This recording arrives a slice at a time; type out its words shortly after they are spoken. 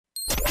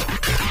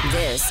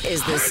This is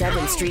the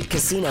 7th Street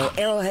Casino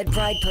Arrowhead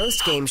Pride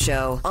postgame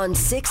show on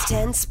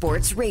 610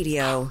 Sports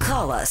Radio.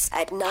 Call us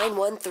at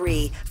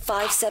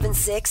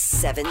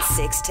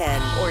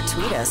 913-576-7610 or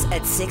tweet us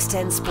at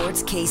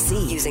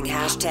 610SportsKC using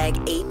hashtag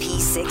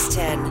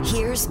AP610.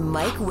 Here's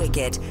Mike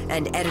Wickett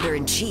and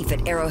editor-in-chief at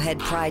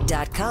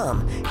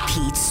arrowheadpride.com,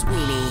 Pete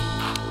Sweeney.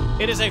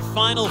 It is a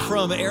final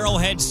from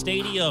Arrowhead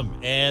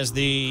Stadium as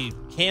the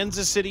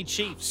Kansas City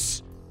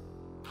Chiefs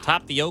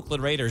top the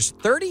Oakland Raiders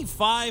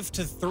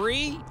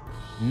 35-3.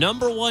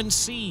 Number one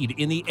seed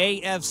in the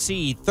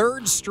AFC,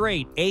 third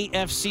straight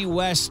AFC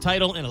West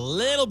title, and a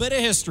little bit of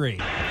history.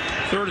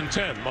 3rd and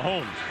 10,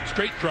 Mahomes,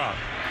 straight drop.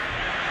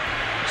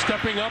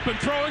 Stepping up and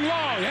throwing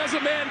long. Has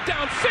a man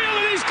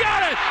downfield, and he's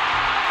got it!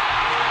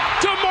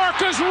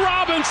 DeMarcus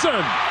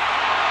Robinson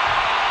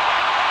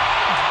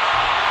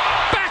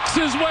backs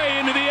his way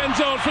into the end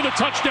zone for the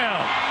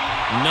touchdown.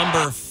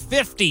 Number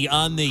 50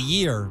 on the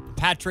year,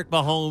 Patrick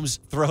Mahomes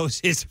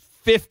throws his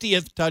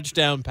 50th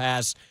touchdown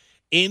pass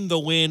in the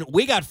win.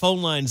 We got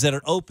phone lines that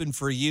are open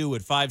for you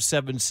at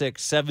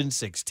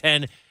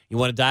 576-7610. You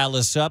want to dial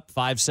us up,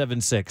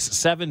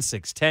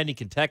 576-7610. You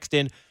can text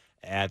in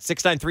at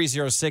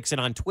 69306 and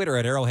on Twitter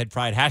at Arrowhead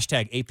Pride,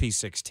 hashtag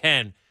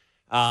AP610.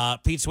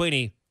 Pete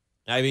Sweeney,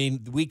 I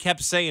mean, we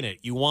kept saying it.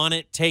 You want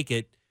it, take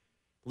it.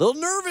 A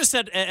little nervous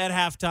at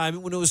halftime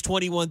when it was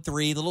 21-3.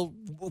 A little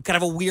kind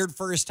of a weird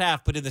first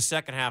half, but in the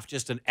second half,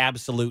 just an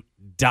absolute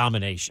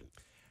domination.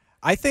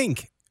 I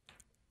think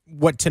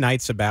what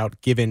tonight's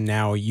about, given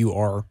now you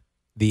are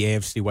the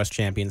AFC West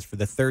champions for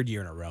the third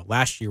year in a row.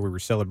 Last year we were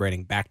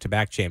celebrating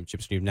back-to-back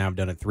championships, and you've now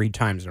done it 3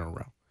 times in a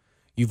row.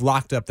 You've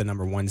locked up the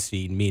number one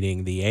seed,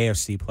 meaning the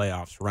AFC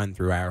playoffs run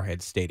through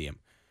Arrowhead Stadium.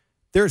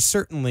 There's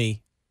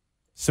certainly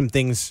some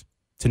things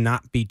to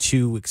not be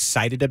too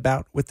excited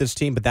about with this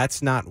team, but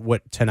that's not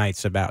what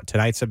tonight's about.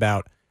 Tonight's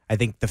about, I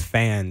think, the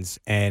fans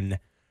and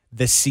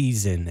the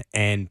season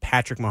and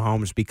Patrick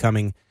Mahomes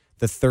becoming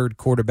the third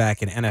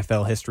quarterback in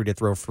NFL history to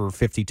throw for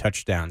 50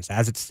 touchdowns.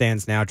 As it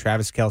stands now,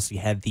 Travis Kelce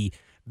had the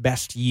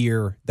best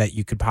year that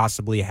you could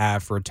possibly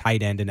have for a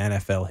tight end in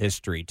NFL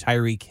history.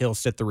 Tyreek Hill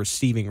set the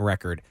receiving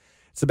record.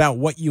 It's about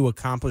what you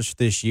accomplished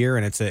this year,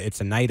 and it's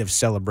a night of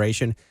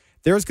celebration.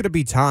 There's going to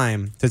be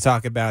time to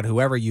talk about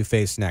whoever you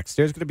face next.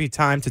 There's going to be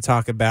time to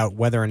talk about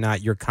whether or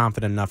not you're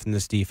confident enough in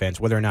this defense,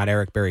 whether or not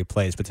Eric Berry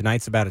plays. But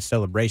tonight's about a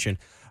celebration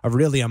of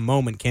really a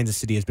moment Kansas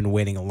City has been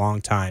waiting a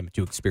long time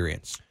to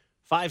experience.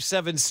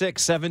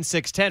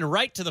 576-7610,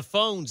 right to the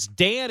phones.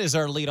 Dan is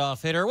our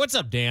leadoff hitter. What's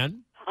up,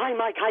 Dan? Hi,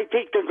 Mike. Hi,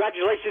 Pete.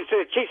 Congratulations to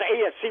the Chiefs,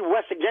 AFC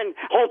West again.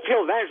 Home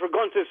field advantage. We're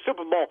going to the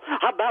Super Bowl.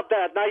 How about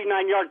that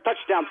 99-yard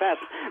touchdown pass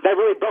that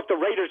really broke the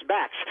Raiders'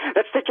 backs?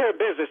 Let's take care of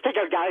business. Take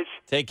care, guys.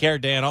 Take care,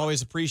 Dan.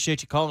 Always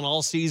appreciate you calling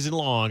all season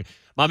long.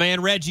 My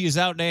man Reggie is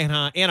out in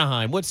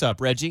Anaheim. What's up,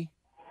 Reggie?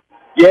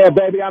 Yeah,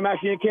 baby. I'm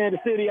actually in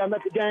Kansas City. I'm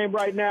at the game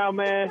right now,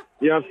 man.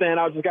 You know what I'm saying?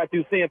 I just got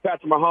through seeing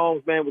Patrick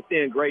Mahomes, man. We're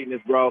seeing greatness,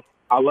 bro.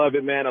 I love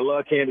it, man. I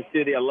love Kansas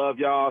City. I love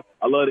y'all.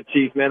 I love the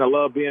Chiefs, man. I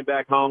love being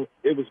back home.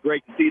 It was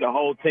great to see the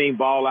whole team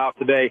ball out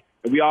today.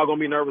 And we all going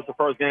to be nervous the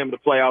first game of the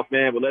playoffs,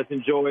 man. But let's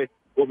enjoy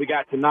what we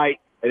got tonight,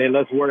 and then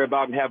let's worry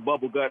about and have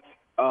bubble guts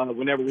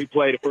whenever we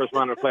play the first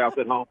round of the playoffs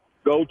at home.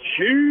 Go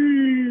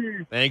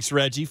Chiefs! Thanks,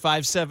 Reggie.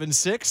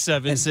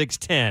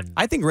 576-7610.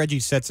 I think Reggie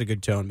sets a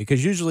good tone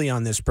because usually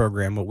on this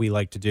program what we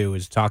like to do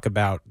is talk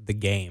about the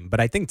game. But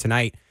I think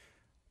tonight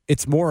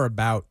it's more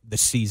about the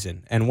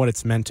season and what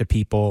it's meant to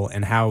people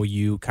and how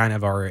you kind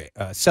of are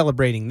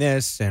celebrating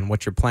this and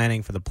what you're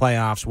planning for the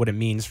playoffs, what it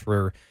means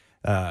for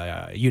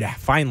you to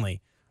finally,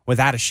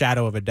 without a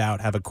shadow of a doubt,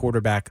 have a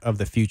quarterback of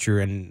the future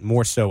and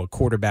more so a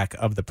quarterback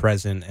of the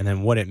present, and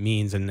then what it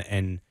means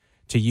and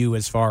to you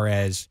as far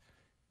as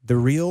the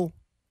real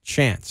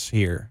chance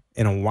here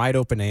in a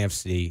wide-open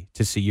AFC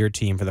to see your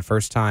team for the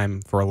first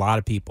time for a lot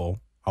of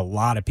people,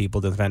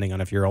 depending on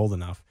if you're old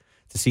enough,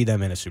 to see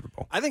them in a Super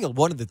Bowl. I think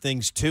one of the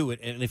things, too,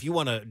 and if you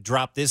want to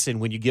drop this in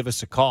when you give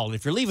us a call, and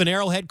if you're leaving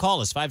Arrowhead,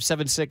 call us,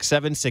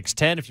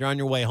 576-7610. If you're on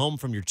your way home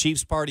from your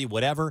Chiefs party,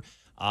 whatever,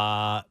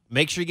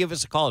 make sure you give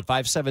us a call at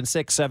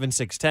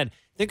 576-7610.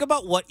 Think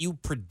about what you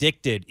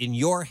predicted in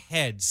your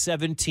head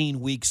 17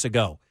 weeks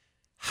ago.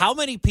 How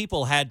many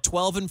people had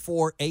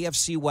 12-4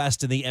 AFC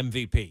West in the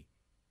MVP?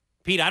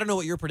 Pete, I don't know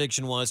what your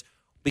prediction was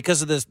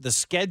because of the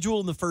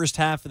schedule in the first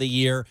half of the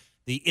year,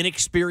 the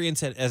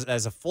inexperience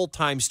as a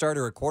full-time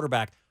starter at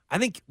quarterback. I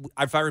think,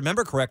 if I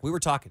remember correct, we were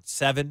talking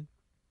 7,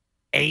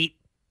 8,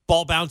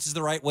 ball bounces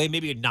the right way,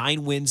 maybe a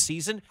 9-win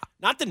season,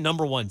 not the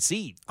number one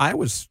seed. I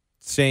was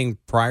saying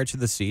prior to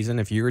the season,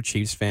 if you're a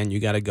Chiefs fan, you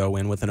got to go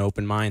in with an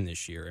open mind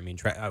this year. I mean,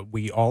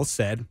 we all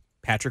said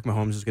Patrick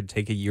Mahomes is going to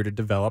take a year to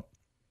develop.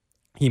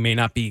 He may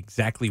not be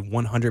exactly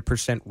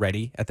 100%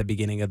 ready at the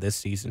beginning of this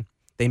season.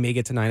 They may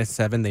get to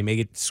 9-7. They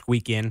may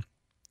squeak in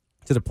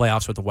to the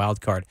playoffs with a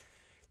wild card.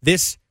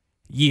 This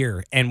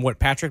year and what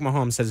Patrick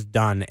Mahomes has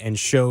done and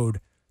showed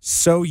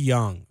so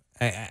young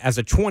as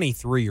a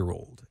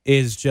 23-year-old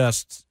is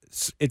just,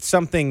 it's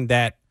something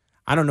that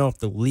I don't know if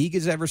the league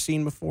has ever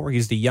seen before.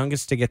 He's the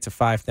youngest to get to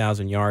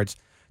 5,000 yards.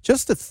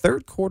 just the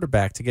third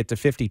quarterback to get to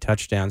 50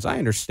 touchdowns. I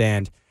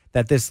understand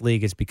that this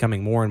league is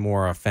becoming more and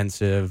more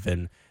offensive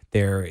and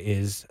there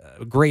is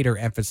a greater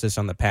emphasis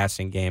on the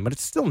passing game, but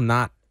it's still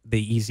not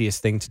the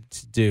easiest thing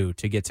to do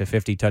to get to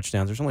 50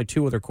 touchdowns. There's only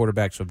two other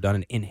quarterbacks who have done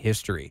it in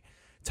history,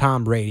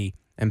 Tom Brady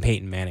and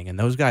Peyton Manning, and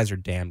those guys are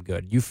damn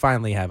good. You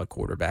finally have a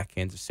quarterback,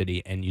 Kansas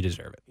City, and you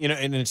deserve it. You know,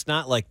 and it's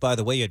not like, by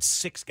the way, you had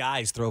 6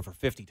 guys throw for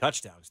 50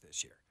 touchdowns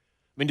this year.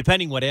 I mean,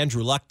 depending what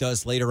Andrew Luck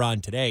does later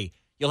on today,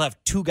 you'll have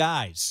 2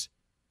 guys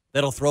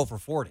that'll throw for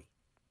 40.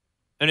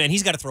 And then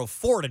he's got to throw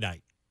 4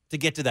 tonight to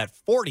get to that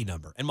 40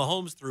 number. And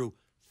Mahomes threw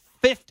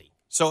 50.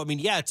 So, I mean,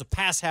 yeah, it's a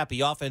pass-happy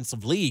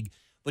offensive league,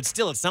 but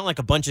still, it's not like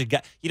a bunch of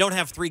guys. You don't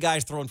have 3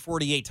 guys throwing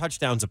 48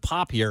 touchdowns a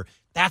pop here.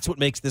 That's what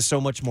makes this so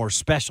much more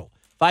special.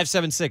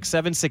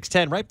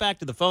 576-7610. Right back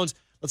to the phones.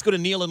 Let's go to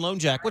Neil and Lone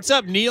Jack. What's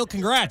up, Neil?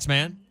 Congrats,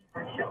 man.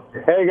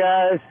 Hey,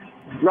 guys.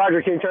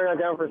 Roger, can you turn that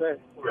down for a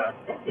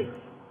second?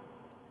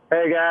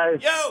 Hey,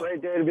 guys. Yo!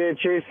 Great day to be a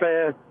Chiefs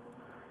fan.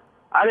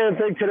 I didn't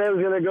think today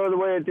was going to go the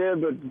way it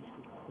did, but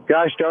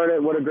gosh darn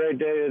it, what a great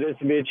day it is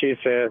to be a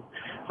Chiefs fan.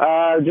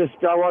 I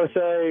want to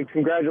say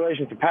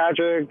congratulations to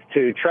Patrick,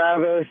 to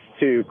Travis,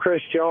 to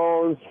Chris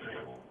Jones,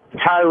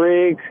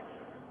 Tyreek,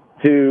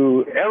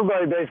 to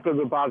everybody basically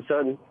but Bob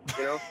Sutton.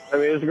 You know, I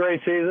mean, it's a great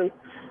season,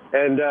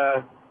 and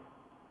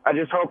I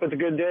just hope it's a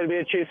good day to be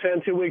a Chiefs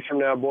fan 2 weeks from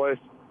now, boys.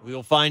 We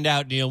will find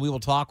out, Neil. We will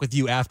talk with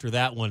you after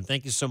that one.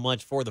 Thank you so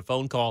much for the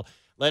phone call.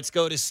 Let's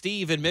go to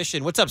Steve in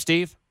Mission. What's up,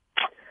 Steve?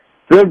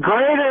 The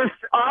greatest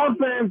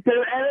offense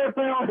in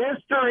NFL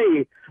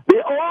history.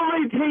 The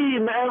only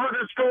team ever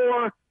to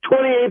score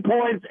 28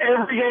 points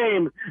every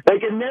game. They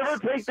can never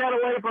take that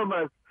away from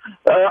us.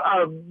 The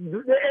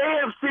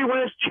AFC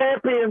West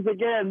champions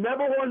again.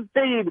 Number 1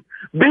 seed.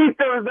 Beat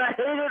the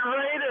hated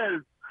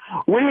Raiders.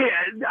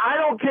 I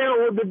don't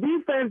care. The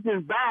defense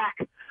is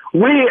back.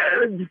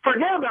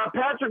 Forget about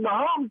Patrick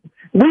Mahomes.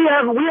 We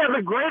have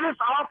the greatest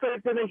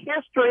offense in the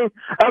history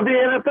of the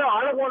NFL.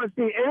 I don't want to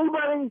see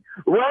anybody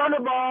run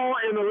the ball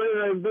in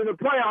the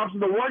playoffs,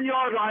 the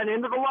 1-yard line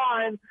into the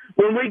line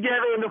when we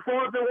get in the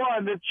 4th and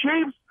 1. The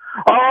Chiefs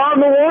are on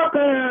the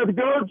warpath.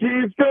 Go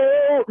Chiefs,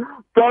 go!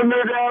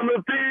 Thunder down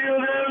the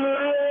field and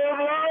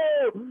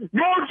low.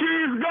 Go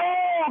Chiefs, go!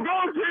 Go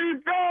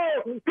Chiefs, go!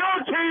 Go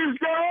Chiefs,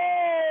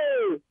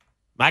 go!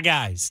 My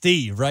guy,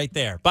 Steve, right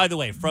there. By the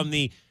way, from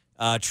the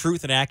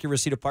Truth and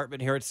Accuracy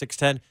Department here at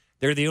 610,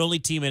 they're the only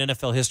team in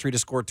NFL history to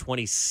score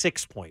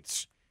 26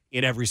 points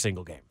in every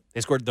single game.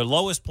 They scored the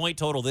lowest point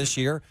total this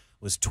year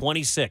was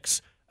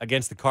 26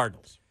 against the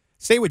Cardinals.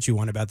 Say what you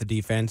want about the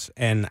defense,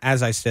 and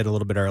as I said a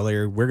little bit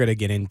earlier, we're going to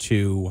get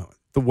into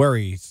the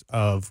worries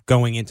of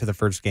going into the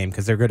first game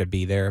because they're going to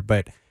be there,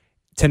 but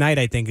tonight,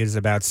 I think, is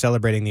about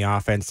celebrating the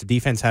offense. The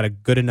defense had a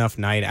good enough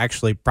night,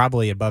 actually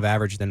probably above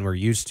average than we're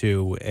used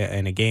to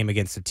in a game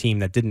against a team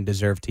that didn't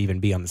deserve to even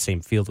be on the same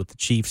field with the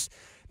Chiefs.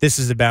 This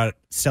is about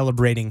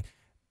celebrating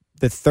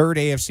the 3rd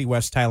AFC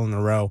West title in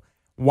a row,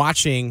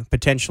 watching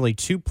potentially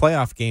 2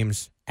 playoff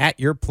games at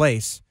your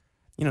place.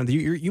 You know,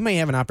 you may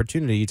have an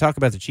opportunity. You talk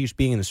about the Chiefs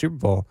being in the Super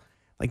Bowl.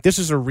 Like, this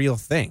is a real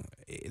thing.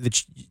 The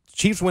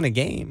Chiefs win a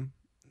game.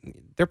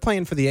 They're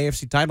playing for the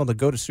AFC title to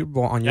go to Super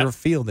Bowl on your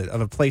field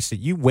of a place that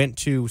you went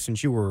to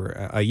since you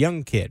were a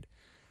young kid.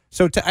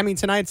 So,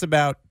 tonight's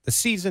about the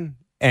season,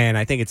 and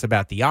I think it's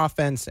about the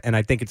offense, and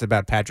I think it's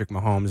about Patrick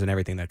Mahomes and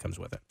everything that comes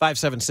with it.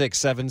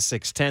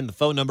 576-7610, the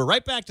phone number.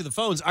 Right back to the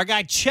phones. Our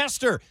guy,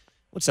 Chester.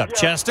 What's up,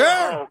 Chester?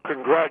 Oh,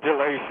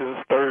 congratulations,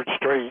 3rd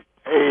straight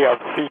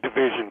AFC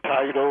division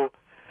title.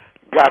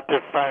 Got to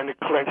finally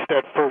clinch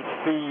that first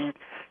seed.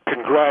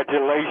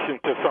 Congratulations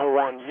to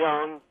someone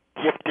young,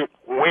 gifted,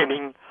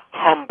 winning,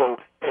 humble,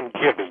 and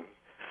giving.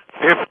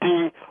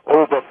 50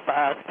 over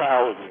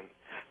 5,000.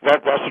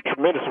 That's a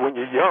tremendous when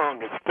you're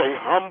young. And stay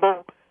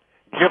humble,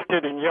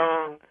 gifted, and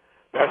young.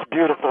 That's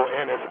beautiful.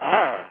 And it's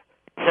our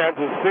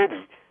Kansas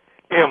City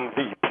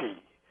MVP.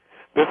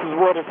 This is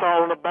what it's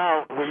all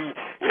about.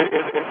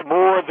 It's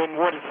more than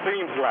what it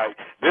seems like.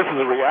 This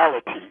is a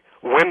reality.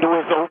 Window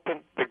is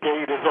open. The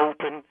gate is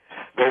open.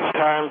 There's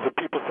times that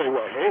people say,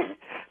 well, hey,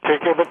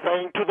 take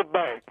everything to the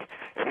bank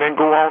and then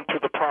go on to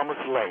the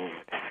promised land.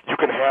 You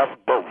can have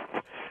both.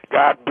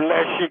 God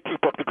bless you.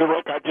 Keep up the good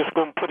work. I'm just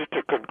going to put it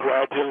to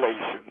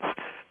congratulations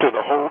to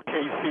the whole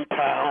KC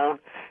town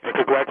and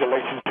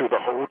congratulations to the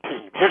whole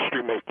team.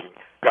 History making.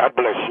 God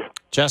bless you.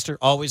 Chester,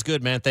 always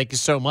good, man. Thank you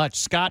so much.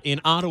 Scott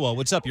in Ottawa,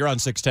 what's up? You're on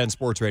 610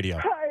 Sports Radio.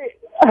 Hi.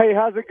 Hey,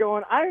 how's it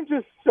going? I'm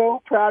just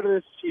so proud of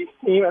this Chiefs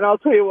team, and I'll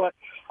tell you what,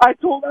 I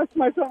told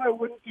myself I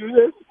wouldn't do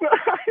this, but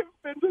I've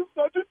been just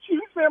such a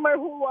Chiefs fan my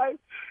whole life,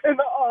 and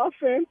the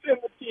offense and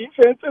the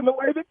defense and the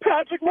way that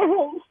Patrick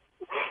Mahomes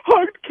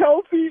hugged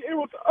Kelsey, it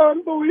was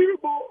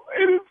unbelievable.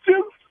 It is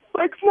just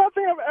like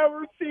nothing I've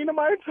ever seen in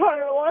my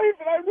entire life,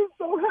 and I'm just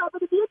so happy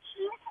to be a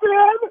Chiefs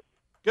fan.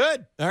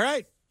 Good. All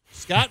right.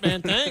 Scott,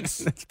 man, thanks.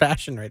 That's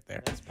passion right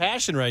there. That's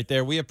passion right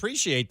there. We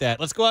appreciate that.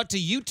 Let's go out to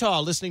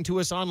Utah listening to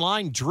us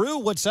online. Drew,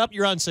 what's up?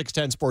 You're on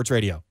 610 Sports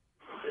Radio.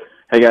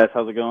 Hey, guys.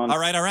 How's it going? All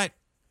right.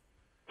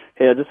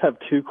 Hey, I just have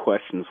 2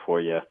 questions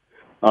for you.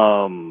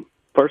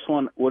 First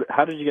one,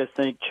 how did you guys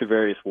think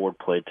Charvarius Ward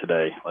played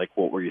today? Like,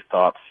 what were your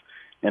thoughts?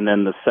 And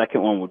then the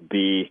second one would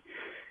be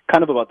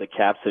kind of about the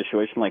cap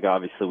situation. Like,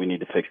 obviously, we need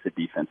to fix the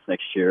defense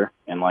next year.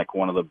 And, like,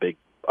 one of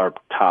our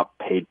top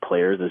paid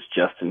players is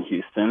Justin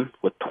Houston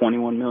with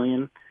 $21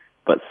 million,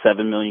 but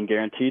 $7 million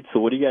guaranteed. So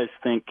what do you guys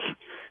think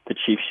the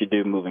Chiefs should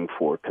do moving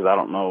forward? Because I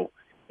don't know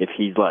if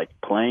he's, like,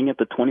 playing at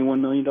the $21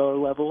 million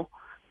level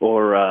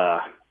or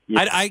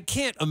I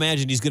can't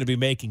imagine he's going to be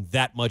making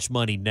that much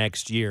money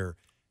next year.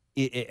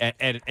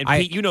 And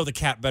Pete, you know the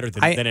cap better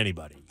than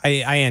anybody.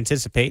 I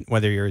anticipate,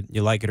 whether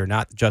you like it or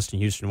not, Justin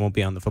Houston won't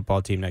be on the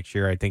football team next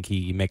year. I think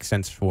he makes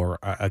sense for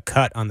a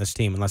cut on this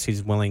team unless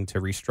he's willing to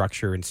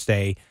restructure and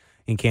stay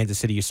in Kansas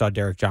City. You saw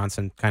Derek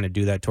Johnson kind of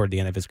do that toward the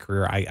end of his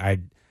career.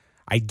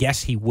 I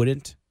guess he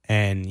wouldn't,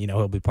 and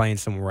he'll be playing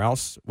somewhere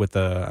else with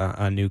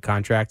a new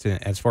contract.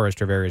 And as far as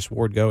Charvarius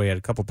Ward go, he had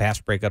a couple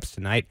pass breakups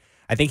tonight.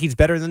 I think he's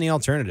better than the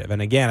alternative.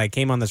 And again, I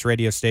came on this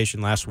radio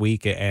station last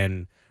week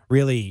and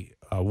really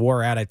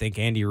wore out, I think,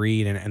 Andy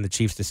Reid and the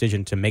Chiefs'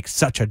 decision to make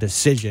such a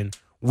decision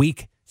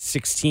week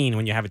 16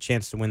 when you have a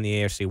chance to win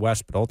the AFC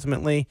West. But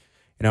ultimately,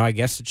 I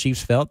guess the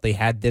Chiefs felt they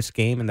had this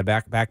game in the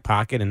back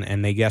pocket,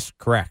 and they guessed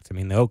correct. I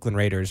mean, the Oakland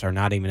Raiders are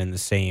not even in the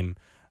same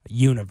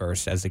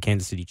universe as the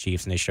Kansas City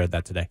Chiefs, and they showed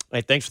that today.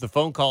 Hey, thanks for the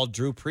phone call,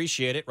 Drew.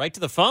 Appreciate it. Right to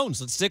the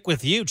phones. Let's stick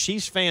with you.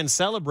 Chiefs fans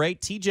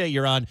celebrate. TJ,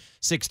 you're on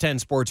 610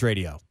 Sports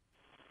Radio.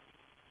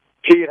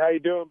 Pete, how you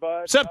doing,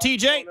 bud? What's up,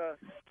 TJ?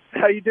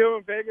 How you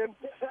doing, Biggin?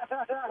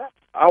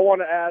 I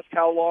want to ask,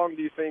 how long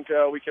do you think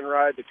we can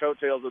ride the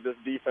coattails of this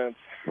defense?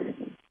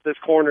 This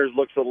corners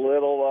looks a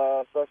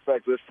little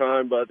suspect this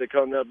time, but they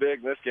come up big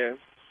in this game.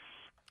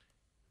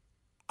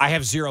 I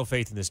have zero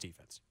faith in this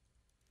defense.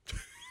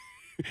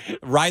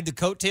 Ride the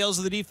coattails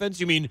of the defense?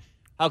 You mean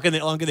how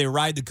long can they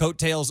ride the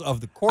coattails of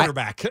the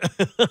quarterback?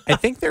 I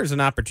think there's an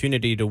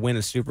opportunity to win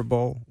a Super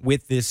Bowl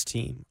with this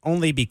team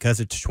only because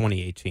it's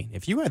 2018.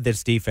 If you had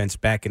this defense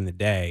back in the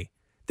day,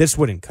 this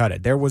wouldn't cut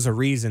it. There was a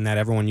reason that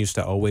everyone used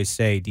to always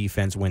say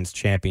defense wins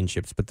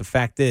championships. But the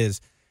fact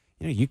is,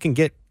 you can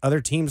get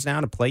other teams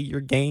now to play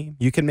your game.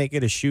 You can make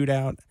it a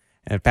shootout.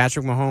 And if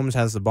Patrick Mahomes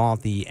has the ball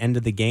at the end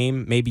of the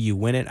game, maybe you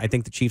win it. I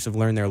think the Chiefs have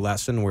learned their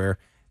lesson where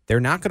they're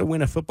not going to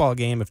win a football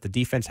game if the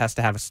defense has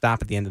to have a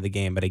stop at the end of the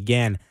game. But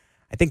again,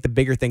 I think the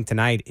bigger thing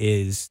tonight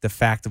is the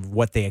fact of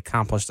what they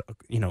accomplished,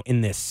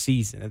 in this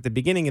season. At the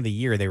beginning of the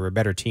year, they were a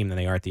better team than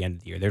they are at the end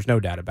of the year. There's no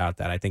doubt about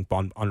that. I think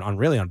on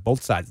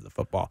both sides of the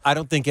football. I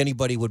don't think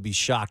anybody would be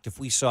shocked if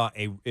we saw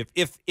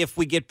if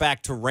we get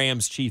back to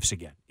Rams Chiefs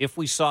again. If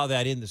we saw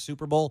that in the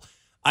Super Bowl,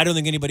 I don't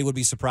think anybody would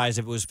be surprised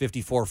if it was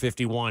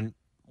 54-51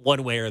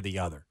 one way or the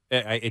other.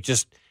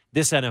 This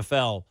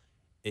NFL,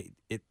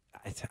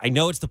 I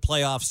know it's the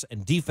playoffs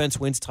and defense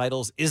wins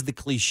titles is the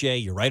cliche.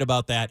 You're right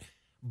about that.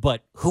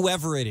 But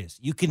whoever it is,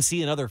 you can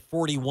see another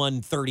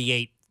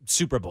 41-38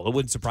 Super Bowl. It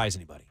wouldn't surprise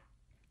anybody.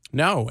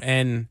 No,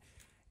 and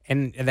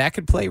that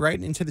could play right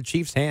into the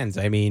Chiefs' hands.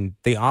 I mean,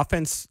 the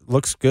offense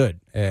looks good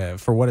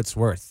for what it's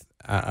worth.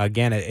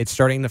 Again, it's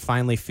starting to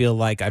finally feel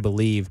like, I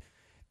believe,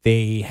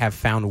 they have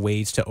found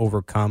ways to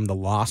overcome the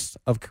loss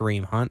of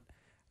Kareem Hunt.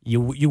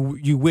 You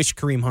wish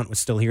Kareem Hunt was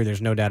still here.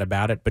 There's no doubt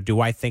about it. But do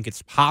I think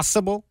it's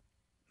possible,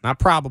 not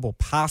probable,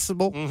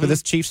 possible for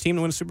this Chiefs team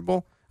to win a Super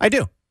Bowl? I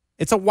do.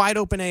 It's a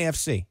wide-open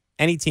AFC.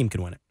 Any team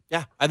can win it.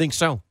 Yeah, I think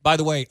so. By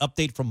the way,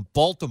 update from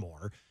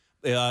Baltimore.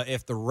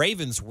 If the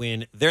Ravens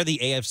win, they're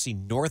the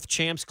AFC North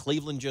champs.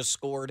 Cleveland just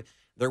scored.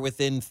 They're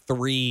within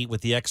 3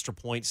 with the extra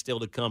point still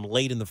to come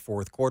late in the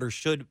fourth quarter.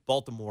 Should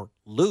Baltimore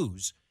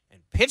lose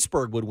and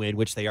Pittsburgh would win,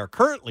 which they are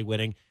currently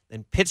winning,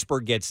 then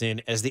Pittsburgh gets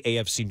in as the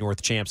AFC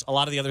North champs. A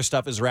lot of the other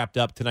stuff is wrapped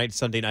up. Tonight,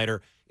 Sunday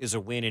Nighter, is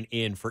a win and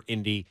in for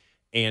Indy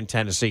and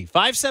Tennessee.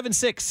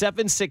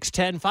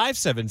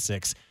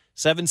 576-7610,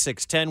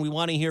 576-7610. We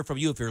want to hear from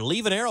you. If you're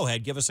leaving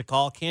Arrowhead, give us a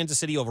call. Kansas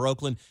City over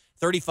Oakland,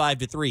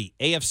 35-3.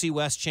 AFC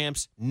West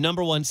champs,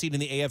 number 1 seed in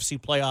the AFC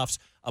playoffs,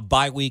 a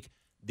bye week.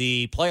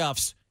 The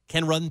playoffs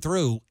can run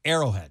through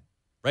Arrowhead.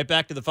 Right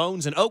back to the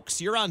phones. And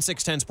Oaks, you're on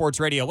 610 Sports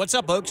Radio. What's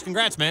up, Oaks?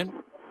 Congrats, man.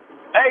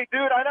 Hey,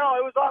 dude, I know.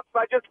 It was awesome.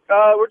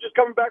 We're just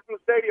coming back from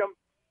the stadium.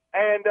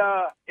 And,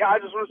 I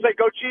just want to say,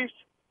 go Chiefs.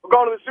 We're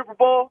going to the Super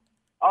Bowl.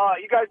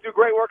 You guys do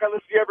great work. I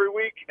listen to you every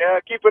week.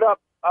 Keep it up.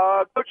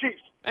 Go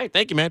Chiefs. Hey,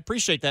 thank you, man.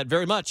 Appreciate that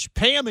very much.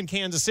 Pam in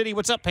Kansas City.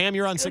 What's up, Pam?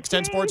 You're on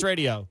 610 Sports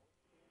Radio.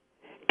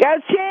 Go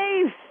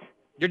Chiefs.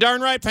 You're darn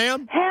right,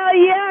 Pam. Hell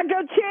yeah,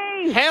 go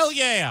Chiefs. Hell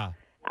yeah.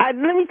 Let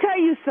me tell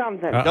you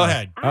something. Go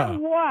ahead. I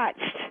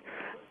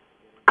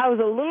was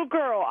a little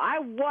girl. I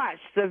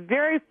watched the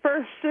very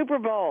first Super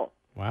Bowl.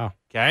 Wow.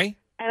 Okay.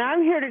 And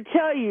I'm here to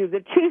tell you the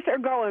Chiefs are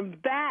going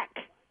back.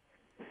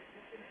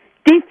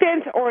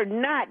 Defense or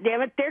not,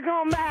 damn it, they're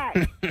going back.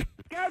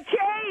 Go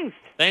Chiefs.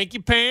 Thank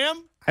you,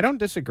 Pam. I don't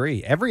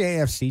disagree. Every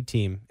AFC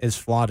team is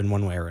flawed in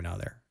one way or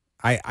another.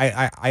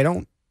 I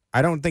don't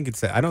think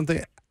it's that.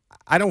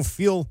 I don't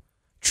feel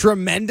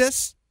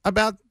tremendous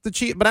about the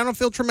Chiefs, but I don't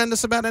feel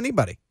tremendous about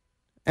anybody.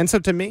 And so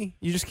to me,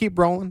 you just keep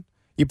rolling.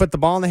 You put the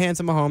ball in the hands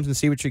of Mahomes and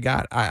see what you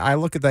got. I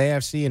look at the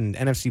AFC and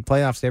NFC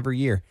playoffs every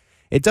year.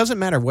 it doesn't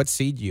matter what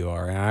seed you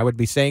are. And I would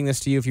be saying this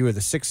to you if you were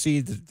the 6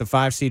 seed, the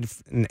 5 seed,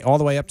 and all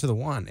the way up to the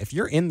 1. If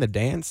you're in the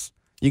dance,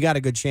 you got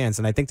a good chance.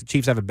 And I think the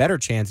Chiefs have a better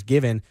chance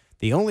given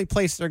the only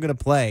place they're going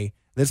to play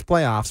this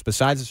playoffs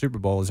besides the Super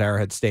Bowl is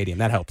Arrowhead Stadium.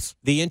 That helps.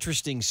 The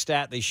interesting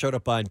stat they showed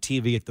up on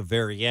TV at the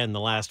very end,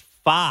 the last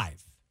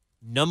 5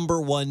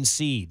 number 1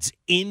 seeds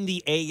in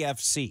the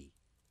AFC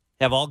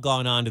have all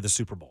gone on to the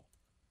Super Bowl.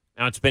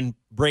 Now, it's been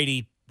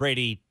Brady,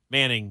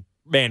 Manning,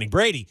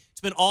 Brady.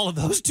 It's been all of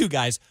those 2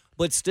 guys.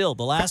 But still,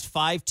 the last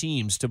 5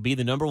 teams to be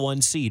the number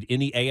 1 seed in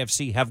the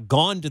AFC have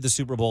gone to the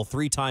Super Bowl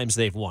 3 times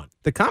they've won.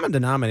 The common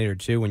denominator,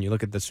 too, when you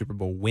look at the Super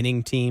Bowl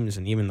winning teams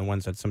and even the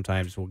ones that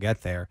sometimes will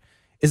get there,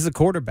 is the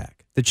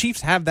quarterback. The Chiefs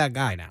have that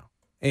guy now.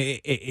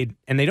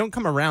 And they don't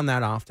come around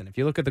that often. If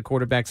you look at the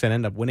quarterbacks that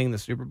end up winning the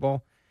Super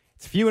Bowl,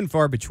 it's few and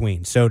far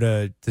between. So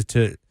it's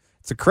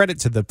a credit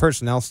to the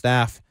personnel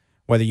staff,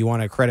 whether you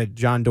want to credit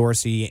John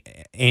Dorsey,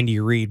 Andy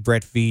Reid,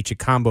 Brett Veach, a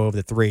combo of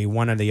the 3,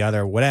 one or the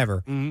other,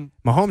 whatever.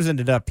 Mm-hmm. Mahomes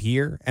ended up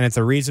here, and it's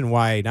a reason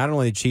why not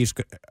only the Chiefs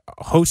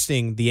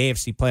hosting the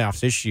AFC playoffs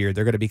this year,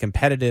 they're going to be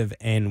competitive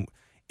and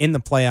in the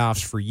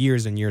playoffs for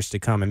years and years to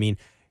come. I mean,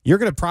 you're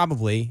going to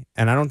probably,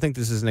 and I don't think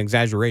this is an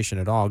exaggeration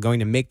at all, going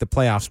to make the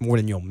playoffs more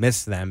than you'll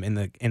miss them in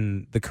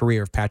the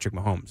career of Patrick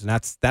Mahomes. And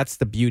that's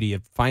the beauty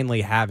of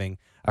finally having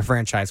a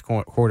franchise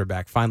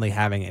quarterback, finally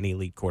having an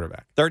elite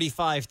quarterback.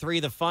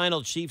 35-3, the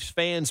final. Chiefs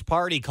fans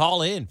party.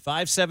 Call in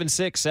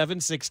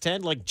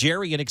 576-7610 like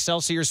Jerry in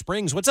Excelsior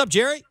Springs. What's up,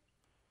 Jerry?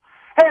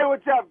 Hey,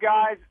 what's up,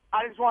 guys?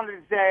 I just wanted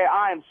to say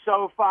I am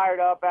so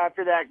fired up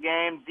after that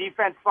game.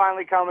 Defense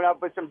finally coming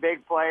up with some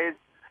big plays.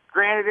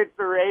 Granted, it's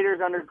the Raiders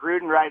under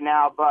Gruden right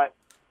now, but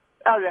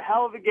that was a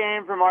hell of a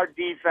game from our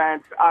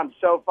defense. I'm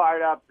so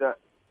fired up. The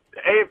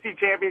AFC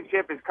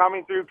Championship is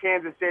coming through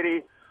Kansas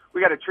City. We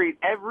got to treat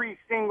every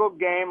single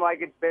game like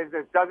it's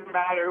business. Doesn't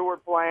matter who we're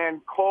playing.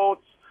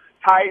 Colts,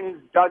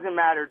 Titans, doesn't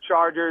matter.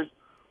 Chargers.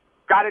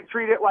 Got to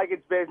treat it like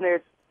it's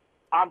business.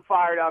 I'm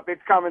fired up.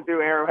 It's coming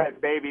through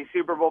Arrowhead, baby.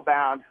 Super Bowl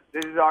bound.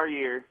 This is our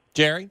year.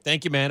 Jerry,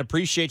 thank you, man.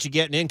 Appreciate you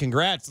getting in.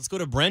 Congrats. Let's go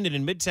to Brendan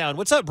in Midtown.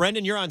 What's up,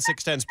 Brendan? You're on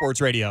 610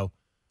 Sports Radio.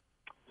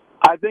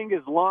 I think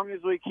as long as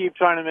we keep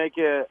trying to make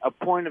a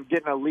point of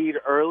getting a lead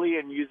early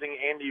and using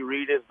Andy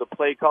Reid as the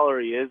play caller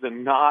he is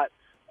and not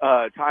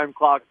time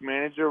clock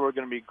manager, we're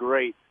going to be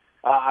great.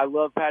 I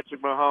love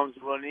Patrick Mahomes.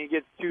 When he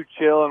gets too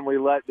chill and we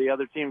let the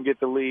other team get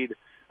the lead,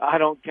 I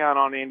don't count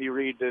on Andy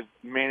Reid to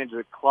manage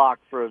the clock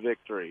for a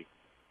victory.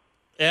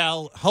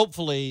 Yeah,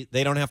 hopefully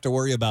they don't have to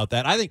worry about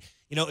that. I think,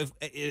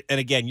 and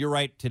again, you're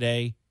right,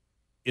 today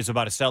is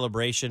about a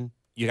celebration.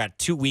 You got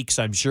 2 weeks,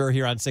 I'm sure,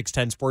 here on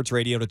 610 Sports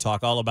Radio to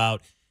talk all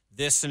about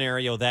this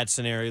scenario, that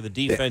scenario, the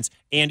defense,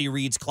 Andy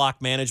Reid's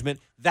clock management.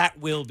 That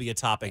will be a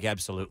topic,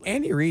 absolutely.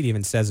 Andy Reid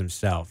even says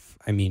himself,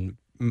 I mean,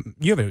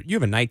 you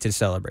have a night to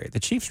celebrate. The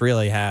Chiefs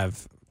really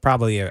have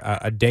probably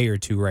a day or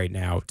 2 right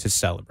now to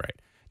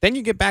celebrate. Then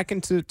you get back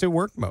into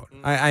work mode.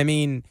 I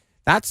mean,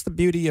 that's the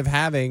beauty of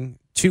having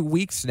 2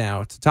 weeks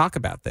now to talk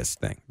about this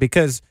thing,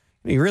 because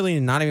you're really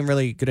not even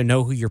really going to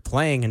know who you're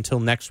playing until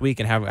next week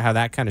and how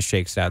that kind of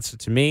shakes out. So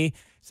to me,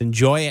 it's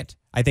enjoy it.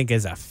 I think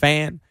as a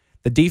fan,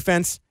 the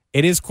defense,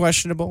 it is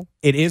questionable.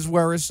 It is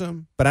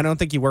worrisome, but I don't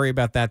think you worry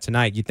about that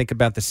tonight. You think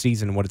about the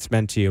season and what it's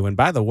meant to you. And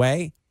by the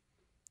way,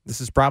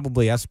 this is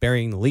probably us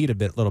burying the lead a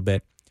little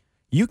bit.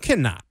 You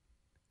cannot,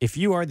 if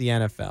you are the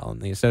NFL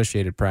and the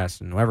Associated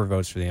Press and whoever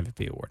votes for the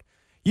MVP award,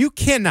 you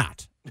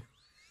cannot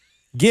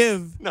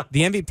give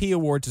the MVP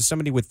award to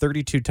somebody with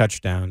 32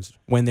 touchdowns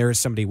when there is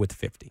somebody with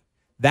 50.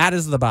 That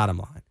is the bottom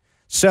line.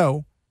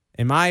 So,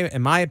 in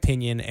my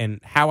opinion, and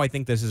how I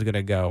think this is going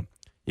to go,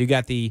 you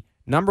got the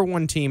number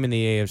 1 team in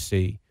the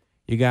AFC.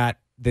 You got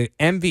the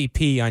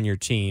MVP on your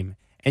team,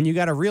 and you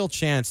got a real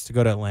chance to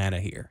go to Atlanta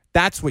here.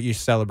 That's what you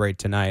celebrate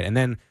tonight. And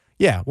then,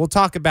 yeah, we'll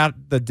talk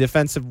about the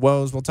defensive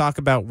woes. We'll talk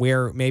about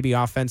where maybe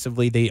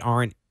offensively they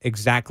aren't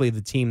exactly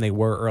the team they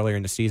were earlier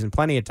in the season.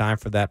 Plenty of time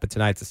for that, but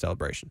tonight's a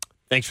celebration.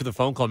 Thanks for the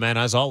phone call, man.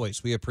 As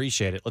always, we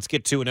appreciate it. Let's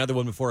get to another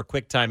one before a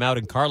quick timeout.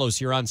 And Carlos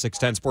here on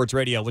 610 Sports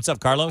Radio. What's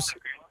up, Carlos?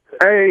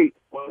 Hey,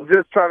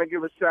 just trying to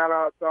give a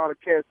shout-out to all the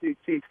Kansas City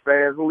Chiefs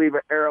fans. We're leaving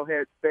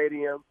Arrowhead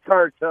Stadium,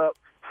 turned up,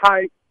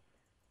 hype,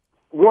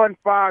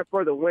 1-5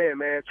 for the win,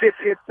 man.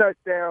 50th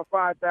touchdown,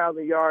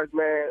 5,000 yards,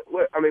 man.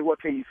 What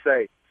can you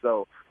say?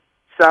 So,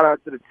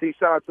 shout-out to the Chiefs,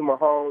 shout-out to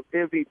Mahomes,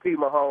 MVP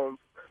Mahomes.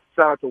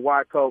 Shout out to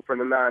Wyco for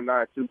the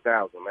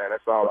 99-2000, man.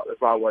 That's all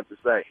I want to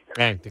say.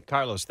 Hey,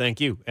 Carlos,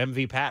 thank you.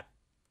 MV Pat.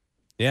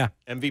 Yeah.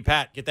 MV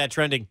Pat, get that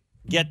trending.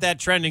 Get that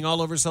trending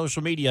all over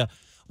social media.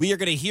 We are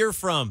going to hear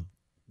from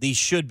the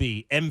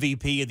should-be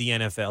MVP of the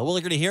NFL. We're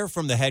going to hear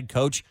from the head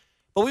coach,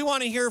 but we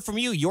want to hear from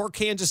you. Your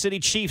Kansas City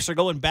Chiefs are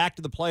going back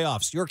to the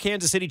playoffs. Your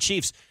Kansas City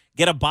Chiefs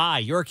get a bye.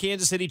 Your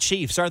Kansas City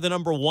Chiefs are the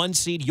number 1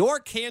 seed. Your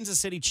Kansas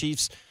City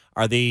Chiefs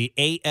are the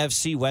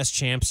AFC West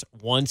champs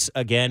once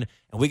again.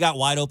 And we got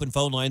wide open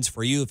phone lines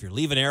for you. If you're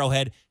leaving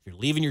Arrowhead, if you're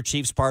leaving your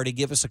Chiefs party,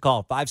 give us a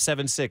call.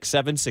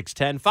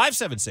 576-7610.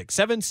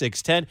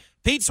 576-7610.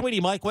 Pete Sweeney,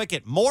 Mike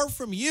Wickett, more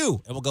from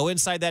you. And we'll go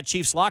inside that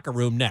Chiefs locker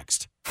room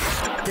next.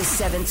 The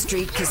 7th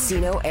Street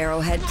Casino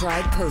Arrowhead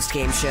Pride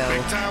postgame show.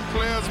 Big time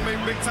players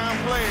make big time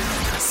plays.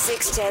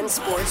 610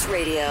 Sports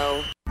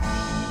Radio.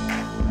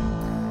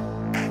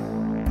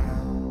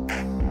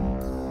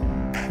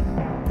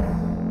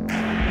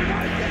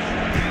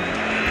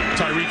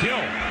 Tyreek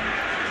Hill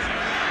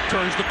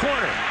turns the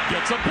corner,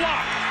 gets a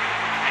block.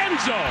 End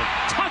zone,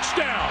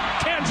 touchdown,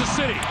 Kansas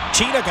City.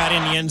 Cheetah got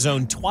in the end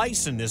zone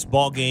twice in this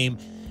ball game.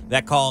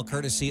 That call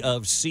courtesy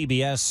of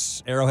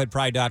CBS,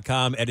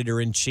 arrowheadpride.com,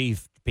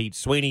 editor-in-chief Pete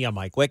Sweeney. I'm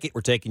Mike Wickett.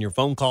 We're taking your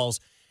phone calls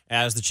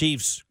as the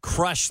Chiefs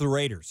crush the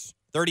Raiders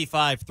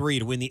 35-3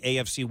 to win the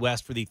AFC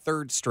West for the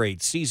third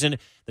straight season.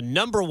 The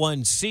number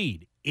one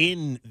seed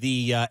in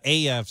the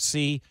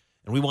AFC.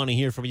 And we want to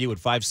hear from you at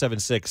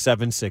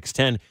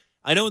 576-7610.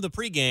 I know in the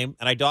pregame,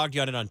 and I dogged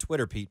you on it on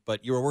Twitter, Pete,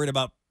 but you were worried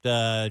about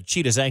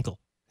Cheetah's ankle.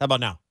 How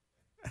about now?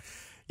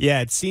 Yeah,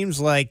 it seems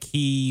like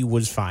he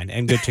was fine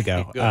and good to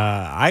go. Good.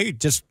 I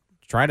just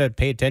try to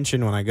pay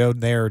attention when I go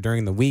there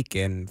during the week,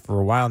 and for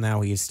a while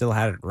now, he still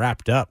had it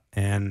wrapped up,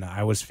 and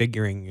I was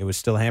figuring it was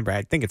still hampered.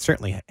 I think it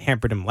certainly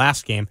hampered him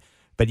last game,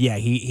 but yeah,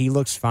 he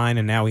looks fine,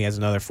 and now he has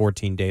another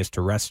 14 days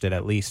to rest it,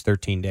 at least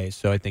 13 days,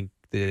 so I think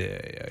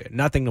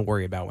nothing to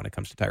worry about when it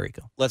comes to Tyreek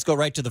Hill. Let's go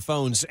right to the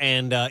phones,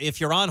 and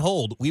if you're on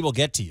hold, we will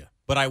get to you,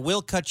 but I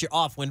will cut you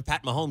off when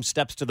Pat Mahomes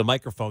steps to the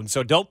microphone,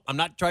 so I'm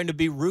not trying to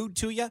be rude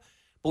to you,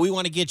 but we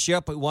want to get you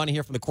up. We want to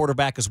hear from the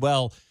quarterback as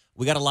well.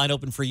 We got a line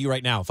open for you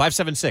right now.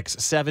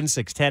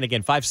 576-7610.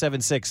 Again,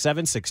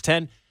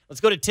 576-7610.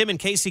 Let's go to Tim in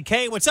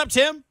KCK. What's up,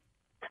 Tim?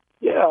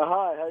 Yeah,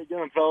 hi. How you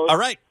doing, fellas? All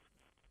right.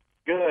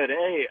 Good.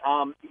 Hey,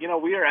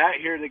 we are at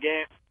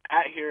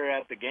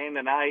the game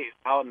tonight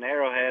out in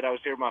Arrowhead. I was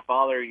here with my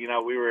father.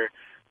 We were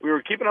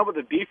keeping up with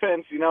the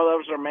defense. That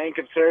was our main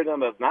concern on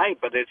the night,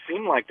 but it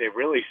seemed like they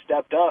really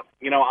stepped up.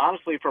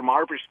 Honestly, from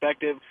our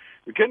perspective,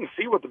 we couldn't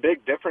see what the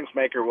big difference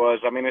maker was.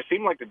 I mean, it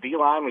seemed like the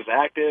D-line was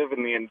active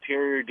and the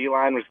interior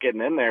D-line was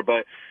getting in there.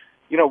 But,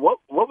 what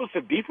was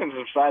the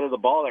defensive side of the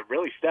ball that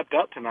really stepped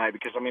up tonight?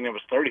 Because, it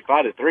was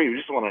 35-3. We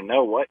just want to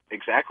know what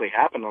exactly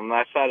happened on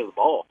that side of the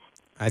ball.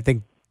 I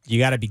think you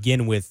got to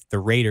begin with the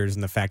Raiders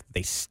and the fact that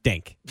they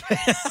stink.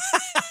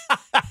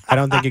 I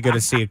don't think you're going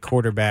to see a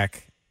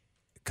quarterback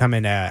come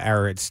into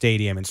Arrowhead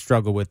Stadium and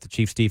struggle with the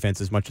Chiefs' defense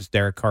as much as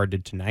Derek Carr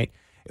did tonight.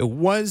 It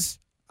was,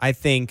 I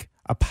think,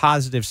 a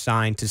positive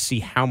sign to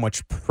see how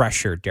much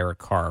pressure Derek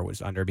Carr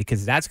was under,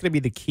 because that's going to be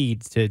the key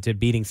to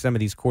beating some of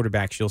these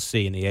quarterbacks you'll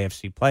see in the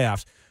AFC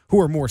playoffs who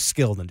are more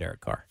skilled than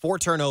Derek Carr. 4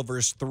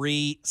 turnovers,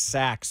 3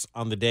 sacks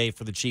on the day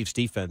for the Chiefs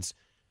defense.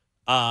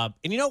 And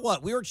you know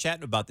what? We were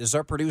chatting about this.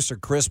 Our producer,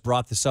 Chris,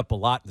 brought this up a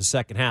lot in the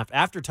second half.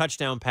 After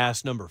touchdown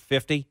pass number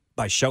 50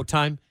 by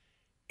Showtime,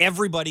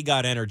 everybody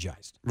got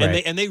energized.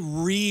 Right. And they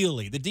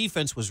really, the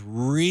defense was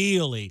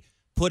really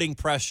putting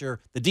pressure.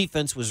 The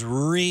defense was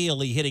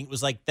really hitting. It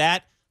was like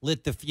that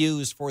lit the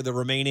fuse for the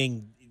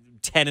remaining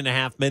 10 and a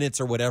half minutes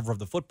or whatever of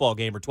the football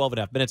game, or 12 and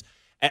a half minutes.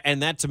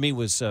 And that to me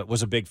was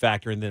a big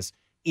factor in this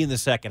in the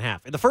second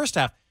half. In the first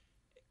half,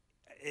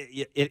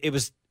 it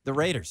was the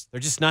Raiders.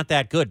 They're just not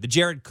that good. The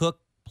Jared Cook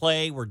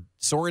play where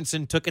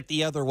Sorensen took it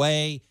the other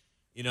way.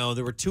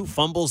 There were 2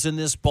 fumbles in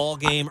this ball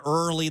game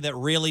early that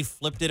really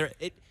flipped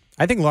it.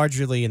 I think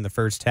largely in the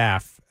first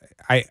half,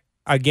 I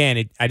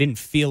didn't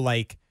feel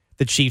like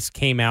the Chiefs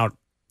came out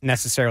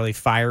necessarily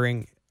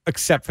firing,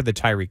 except for the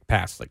Tyreek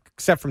pass.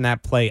 Except from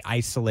that play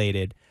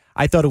isolated,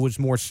 I thought it was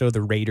more so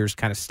the Raiders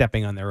kind of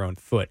stepping on their own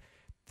foot.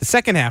 The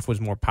second half was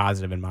more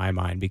positive in my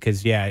mind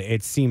because,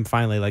 it seemed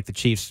finally like the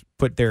Chiefs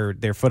put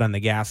their foot on the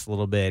gas a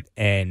little bit.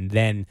 And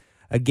then,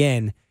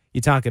 again,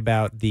 you talk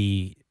about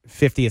the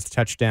 50th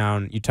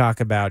touchdown. You talk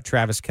about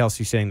Travis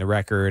Kelce setting the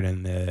record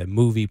and the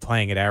movie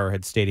playing at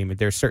Arrowhead Stadium. But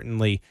there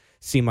certainly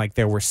seemed like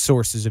there were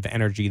sources of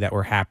energy that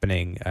were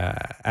happening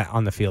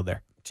on the field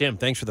there. Tim,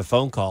 thanks for the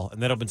phone call.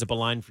 And that opens up a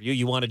line for you.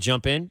 You want to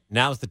jump in?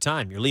 Now's the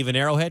time. You're leaving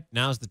Arrowhead?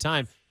 Now's the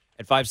time.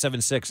 At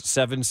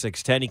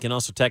 576-7610. You can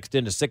also text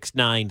into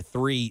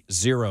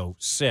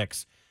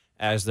 69306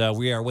 as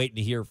we are waiting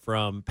to hear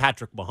from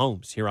Patrick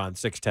Mahomes here on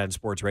 610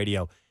 Sports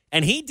Radio.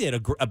 And he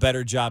did a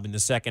better job in the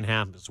second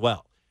half as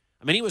well.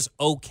 I mean, he was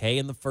okay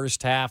in the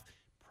first half.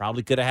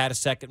 Probably could have had a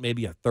second,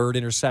 maybe a third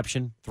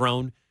interception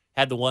thrown.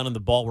 Had the one on the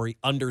ball where he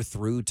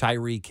underthrew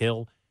Tyreek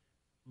Hill.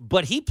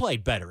 But he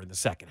played better in the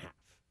second half.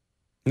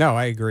 No,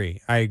 I agree.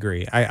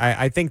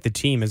 I think the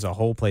team as a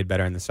whole played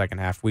better in the second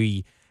half.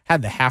 We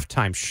had the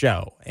halftime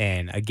show,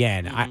 and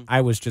again,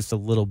 I was just a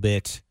little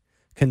bit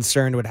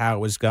concerned with how it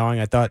was going.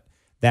 I thought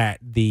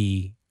that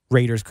the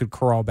Raiders could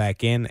crawl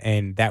back in,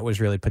 and that was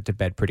really put to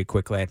bed pretty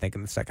quickly, I think,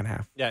 in the second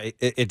half. Yeah,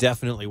 it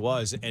definitely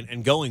was.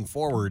 And going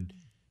forward,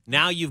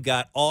 now you've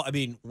got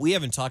we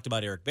haven't talked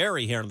about Eric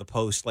Berry here on the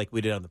post like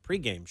we did on the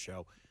pregame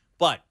show,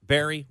 but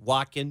Berry,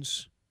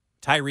 Watkins,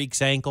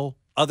 Tyreek's ankle,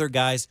 other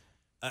guys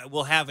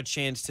will have a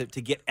chance to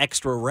get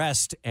extra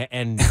rest.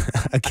 And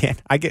again,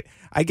 I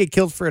get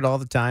killed for it all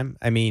the time.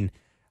 I mean,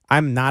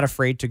 I'm not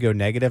afraid to go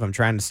negative. I'm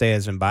trying to stay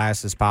as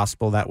unbiased as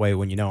possible. That way,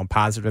 when I'm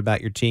positive about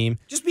your team.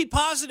 Just be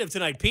positive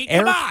tonight, Pete.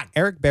 Come on.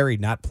 Eric Berry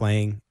not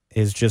playing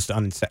is just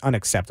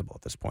unacceptable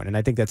at this point. And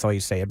I think that's all you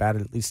say about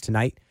it, at least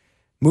tonight.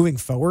 Moving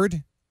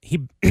forward,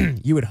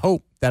 you would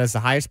hope that as the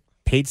highest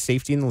paid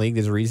safety in the league,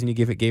 there's a reason you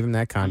gave him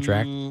that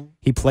contract.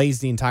 He plays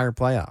the entire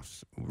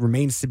playoffs.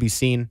 Remains to be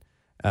seen.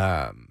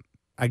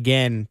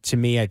 Again, to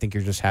me, I think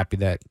you're just happy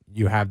that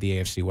you have the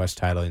AFC West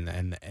title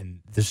and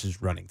this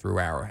is running through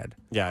Arrowhead.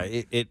 Yeah,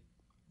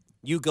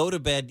 you go to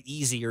bed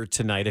easier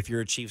tonight if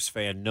you're a Chiefs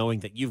fan,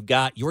 knowing that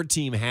your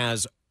team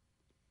has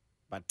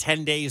about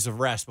 10 days of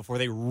rest before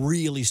they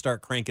really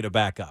start cranking it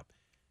back up.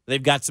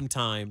 They've got some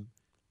time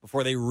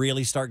before they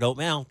really start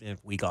going,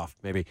 week off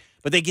maybe.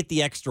 But they get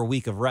the extra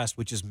week of rest,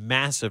 which is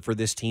massive for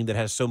this team that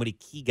has so many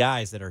key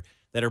guys that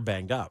are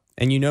banged up.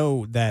 And you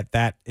know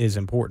that is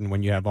important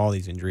when you have all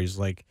these injuries.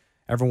 Like,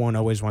 everyone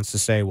always wants to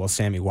say, well,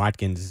 Sammy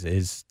Watkins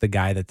is the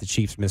guy that the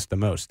Chiefs missed the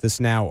most. This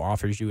now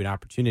offers you an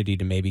opportunity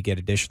to maybe get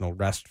additional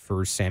rest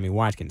for Sammy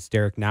Watkins.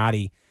 Derek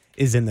Nottie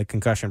is in the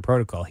concussion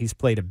protocol. He's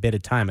played a bit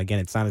of time. Again,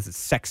 it's not as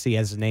sexy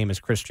as his name as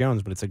Chris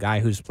Jones, but it's a guy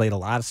who's played a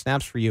lot of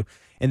snaps for you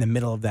in the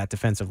middle of that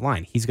defensive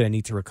line. He's going to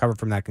need to recover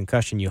from that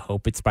concussion. You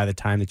hope it's by the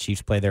time the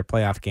Chiefs play their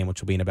playoff game,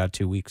 which will be in about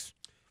 2 weeks.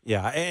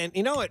 Yeah, and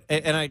you know what?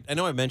 And I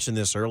know I mentioned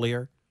this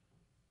earlier.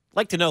 I'd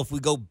like to know if we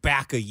go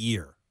back a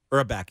year,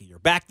 back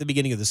to the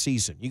beginning of the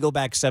season. You go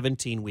back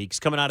 17 weeks,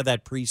 coming out of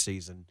that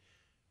preseason.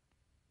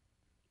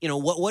 You know,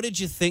 what did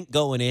you think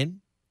going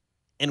in?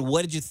 And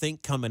what did you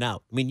think coming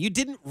out? I mean, you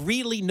didn't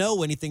really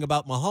know anything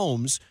about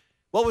Mahomes.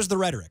 What was the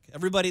rhetoric?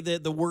 Everybody,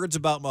 the words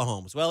about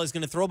Mahomes. Well, he's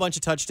going to throw a bunch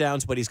of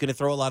touchdowns, but he's going to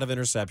throw a lot of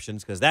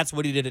interceptions because that's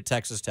what he did at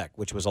Texas Tech,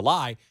 which was a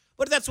lie.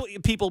 But that's what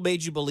people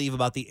made you believe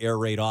about the air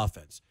raid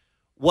offense.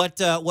 What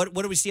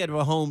do we see out of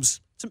Mahomes?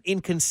 Some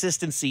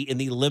inconsistency in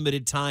the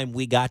limited time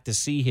we got to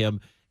see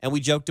him. And we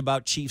joked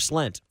about Chiefs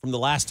Lent from the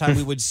last time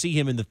we would see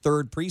him in the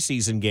third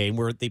preseason game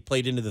where they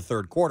played into the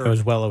third quarter. It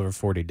was well over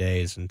 40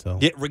 days until.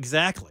 Yeah,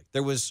 exactly.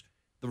 There was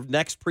the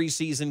next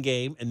preseason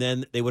game, and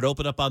then they would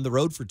open up on the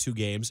road for 2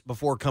 games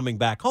before coming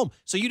back home.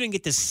 So you didn't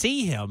get to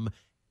see him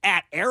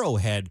at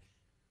Arrowhead,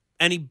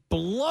 and he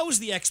blows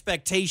the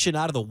expectation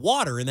out of the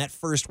water in that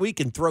first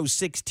week and throws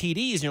 6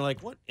 TDs, and you're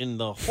like, what in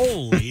the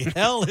holy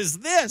hell is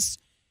this?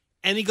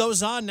 And he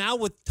goes on now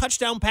with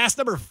touchdown pass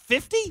number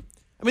 50?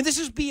 I mean, this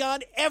is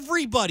beyond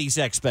everybody's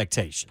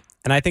expectation.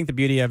 And I think the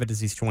beauty of it is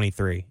he's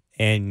 23.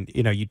 And,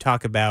 you know, you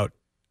talk about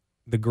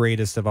the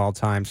greatest of all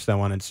time,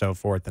 so on and so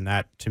forth. And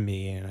that, to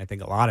me, and I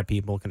think a lot of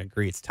people can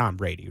agree, it's Tom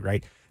Brady,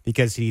 right?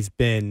 Because he's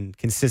been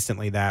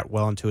consistently that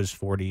well into his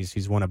 40s.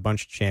 He's won a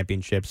bunch of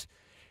championships.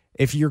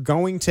 If you're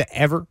going to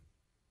ever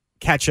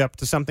catch up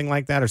to something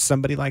like that or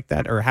somebody like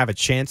that or have a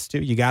chance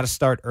to, you got to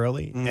start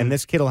early. Mm-hmm. And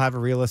this kid will have a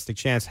realistic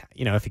chance,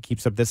 you know, if he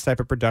keeps up this type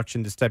of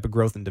production, this type of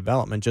growth and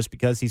development, just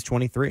because he's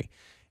 23.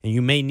 And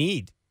you may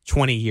need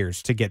 20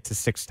 years to get to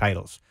 6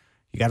 titles.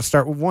 You got to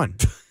start with 1.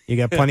 You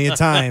got plenty of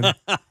time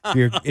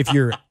if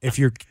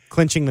you're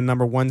clinching the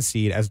number 1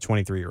 seed as a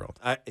 23-year-old.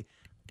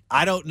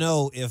 I don't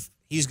know if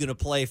he's going to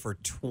play for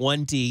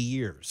 20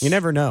 years. You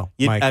never know,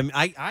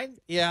 Mike.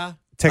 Yeah.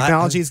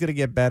 Technology is going to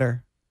get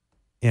better.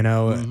 You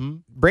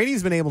know,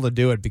 Brady's been able to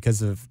do it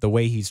because of the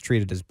way he's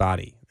treated his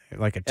body,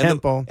 like a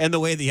tempo. And the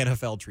way the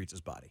NFL treats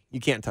his body. You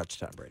can't touch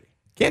Tom Brady.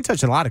 Can't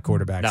touch a lot of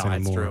quarterbacks anymore.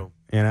 That's true.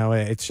 You know,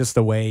 it's just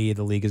the way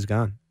the league has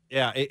gone.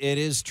 Yeah, it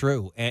is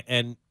true.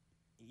 And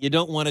you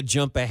don't want to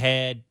jump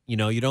ahead. You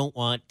know, you don't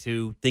want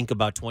to think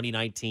about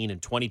 2019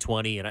 and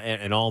 2020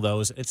 and all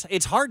those.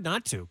 It's hard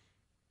not to.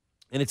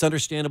 And it's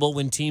understandable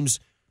when teams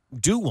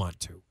do want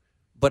to.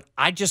 But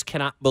I just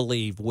cannot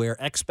believe where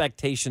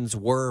expectations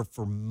were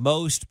for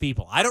most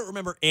people. I don't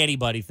remember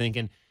anybody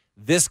thinking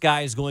this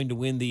guy is going to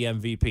win the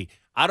MVP.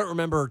 I don't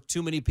remember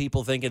too many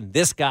people thinking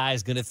this guy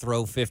is going to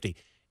throw 50.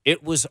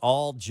 It was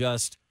all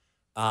just,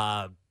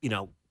 can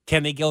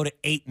they go to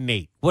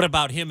 8-8? What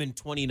about him in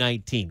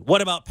 2019?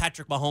 What about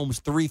Patrick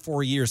Mahomes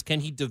 3-4 years?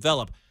 Can he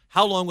develop?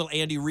 How long will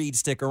Andy Reid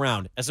stick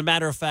around? As a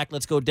matter of fact,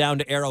 let's go down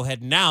to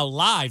Arrowhead now,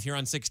 live here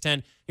on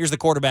 610. Here's the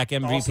quarterback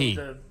MVP. Awesome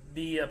to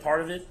be a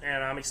part of it,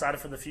 and I'm excited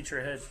for the future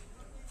ahead.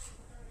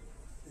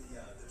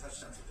 The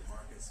touchdown to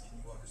DeMarcus, can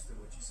you walk us through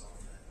what you saw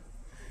in that?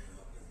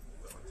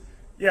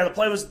 Yeah, the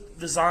play was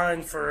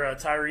designed for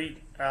Tyreek,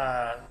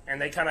 and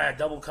they kind of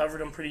double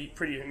covered him pretty,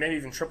 maybe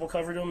even triple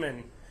covered him,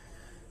 and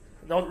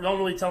don't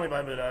really tell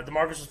anybody, but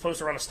DeMarcus was supposed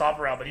to run a stop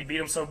route, but he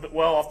beat him so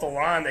well off the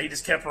line that he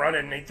just kept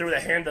running, and he threw the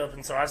hand up,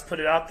 and so I just put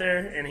it out there,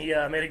 and he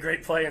made a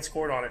great play and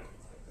scored on it.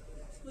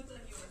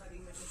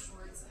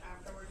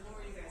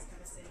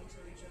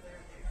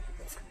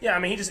 Yeah, I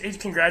mean, he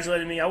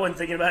congratulated me. I wasn't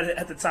thinking about it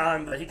at the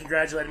time, but he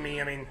congratulated me.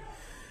 I mean,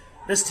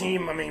 this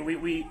team, I mean,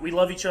 we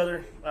love each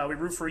other. We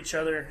root for each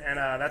other, and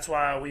that's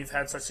why we've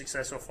had such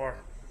success so far.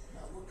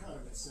 Now, what kind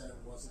of incentive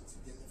was it to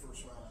get the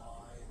first round bye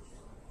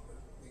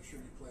and make sure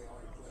you play all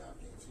your playoff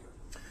games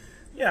here?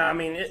 Yeah, I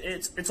mean,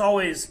 it's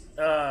always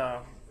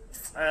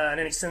an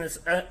incentive,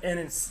 and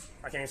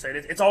I can't even say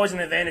it. It's always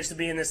an advantage to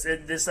be in this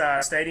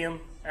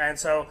stadium. And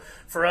so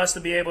for us to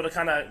be able to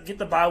kind of get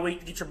the bye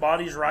week, get your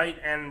bodies right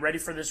and ready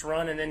for this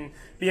run, and then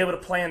be able to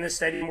play in this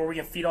stadium where we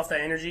can feed off that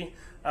energy,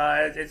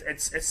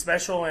 it's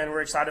special, and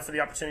we're excited for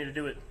the opportunity to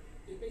do it.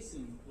 it may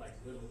seem like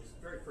little. It was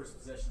the very first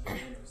possession of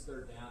the game. It was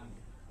third down, and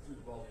threw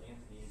the ball to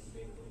Anthony, and he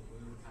made a little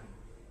move, kind of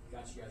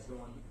got you guys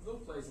going.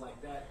 Little plays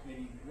like that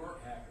maybe weren't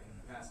happening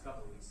the past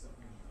couple of weeks.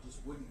 Something just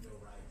wouldn't go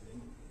right.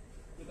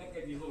 Did that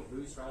give you a little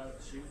boost right out of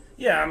the chute?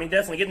 Yeah, I mean,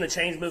 definitely getting the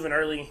chains moving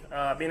early,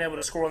 being able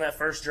to score on that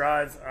first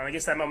drive, I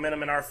guess that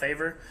momentum in our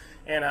favor,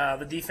 and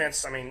the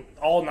defense. I mean,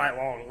 all night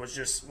long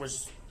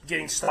was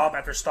getting stop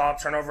after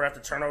stop, turnover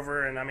after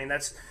turnover, and I mean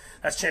that's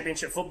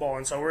championship football.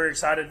 And so we're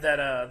excited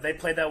that they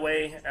played that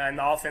way, and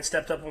the offense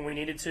stepped up when we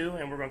needed to,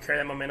 and we're going to carry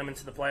that momentum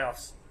into the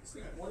playoffs.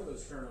 One of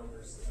those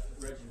turnovers,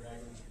 Reggie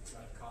Ragland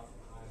got caught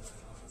behind by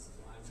an offensive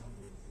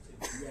lineman.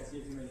 Did you guys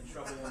give him any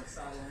trouble on the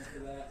sideline for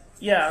that?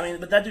 Yeah, I mean,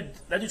 but that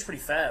dude's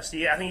pretty fast.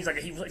 I think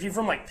he's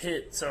from like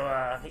Pitt,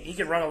 so he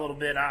could run a little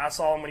bit. I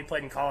saw him when he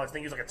played in college. I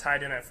think he was like a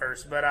tight end at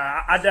first, but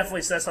I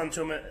definitely said something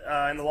to him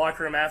in the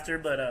locker room after.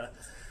 But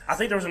I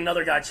think there was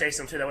another guy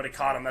chasing him too that would have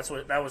caught him.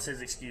 That was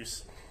his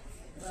excuse.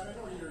 Matt, I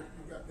know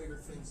you've got bigger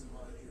things in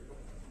mind here,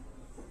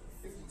 but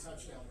 50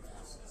 touchdown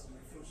passes in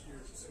your first year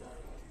as a starter.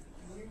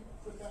 Can you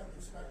put that in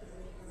perspective a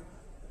little bit?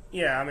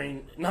 Yeah, I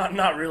mean,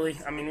 not really.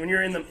 I mean, when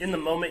you're in the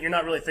moment, you're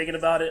not really thinking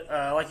about it,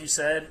 like you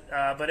said.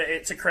 But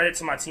it's a credit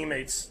to my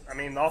teammates. I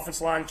mean, the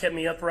offensive line kept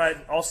me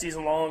upright all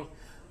season long.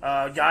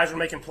 Guys were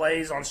making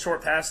plays on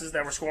short passes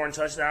that were scoring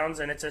touchdowns,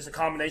 and it's a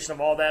combination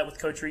of all that with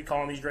Coach Reed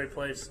calling these great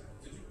plays.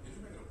 Did you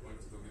make it a point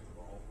to go get the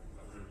ball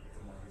after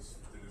DeMarcus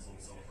did his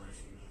little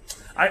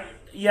celebration?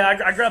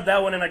 I grabbed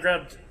that one, and I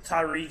grabbed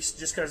Tyreek's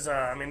just because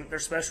I mean they're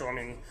special. I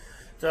mean,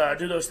 to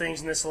do those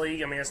things in this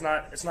league, I mean it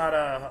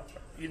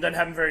doesn't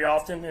happen very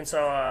often, and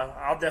so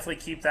I'll definitely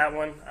keep that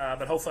one.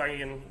 But hopefully I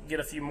can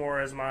get a few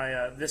more as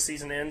my this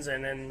season ends,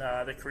 and then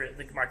my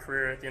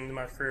career at the end of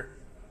my career.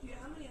 Yeah,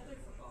 how many other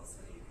footballs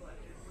have you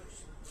collected?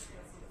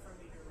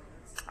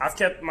 I've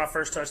kept my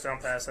first touchdown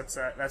pass. That's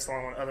the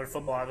only other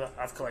football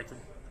I've collected.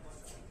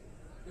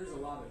 There's a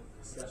lot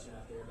of discussion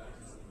out there about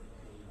using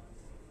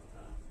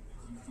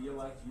do you feel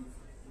like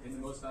you've been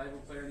the most valuable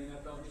player in the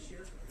NFL this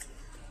year?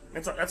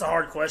 That's a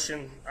hard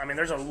question. I mean,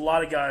 there's a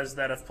lot of guys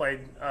that have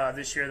played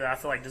this year that I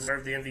feel like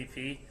deserve the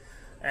MVP,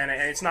 and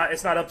it's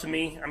not up to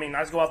me. I mean,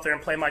 I just go out there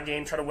and play my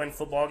game, try to win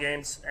football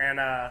games, and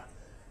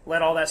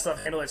let all that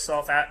stuff handle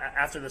itself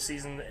after the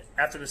season,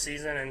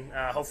 and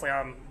hopefully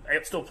I'm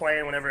still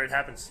playing whenever it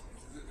happens.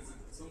 Is it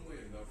some way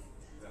enough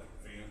that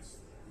fans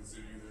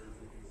consider you their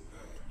you've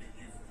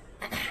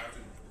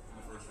drafted in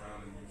the first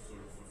round and you've sort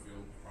of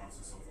fulfilled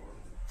promises so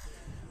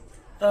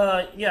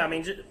far? Yeah, I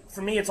mean,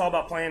 for me, it's all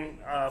about playing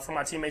for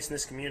my teammates in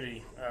this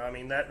community. I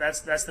mean,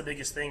 that's the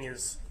biggest thing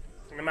is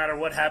no matter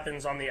what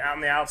happens on the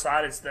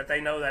outside, it's that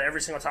they know that every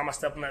single time I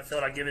step on that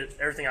field, I give it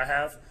everything I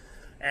have,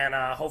 and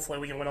hopefully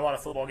we can win a lot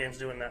of football games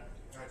doing that.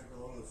 Patrick,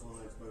 along those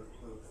lines, both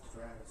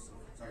Travis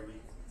and Tyreek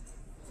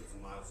took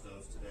some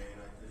milestones today,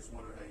 and I just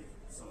wonder how you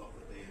sum up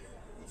what they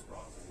each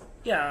brought to you.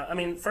 Yeah, I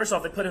mean, first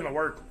off, they put in the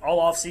work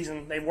all off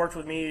season. They worked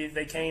with me.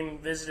 They came,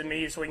 visited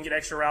me, so we can get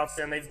extra routes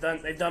in. They've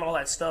done all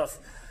that stuff.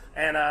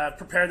 And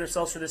prepared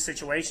themselves for this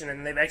situation,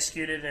 and they've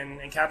executed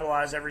and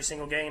capitalized every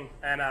single game.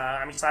 And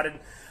I'm excited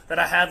that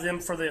I have them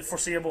for the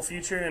foreseeable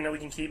future, and that we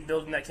can keep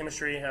building that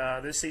chemistry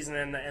this season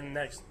and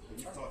next.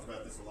 You've talked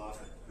about this a lot,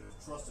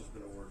 but trust has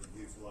been a word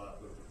you've used a lot,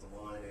 both with the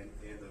line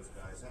and those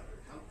guys.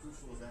 How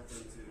crucial is that to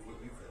what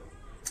you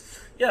feel?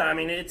 Yeah, I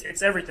mean,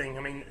 it's everything.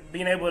 I mean,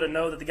 being able to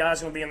know that the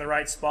guy's going to be in the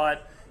right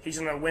spot, he's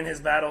going to win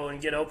his battle and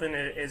get open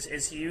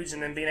is huge,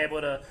 and then being able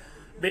to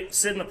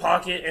sit in the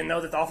pocket and know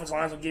that the offensive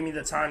lines will give me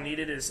the time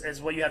needed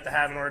is what you have to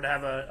have in order to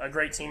have a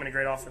great team and a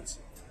great offense.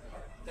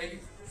 Thank you.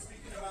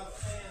 Speaking about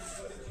the fans,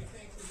 what did you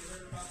think when you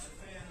heard about the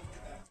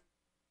fans?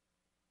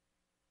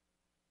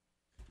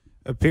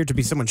 Appeared to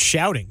be someone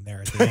shouting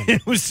there at the end.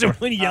 It was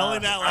someone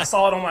yelling out loud. I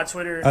saw it on my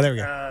Twitter. Oh, there we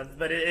go.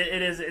 But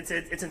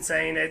it's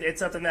insane. It's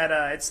something that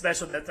it's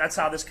special. That's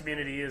how this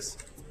community is.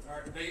 All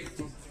right, Dave.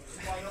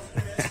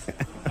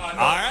 All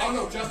right. Oh,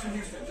 no, Justin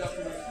Houston.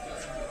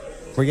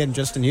 We're getting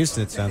Justin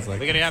Houston, it sounds like.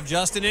 We're going to have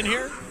Justin in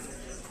here?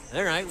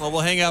 All right. Well,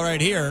 we'll hang out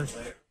right here.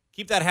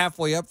 Keep that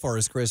halfway up for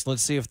us, Chris.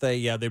 Let's see if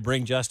they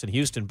bring Justin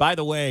Houston. By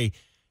the way,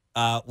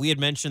 we had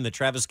mentioned that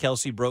Travis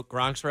Kelce broke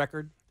Gronk's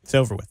record. It's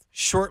over with.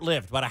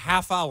 Short-lived. About a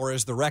half hour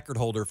as the record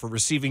holder for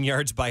receiving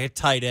yards by a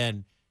tight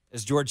end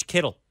as George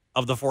Kittle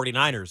of the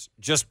 49ers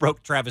just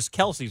broke Travis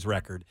Kelce's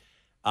record.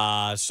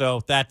 So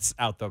that's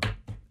out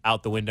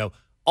the window.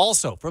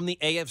 Also, from the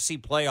AFC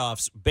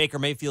playoffs, Baker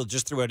Mayfield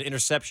just threw an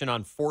interception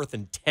on 4th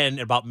and 10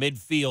 at about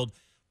midfield.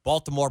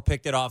 Baltimore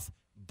picked it off.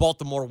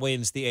 Baltimore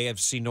wins the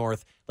AFC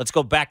North. Let's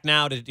go back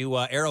now to do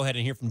Arrowhead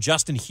and hear from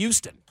Justin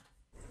Houston.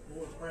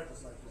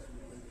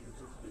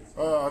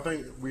 I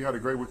think we had a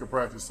great week of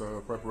practice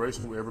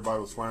preparation.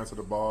 Everybody was flying to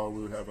the ball.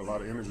 We were having a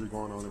lot of energy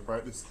going on in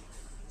practice.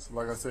 So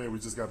like I said, we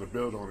just got to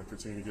build on it,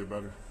 continue to get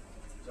better.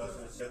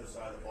 Justin, it's the other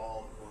side of the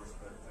ball, of course,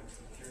 but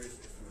I'm curious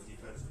from a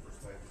defensive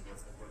perspective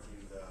what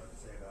you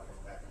say about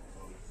what Patrick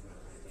Mahomes meant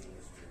to the team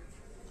this year.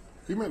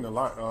 He meant a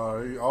lot.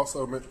 He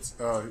also meant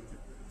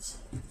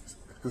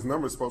his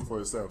numbers spoke for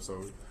itself,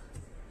 so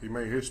he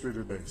made history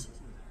today.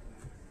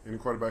 Any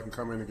quarterback can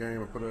come in the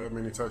game and put up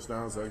many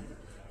touchdowns.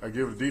 I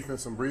give the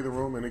defense some breathing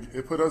room, and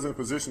it put us in a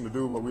position to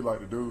do what we like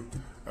to do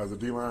as a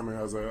D lineman,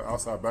 as an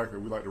outside backer.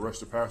 We like to rush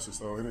the passer.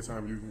 So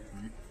anytime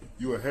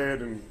you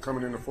ahead and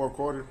coming in the fourth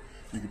quarter,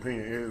 you can pin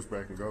your ears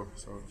back and go.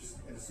 So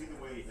and to see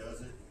the way he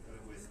does it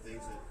with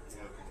things that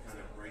can kind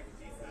of break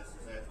the defense,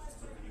 is that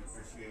something you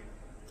appreciate?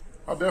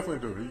 I definitely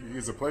do.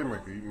 He's a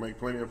playmaker. He make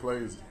plenty of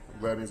plays. I'm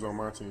glad he's on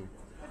my team.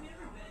 Have you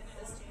ever been in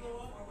this stadium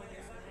before where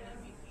there's been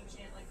an MVP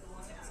chant like the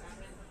one that was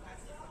happening for 5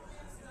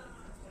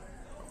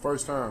 seconds?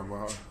 First time.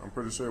 Well, I'm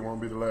pretty sure it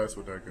won't be the last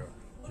with that guy.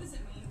 What does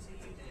it mean to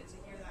you to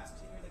hear that,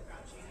 to hear the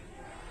crowd chanting?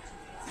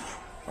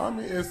 I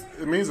mean,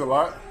 it means a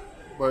lot.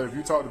 But if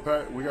you talk to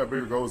Pat, we got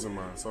bigger goals in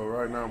mind. So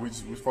right now, we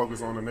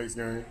focus on the next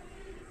game.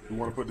 We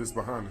want to put this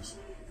behind us.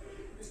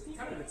 It's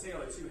kind of a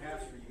tale of two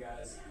halves for you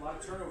guys. A lot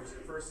of turnovers in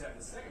the first half.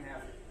 The second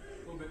half, a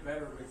little bit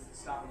better with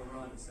stopping the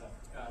run and stuff.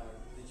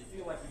 Did you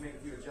feel like you made a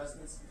few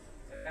adjustments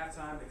at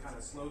halftime to kind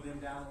of slow them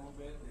down a little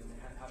bit, and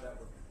how that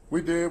worked?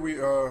 We did.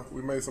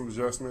 We made some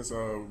adjustments.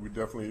 We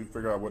definitely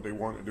figured out what they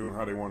wanted to do and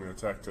how they wanted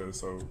to attack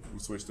us. So we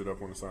switched it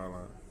up on the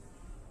sideline.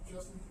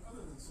 Justin,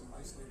 other than some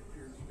isolated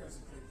periods, you guys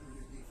have played pretty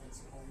good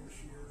defense at home this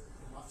year.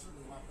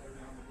 Certainly a lot better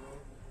down the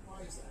road.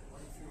 Why is that? Why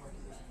do you feel like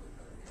you guys play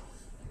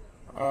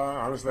better?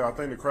 Honestly, I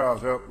think the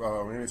crowds help.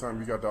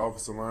 Anytime you got the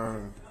offensive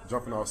line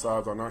jumping off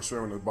sides or not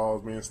sure when the ball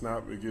is being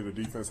snapped, it gives the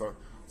defense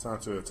time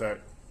to attack.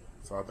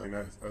 So I think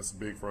that's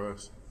big for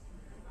us.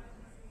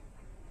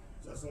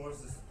 Justin,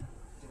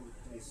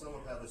 can you sum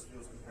up how this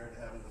feels compared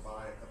to having the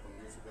bye a couple of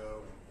years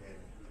ago, and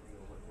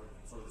what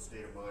sort of the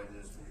state of mind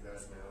is for you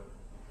guys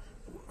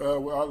now?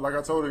 Well, like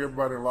I told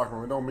everybody in the locker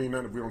room, it don't mean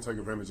nothing if we don't take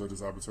advantage of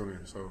this opportunity.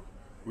 So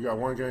we got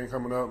one game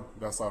coming up.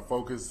 That's our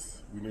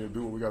focus. We need to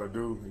do what we got to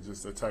do and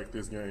just attack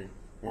this game.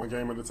 One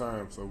game at a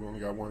time, so we only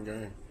got one game. I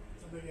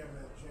know you haven't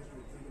had a chance to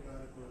think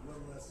about it, but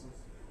what lessons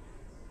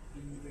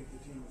do you think the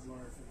team has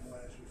learned from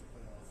last year's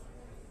playoffs?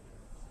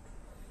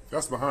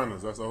 That's behind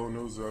us. That's old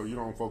news. You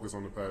don't focus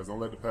on the past.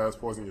 Don't let the past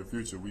poison your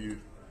future. We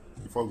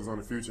focus on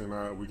the future, and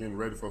we're getting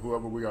ready for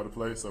whoever we got to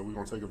play, so we're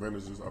going to take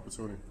advantage of this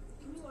opportunity.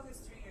 Can you walk us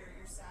through your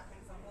sack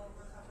and fumble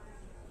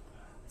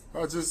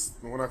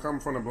recovery? When I come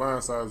from the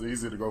blind side, it's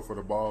easier to go for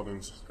the ball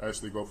than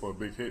actually go for a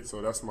big hit.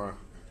 So that's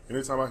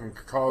anytime I can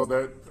cause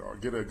that or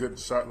get a good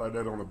shot like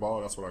that on the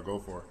ball, that's what I go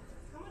for.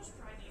 How much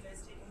pride do you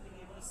guys take in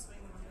being able to swing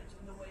the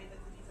momentum the way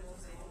that the defense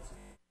was able to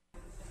in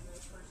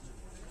those first 2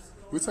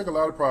 quarters? We take a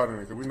lot of pride in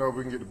it because we know if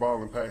we can get the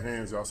ball in Pat's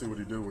hands, y'all see what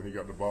he do when he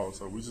got the ball.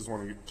 So we just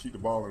want to keep the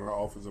ball in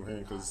our offensive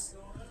hand because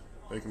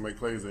they can make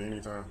plays at any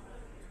time.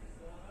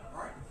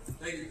 All right.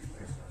 Thank you.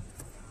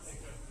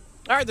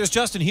 All right, there's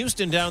Justin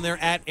Houston down there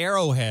at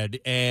Arrowhead.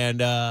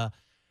 And,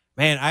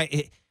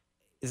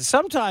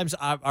 sometimes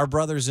our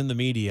brothers in the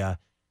media,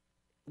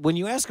 when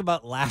you ask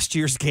about last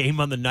year's game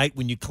on the night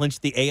when you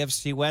clinched the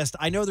AFC West,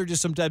 I know they're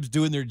just sometimes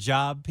doing their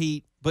job,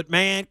 Pete. But,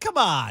 man, come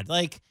on.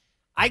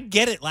 I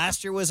get it.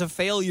 Last year was a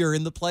failure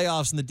in the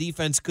playoffs and the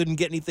defense couldn't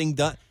get anything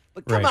done.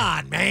 But come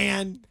on,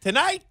 man.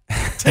 Tonight.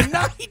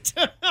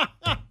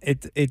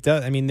 It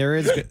does. I mean, there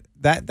is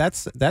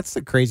that's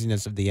the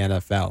craziness of the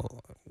NFL.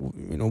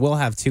 We'll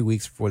have 2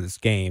 weeks before this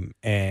game,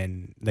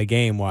 and the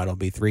game, it'll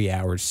be 3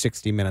 hours,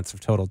 60 minutes of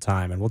total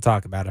time, and we'll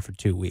talk about it for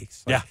 2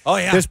 weeks. Yeah. Oh,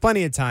 yeah. There's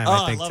plenty of time,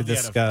 I think, to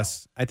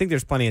discuss. I think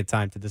there's plenty of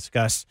time to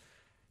discuss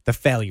the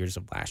failures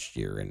of last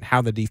year and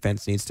how the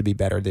defense needs to be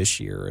better this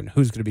year and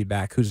who's going to be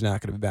back, who's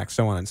not going to be back,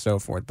 so on and so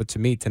forth. But to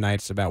me,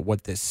 tonight's about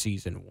what this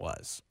season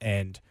was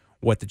and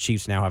what the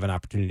Chiefs now have an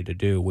opportunity to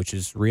do, which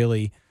is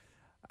really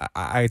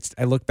I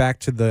look back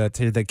to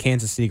the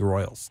Kansas City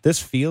Royals.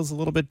 This feels a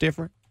little bit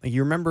different.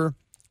 You remember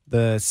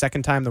the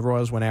second time the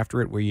Royals went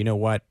after it where,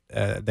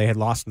 they had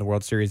lost in the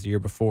World Series the year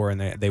before and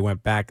they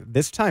went back.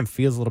 This time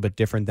feels a little bit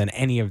different than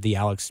any of the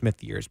Alex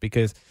Smith years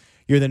because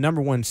you're the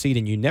number one seed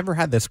and you never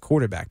had this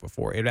quarterback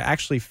before. It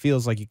actually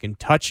feels like you can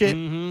touch it,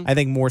 I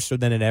think more so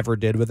than it ever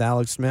did with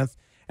Alex Smith.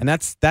 And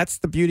that's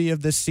the beauty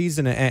of this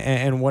season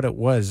and what it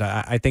was.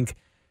 I think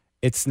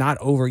it's not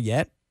over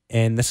yet,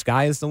 and the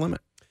sky is the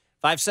limit.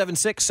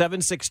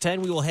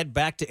 576-7610. We will head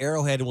back to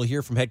Arrowhead, and we'll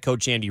hear from head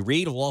coach Andy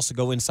Reid. We'll also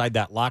go inside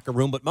that locker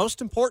room. But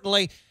most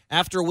importantly,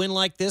 after a win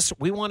like this,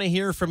 we want to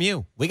hear from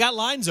you. We got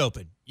lines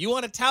open. You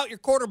want to tout your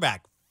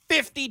quarterback.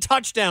 50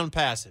 touchdown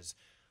passes,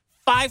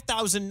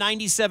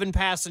 5,097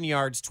 passing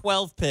yards,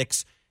 12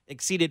 picks,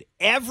 exceeded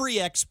every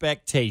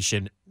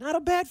expectation. Not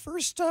a bad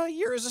first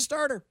year as a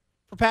starter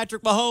for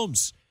Patrick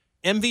Mahomes.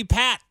 MV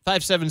Pat,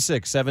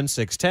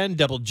 576-7610.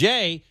 Double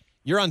J,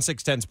 you're on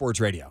 610 Sports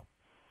Radio.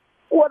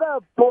 What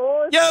up,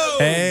 boys? Yo!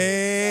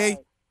 Hey!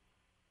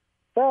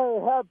 Hey,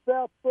 how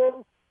about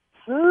those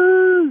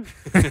Chiefs?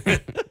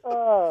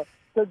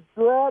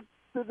 Congrats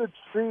to the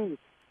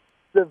Chiefs.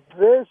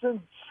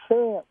 Division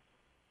champ.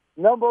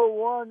 Number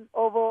 1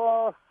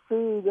 overall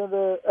seed in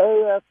the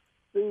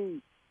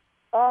AFC.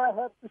 All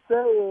I have to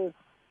say is,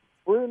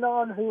 bring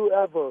on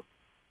whoever.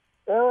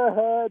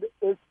 Arrowhead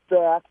is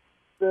back.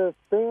 The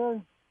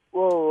fans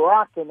were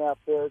rocking out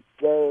there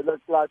today, it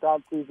looks like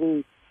on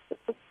TV.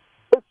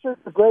 It's just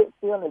a great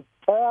feeling.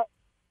 Pat,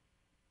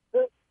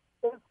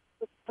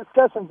 it's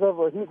discussion's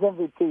over. He's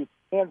MVP.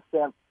 Hands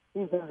down,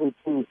 he's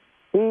MVP.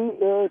 He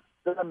is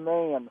the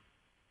man.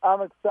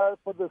 I'm excited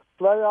for this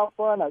playoff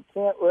run. I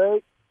can't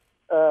wait.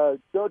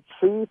 Go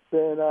Chiefs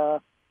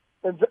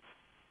and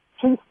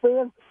Chiefs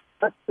fans,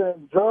 let's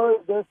enjoy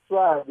this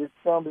ride. It's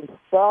going to be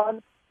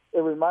fun.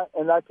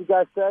 And like you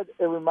guys said,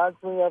 it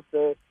reminds me of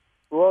the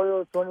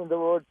Royals winning the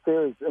World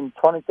Series in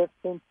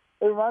 2015.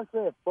 It reminds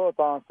me of both,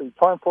 honestly,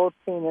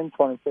 2014 and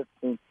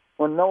 2015,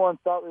 when no one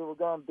thought we were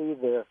going to be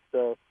there.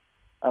 So,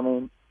 I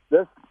mean,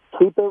 let's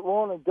keep it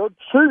rolling. Go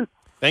Chiefs!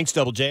 Thanks,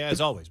 Double J,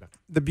 as always, man.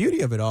 The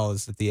beauty of it all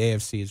is that the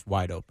AFC is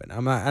wide open.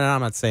 I'm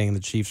not saying the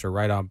Chiefs are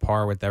right on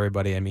par with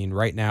everybody. I mean,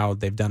 right now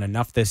they've done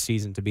enough this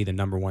season to be the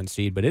number one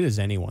seed, but it is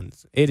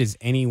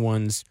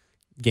anyone's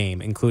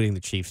game, including the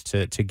Chiefs,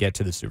 to get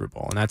to the Super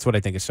Bowl, and that's what I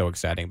think is so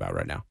exciting about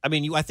right now. I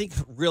mean, I think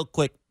real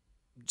quick,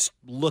 just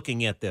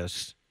looking at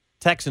this,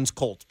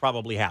 Texans-Colts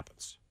probably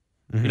happens.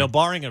 Mm-hmm. You know,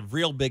 barring a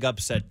real big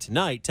upset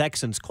tonight,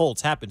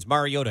 Texans-Colts happens.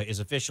 Mariota is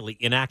officially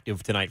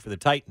inactive tonight for the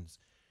Titans.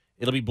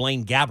 It'll be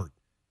Blaine Gabbert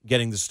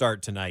getting the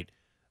start tonight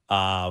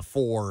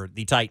for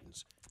the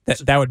Titans.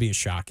 That would be a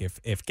shock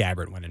if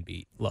Gabbert went and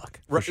beat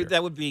Luck. Sure.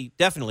 That would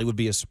definitely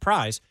be a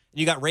surprise. And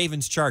you got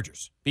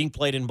Ravens-Chargers being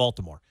played in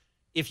Baltimore.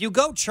 If you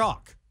go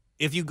chalk,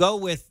 if you go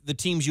with the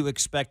teams you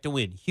expect to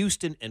win,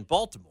 Houston and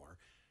Baltimore,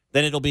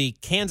 then it'll be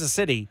Kansas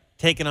City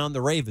taking on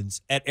the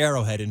Ravens at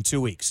Arrowhead in 2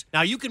 weeks.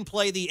 Now, you can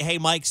play the, hey,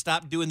 Mike,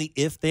 stop doing the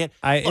if-then.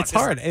 It's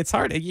hard. It's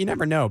hard. You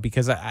never know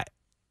because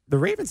the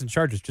Ravens and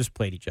Chargers just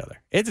played each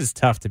other. It is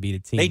tough to beat a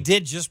team. They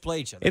did just play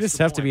each other. It is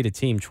tough to beat a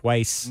team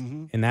twice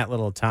in that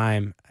little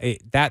time.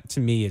 That,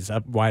 to me, is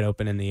up wide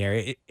open in the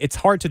area. It's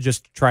hard to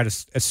just try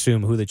to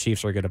assume who the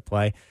Chiefs are going to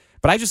play.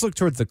 But I just look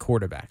towards the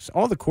quarterbacks.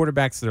 All the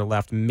quarterbacks that are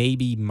left,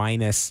 maybe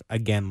minus,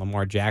 again,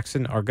 Lamar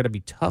Jackson, are going to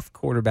be tough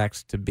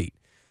quarterbacks to beat.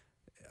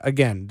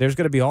 Again, there's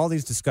going to be all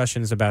these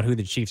discussions about who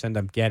the Chiefs end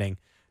up getting.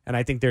 And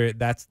I think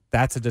that's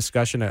a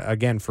discussion,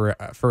 again, for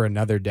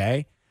another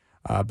day.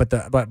 But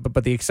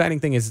the exciting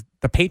thing is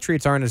the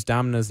Patriots aren't as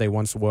dominant as they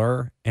once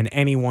were, and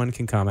anyone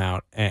can come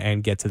out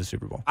and get to the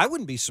Super Bowl. I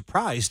wouldn't be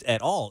surprised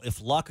at all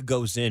if Luck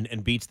goes in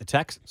and beats the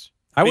Texans.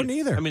 I wouldn't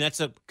either. I mean,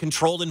 that's a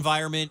controlled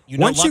environment. You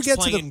know, Luck's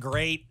playing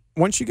great.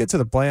 Once you get to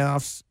the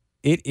playoffs,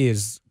 it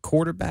is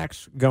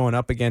quarterbacks going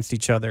up against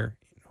each other.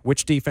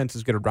 Which defense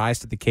is going to rise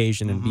to the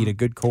occasion and beat a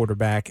good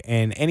quarterback?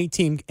 And any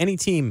team,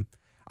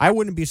 I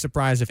wouldn't be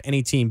surprised if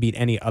any team beat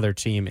any other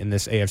team in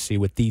this AFC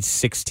with these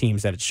 6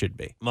 teams that it should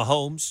be.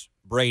 Mahomes,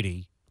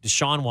 Brady,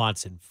 Deshaun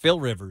Watson, Phil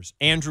Rivers,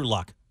 Andrew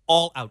Luck,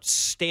 all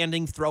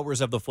outstanding throwers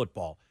of the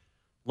football.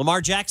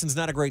 Lamar Jackson's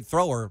not a great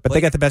thrower. But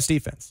they got the best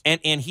defense.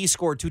 And he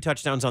scored 2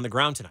 touchdowns on the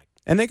ground tonight.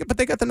 And they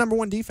got the number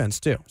one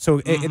defense too.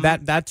 So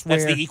that's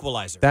where the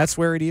equalizer. That's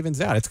where it evens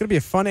out. It's going to be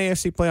a fun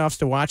AFC playoffs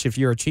to watch. If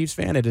you're a Chiefs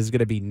fan, it is going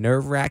to be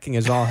nerve-wracking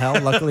as all hell.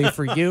 Luckily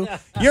for you,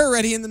 you're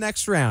already in the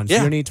next round. So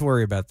you don't need to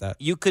worry about that.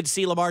 You could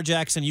see Lamar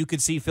Jackson. You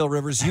could see Phil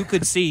Rivers. You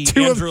could see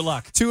Andrew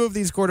Luck. 2 of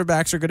these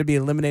quarterbacks are going to be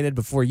eliminated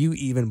before you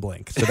even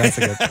blink. So that's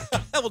a good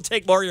thing. We'll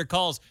take more of your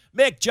calls.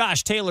 Mick,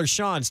 Josh, Taylor,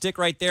 Sean, stick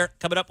right there.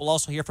 Coming up, we'll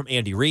also hear from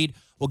Andy Reid.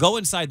 We'll go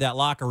inside that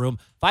locker room.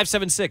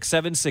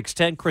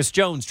 576-7610. Chris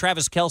Jones,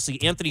 Travis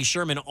Kelce, Anthony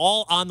Sherman,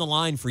 all on the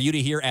line for you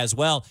to hear as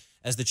well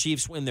as the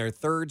Chiefs win their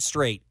 3rd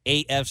straight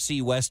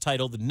AFC West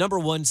title, the number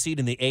 1 seed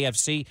in the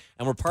AFC.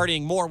 And we're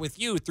partying more with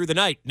you through the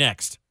night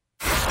next.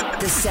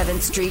 The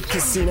 7th Street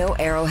Casino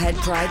Arrowhead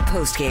Pride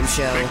postgame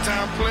show. Big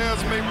time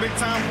players make big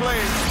time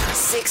plays.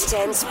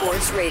 610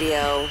 Sports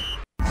Radio.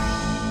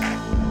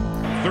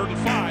 3rd and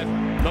 5.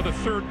 Another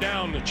 3rd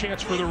down, a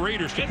chance for the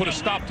Raiders to put a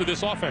stop to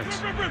this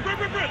offense. No,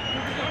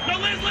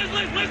 Liz, 50,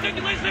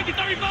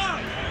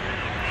 35.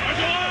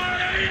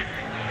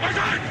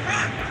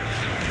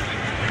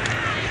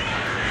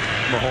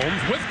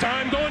 Mahomes with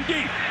time going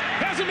deep.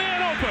 Has a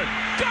man open.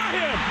 Got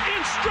him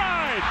in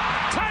stride.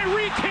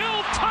 Tyreek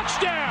Hill,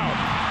 touchdown.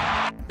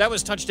 That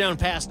was touchdown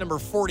pass number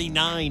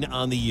 49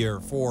 on the year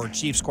for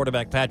Chiefs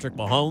quarterback Patrick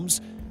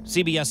Mahomes.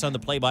 CBS on the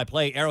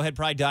play-by-play.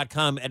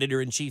 ArrowheadPride.com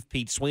editor-in-chief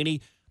Pete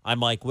Sweeney. I'm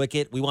Mike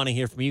Wickett. We want to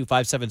hear from you,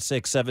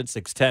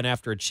 576-7610,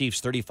 after a Chiefs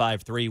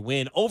 35-3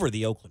 win over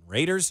the Oakland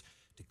Raiders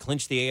to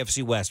clinch the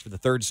AFC West for the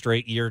 3rd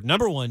straight year,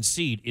 number 1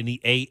 seed in the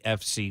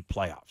AFC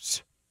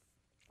playoffs.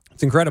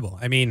 It's incredible.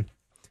 I mean,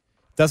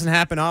 it doesn't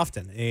happen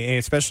often,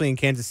 especially in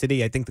Kansas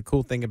City. I think the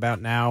cool thing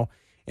about now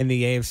in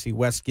the AFC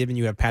West, given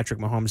you have Patrick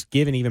Mahomes,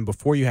 given even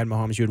before you had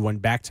Mahomes, you had won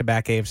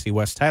back-to-back AFC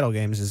West title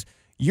games, is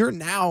you're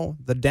now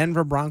the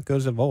Denver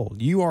Broncos of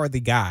old. You are the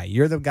guy.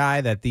 You're the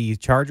guy that the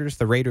Chargers,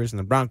 the Raiders, and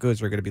the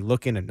Broncos are going to be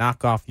looking to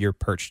knock off your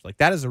perch. Like,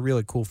 that is a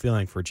really cool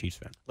feeling for a Chiefs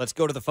fan. Let's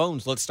go to the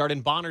phones. Let's start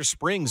in Bonner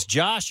Springs.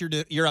 Josh,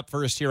 you're up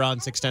first here on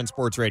 610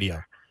 Sports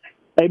Radio.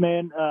 Hey,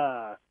 man.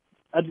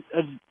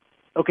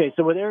 Okay,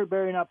 so with Eric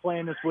Berry not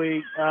playing this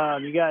week,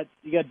 you got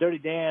Dirty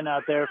Dan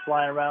out there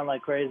flying around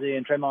like crazy,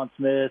 and Tremont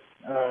Smith.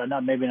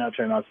 Not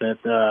Tremont Smith.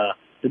 The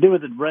dude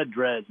with the red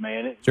dreads,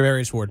 man.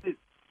 Javarius Ward.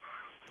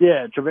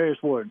 Yeah,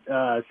 Travarius Ward.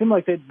 It seemed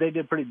like they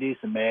did pretty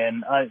decent,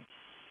 man.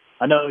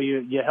 I know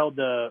you held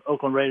the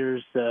Oakland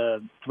Raiders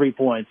 3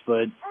 points,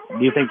 but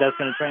do you think that's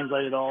going to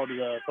translate at all to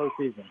the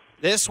postseason?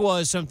 This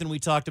was something we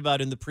talked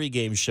about in the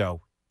pregame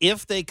show.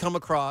 If they come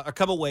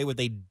away with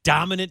a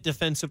dominant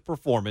defensive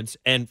performance,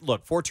 and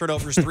look, 4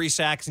 turnovers, 3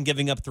 sacks, and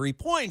giving up 3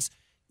 points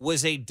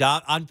was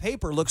on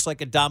paper looks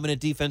like a dominant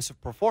defensive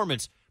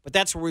performance. But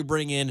that's where we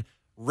bring in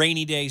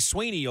Rainy Day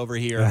Sweeney over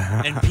here,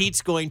 and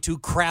Pete's going to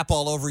crap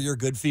all over your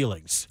good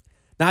feelings.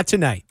 Not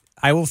tonight.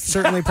 I will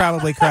certainly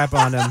probably crap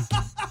on him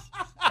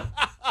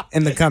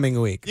in the coming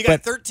week. You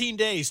got 13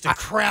 days to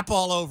crap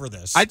all over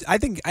this. I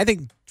think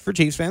for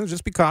Chiefs fans,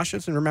 just be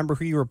cautious and remember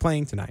who you were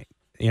playing tonight.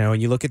 You know,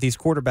 when you look at these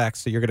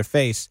quarterbacks that you're going to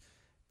face,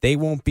 they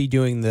won't be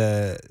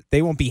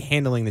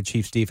handling the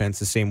Chiefs defense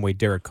the same way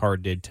Derek Carr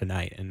did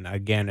tonight. And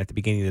again, at the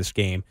beginning of this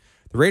game,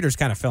 the Raiders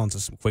kind of fell into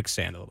some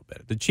quicksand a little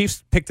bit. The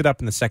Chiefs picked it up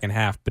in the second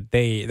half, but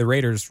the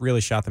Raiders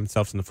really shot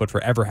themselves in the foot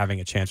for ever having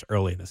a chance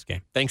early in this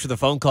game. Thanks for the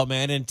phone call,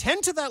 man. And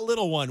 10 to that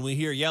little one we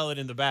hear yelling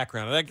in the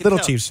background. Little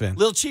Chiefs fan.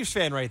 Little Chiefs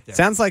fan right there.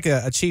 Sounds like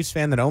a Chiefs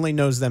fan that only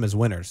knows them as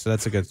winners, so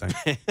that's a good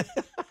thing.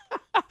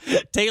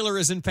 Taylor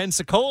is in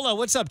Pensacola.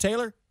 What's up,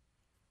 Taylor?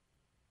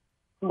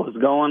 What's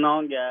going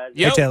on, guys?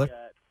 Hey, Taylor.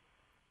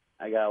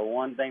 I got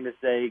one thing to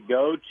say.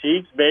 Go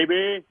Chiefs,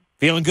 baby.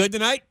 Feeling good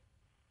tonight?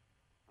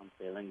 I'm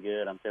feeling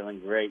good. I'm feeling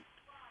great.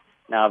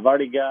 Now, I've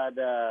already got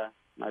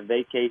my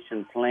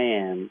vacation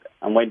planned.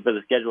 I'm waiting for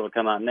the schedule to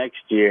come out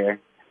next year.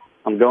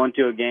 I'm going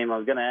to a game. I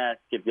was going to ask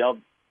if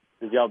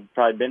since y'all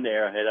probably been to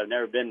Arrowhead. I've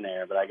never been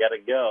there, but I got to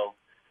go.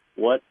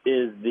 What's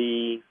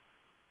the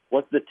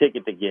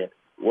ticket to get?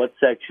 What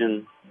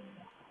section?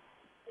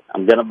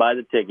 I'm going to buy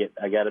the ticket.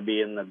 I got to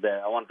be in the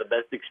best. I want the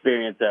best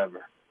experience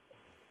ever.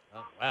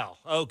 Oh, wow.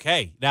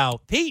 Okay. Now,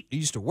 Pete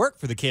used to work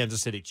for the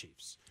Kansas City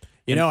Chiefs.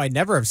 You know, I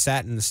never have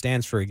sat in the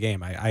stands for a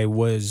game. I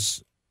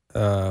was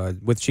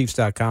with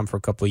Chiefs.com for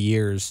a couple of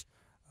years,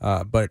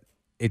 but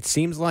it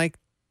seems like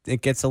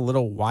it gets a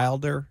little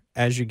wilder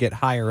as you get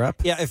higher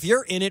up. Yeah, if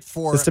you're in it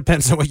for... This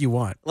depends on what you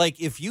want. Like,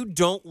 if you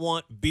don't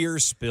want beer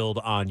spilled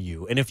on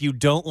you, and if you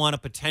don't want to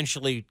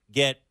potentially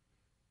get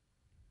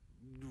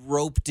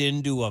roped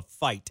into a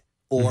fight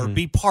or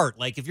be part,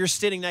 like if you're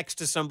sitting next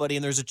to somebody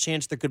and there's a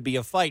chance there could be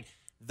a fight,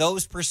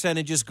 those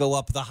percentages go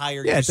up the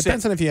higher you it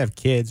depends on if you have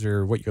kids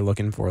or what you're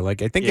looking for.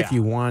 Like, I think if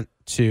you want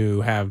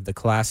to have the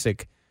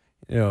classic,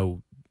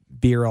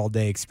 beer all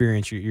day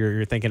experience,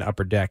 you're thinking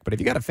upper deck. But if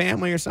you got a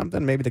family or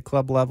something, maybe the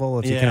club level,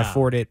 if you can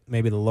afford it,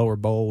 maybe the lower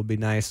bowl would be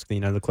nice.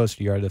 The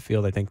closer you are to the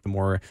field, I think the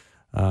more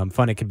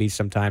fun it can be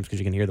sometimes because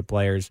you can hear the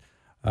players.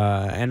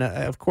 And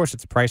of course,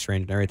 it's a price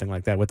range and everything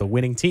like that. With a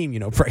winning team,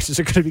 prices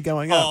are going to be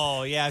going up.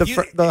 Oh yeah,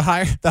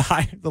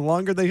 the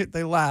longer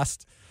they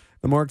last,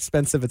 the more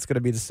expensive it's going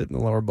to be to sit in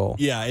the lower bowl.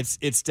 Yeah,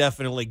 it's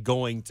definitely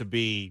going to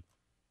be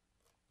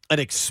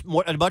a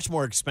much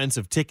more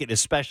expensive ticket,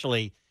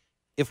 especially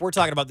if we're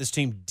talking about this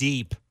team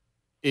deep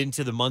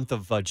into the month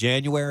of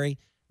January.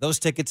 Those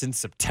tickets in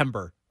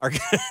September are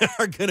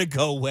going to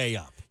go way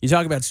up. You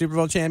talk about Super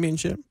Bowl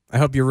championship? I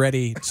hope you're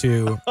ready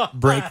to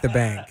break the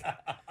bank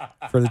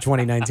for the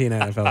 2019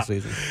 NFL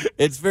season.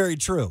 It's very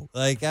true.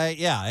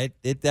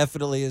 It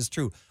definitely is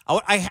true.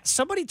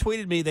 Somebody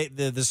tweeted me that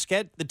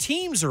the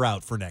teams are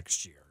out for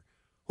next year.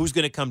 Who's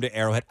going to come to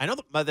Arrowhead? I know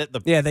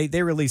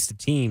they release the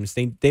teams.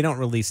 They don't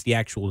release the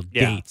actual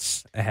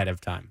dates ahead of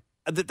time.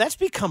 That's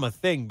become a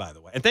thing, by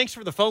the way. And thanks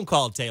for the phone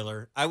call,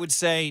 Taylor. I would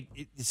say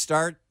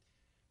start.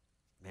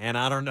 Man,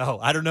 I don't know.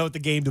 I don't know what the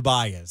game to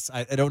buy is.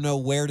 I don't know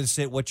where to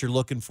sit, what you're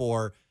looking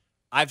for.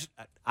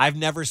 I've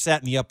never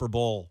sat in the upper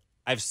bowl.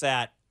 I've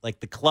sat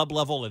like the club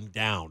level and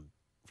down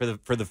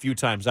for the few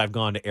times I've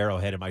gone to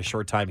Arrowhead in my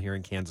short time here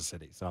in Kansas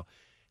City. So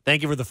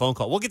thank you for the phone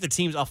call. We'll get the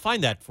teams. I'll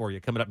find that for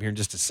you coming up here in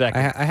just a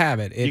second. I have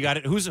it. You got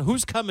it.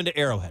 Who's coming to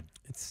Arrowhead?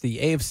 It's the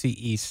AFC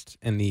East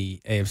and the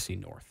AFC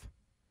North.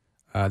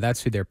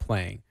 That's who they're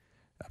playing.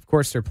 Of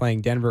course, they're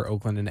playing Denver,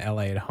 Oakland, and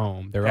LA at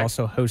home. They're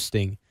also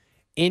hosting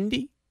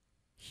Indy,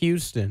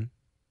 Houston,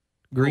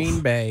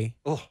 Green Bay,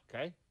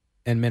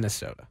 and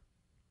Minnesota.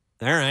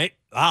 All right.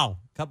 Wow.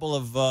 A couple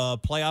of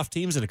playoff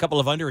teams and a couple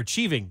of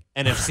underachieving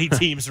NFC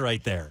teams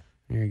right there.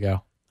 Here you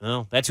go.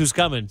 Well, that's who's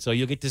coming. So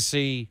you'll get to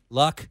see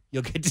Luck.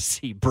 You'll get to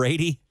see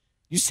Brady.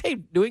 You say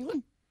New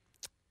England?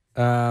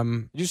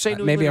 Did you say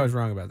New England? Maybe I was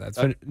wrong about that.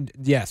 So,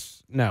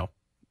 yes. No,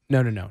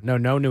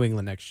 New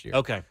England next year.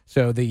 Okay.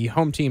 So the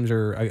home teams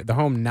are the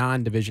home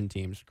non-division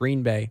teams,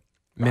 Green Bay,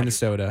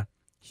 Minnesota,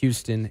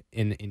 Houston,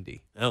 and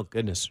Indy. Oh,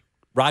 goodness.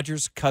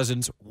 Rodgers,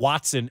 Cousins,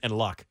 Watson, and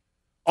Luck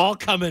all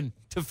coming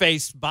to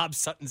face Bob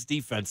Sutton's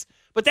defense.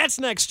 But that's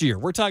next year.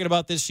 We're talking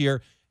about this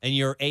year and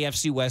your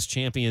AFC West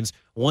champions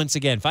once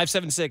again.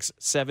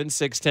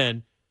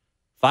 576-7610.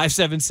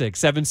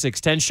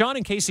 576-7610. Sean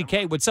and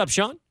KCK. What's up,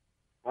 Sean?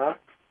 Huh?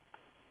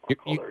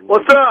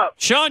 What's up?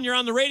 Sean, you're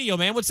on the radio,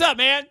 man. What's up,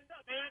 man?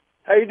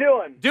 How you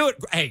doing? Do it.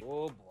 Hey.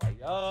 Oh, boy.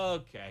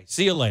 Okay.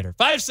 See you later.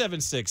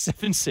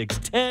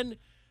 576-7610.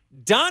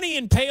 Donnie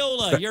and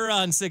Paola, you're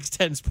on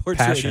 610 Sports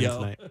Radio.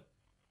 Tonight.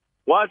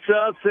 What's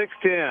up,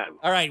 610?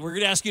 All right, we're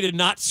going to ask you to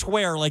not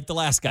swear like the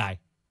last guy.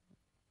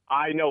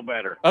 I know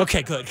better.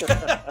 Okay, good.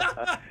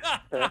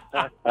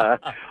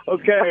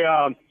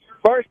 Okay,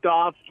 first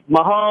off,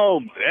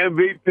 Mahomes,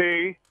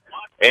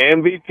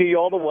 MVP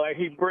all the way.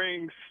 He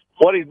brings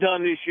what he's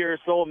done this year is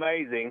so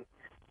amazing,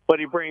 but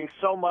he brings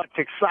so much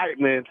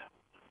excitement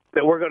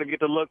that we're going to get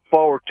to look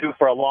forward to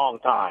for a long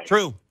time.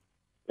 True.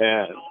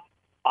 And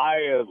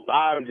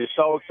I'm just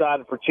so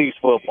excited for Chiefs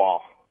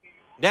football.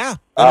 Yeah.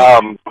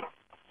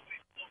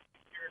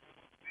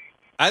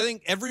 I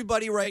think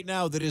everybody right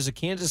now that is a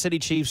Kansas City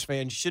Chiefs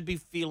fan should be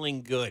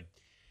feeling good.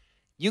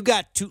 You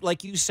got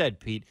like you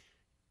said, Pete,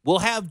 we'll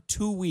have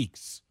 2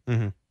 weeks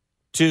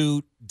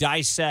to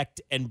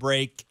dissect and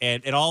break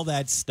and all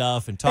that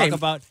stuff and talk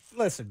about.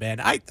 Listen,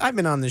 man, I've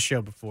been on this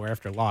show before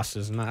after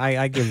losses, and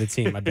I give the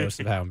team a dose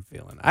of how I'm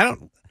feeling. I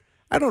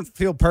don't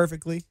feel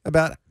perfectly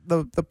about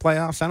the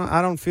playoffs.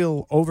 I don't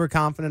feel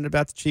overconfident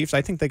about the Chiefs.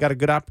 I think they got a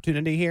good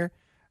opportunity here.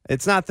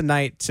 It's not the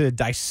night to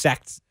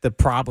dissect the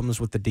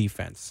problems with the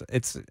defense.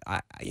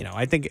 I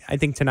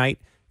think tonight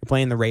you're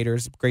playing the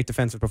Raiders. Great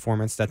defensive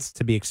performance. That's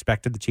to be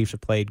expected. The Chiefs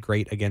have played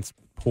great against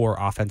poor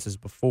offenses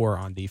before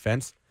on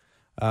defense.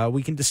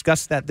 We can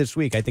discuss that this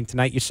week. I think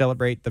tonight you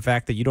celebrate the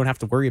fact that you don't have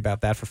to worry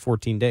about that for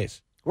 14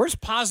 days. Where's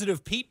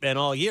positive Pete been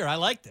all year? I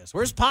like this.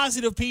 Where's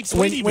positive Pete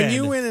Sweeney when been?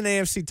 you win an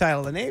AFC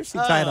title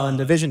and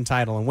division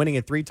title and winning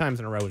it 3 times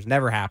in a row has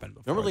never happened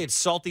before. Normally it's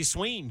Salty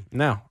Sween.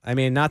 No, I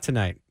mean not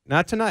tonight.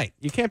 Not tonight.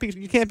 You can't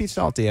be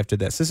salty after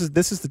this. This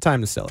is the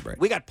time to celebrate.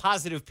 We got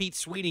positive Pete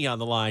Sweeney on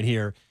the line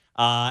here.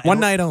 One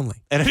night only.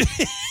 And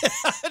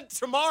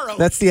tomorrow.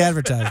 That's the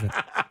advertisement.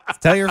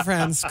 Tell your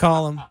friends.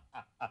 Call them.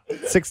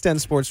 610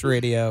 Sports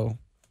Radio.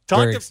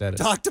 Very excited.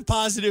 Talk to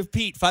Positive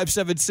Pete,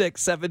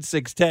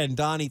 576-7610.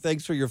 Donnie,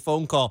 thanks for your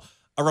phone call.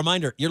 A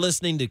reminder, you're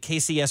listening to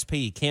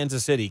KCSP,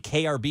 Kansas City,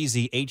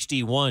 KRBZ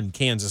HD1,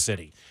 Kansas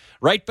City.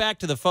 Right back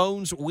to the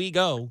phones we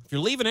go. If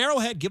you're leaving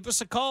Arrowhead, give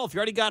us a call. If you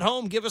already got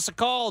home, give us a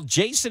call.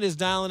 Jason is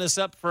dialing us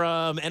up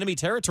from enemy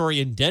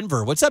territory in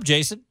Denver. What's up,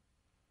 Jason?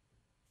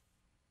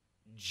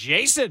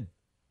 Jason.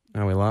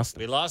 Oh, we lost him.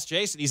 We lost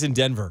Jason. He's in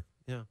Denver.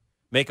 Yeah.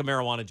 Make a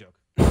marijuana joke.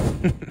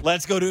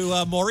 Let's go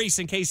to Maurice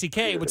in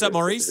KCK. What's up,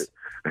 Maurice?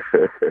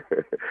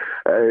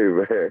 Hey,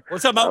 man.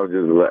 What's up, Mo? I'm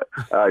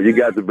just you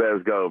got the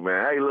best go,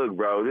 man. Hey, look,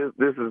 bro,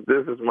 this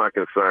is my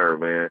concern,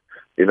 man.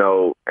 You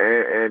know,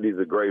 Andy's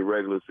a great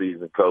regular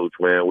season coach,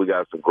 man. We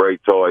got some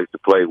great toys to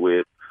play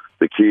with.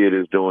 The kid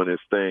is doing his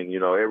thing. You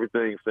know,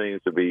 everything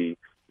seems to be,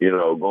 you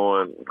know,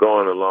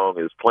 going along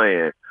as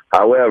planned.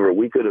 However,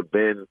 we could have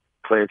been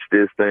clinched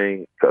this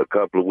thing a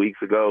couple of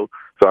weeks ago,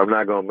 so I'm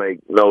not going to make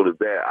note of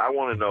that. I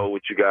want to know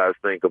what you guys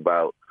think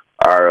about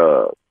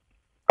our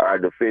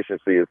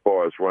deficiency as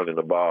far as running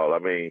the ball. I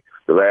mean,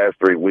 the last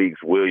 3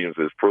 weeks, Williams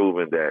has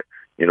proven that,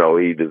 you know,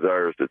 he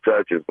deserves the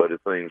touches, but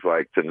it seems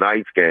like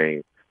tonight's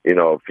game, you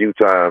know,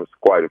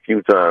 quite a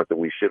few times that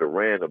we should have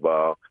ran the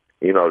ball,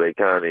 you know, they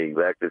kind of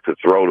elected to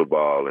throw the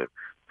ball. And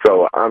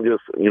so I'm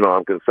just, you know,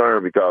 I'm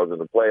concerned because in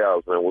the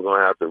playoffs, man, we're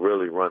going to have to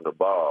really run the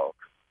ball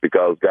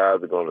because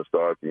guys are going to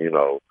start to, you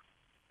know,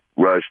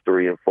 rush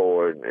 3 and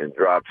 4 and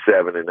drop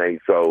 7 and 8.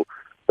 So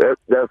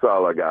that's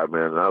all I got,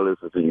 man. And I'll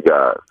listen to you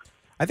guys.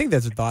 I think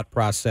there's a thought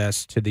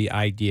process to the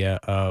idea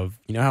of,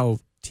 you know, how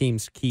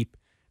teams keep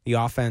the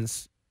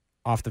offense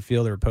off the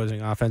field, their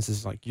opposing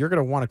offenses. Like, you're going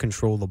to want to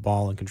control the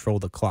ball and control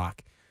the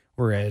clock.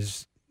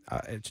 Whereas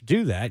to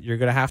do that, you're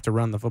going to have to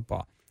run the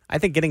football. I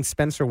think getting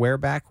Spencer Ware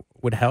back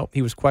would help.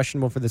 He was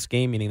questionable for this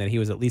game, meaning that he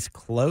was at least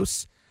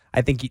close.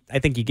 I think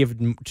you give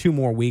him 2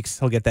 more weeks,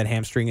 he'll get that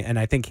hamstring. And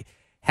I think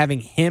having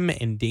him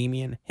and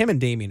Damian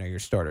are your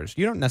starters.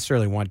 You don't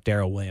necessarily want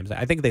Darrell Williams.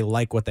 I think they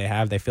like what they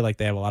have. They feel like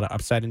they have a lot of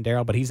upside in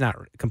Darrell, but he's not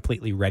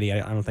completely ready. I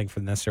don't think for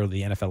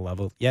necessarily the NFL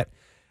level yet.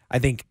 I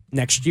think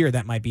next year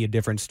that might be a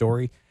different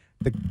story.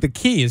 The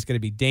key is going to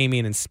be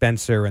Damian and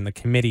Spencer and the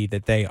committee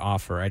that they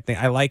offer. I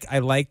think I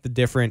like the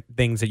different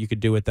things that you could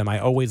do with them. I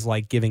always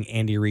like giving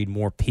Andy Reid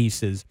more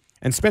pieces.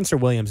 And Spencer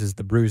Williams is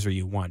the bruiser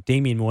you want.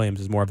 Damian Williams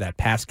is more of that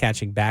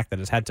pass-catching back that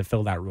has had to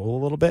fill that role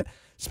a little bit.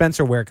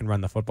 Spencer Ware can run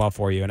the football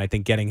for you, and I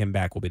think getting him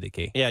back will be the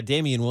key. Yeah,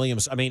 Damian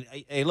Williams. I mean,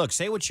 hey, look,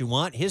 say what you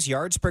want. His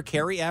yards per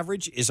carry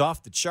average is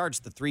off the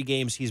charts the 3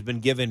 games he's been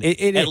given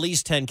at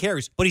least 10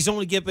 carries. But he's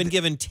only been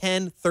given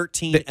 10,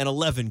 13, and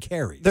 11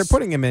 carries. They're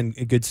putting him in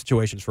good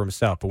situations for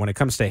himself, but when it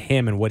comes to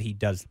him and what he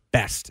does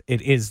best,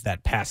 it is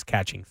that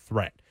pass-catching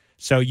threat.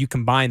 So you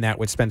combine that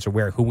with Spencer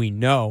Ware, who we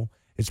know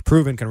is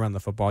proven can run the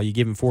football. You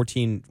give him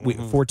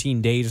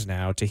 14 days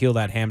now to heal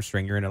that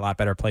hamstring. You're in a lot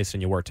better place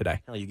than you were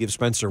today. Hell, you give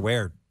Spencer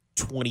Ware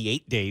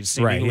 28 days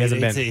right. He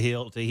hasn't been to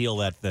heal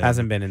that thing.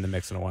 Hasn't been in the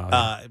mix in a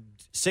while.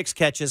 6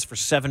 catches for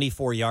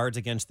 74 yards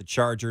against the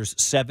Chargers,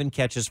 7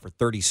 catches for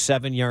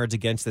 37 yards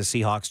against the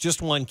Seahawks.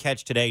 Just 1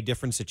 catch today,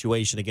 different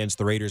situation against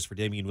the Raiders for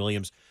Damian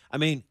Williams. I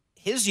mean,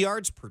 his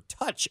yards per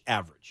touch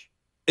average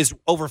is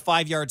over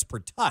 5 yards per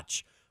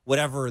touch.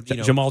 Whatever, you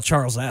know, Jamal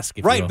Charles-esque.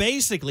 Right,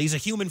 basically, he's a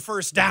human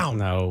first down.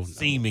 No,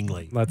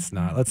 seemingly. Let's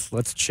not.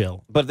 Let's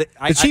chill. But the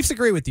Chiefs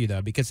agree with you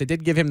though, because they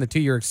did give him the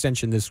 2-year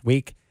extension this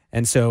week,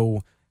 and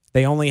so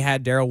they only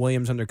had Darrell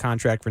Williams under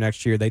contract for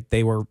next year.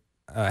 They were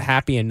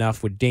happy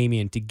enough with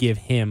Damian to give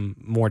him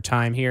more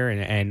time here,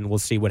 and we'll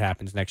see what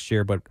happens next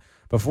year. But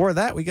before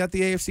that, we got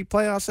the AFC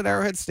playoffs at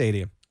Arrowhead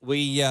Stadium.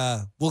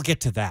 We'll get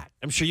to that.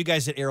 I'm sure you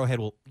guys at Arrowhead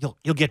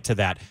you'll get to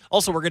that.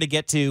 Also, we're going to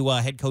get to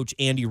head coach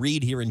Andy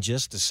Reid here in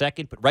just a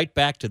second, but right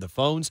back to the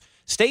phones.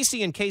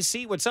 Stacy and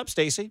KC, what's up,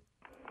 Stacy?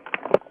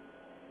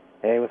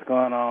 Hey, what's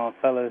going on,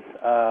 fellas?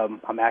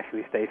 I'm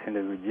actually stationed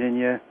in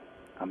Virginia.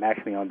 I'm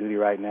actually on duty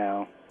right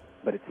now,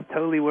 but it's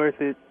totally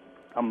worth it.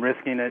 I'm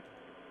risking it,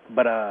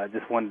 but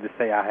just wanted to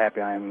say how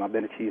happy I am. I've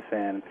been a Chiefs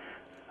fan.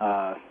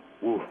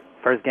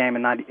 First game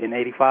in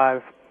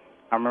 '85.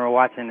 I remember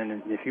watching,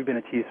 and if you've been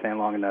a Chiefs fan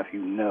long enough,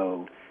 you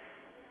know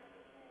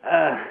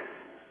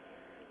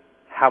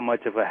how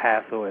much of a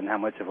hassle and how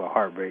much of a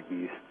heartbreak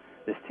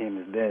this team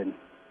has been.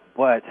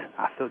 But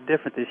I feel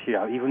different this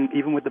year.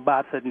 Even with the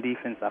Bob Sutton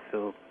defense, I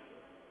feel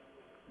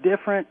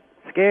different,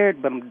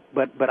 scared,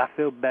 but I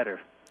feel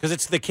better. Because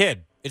it's the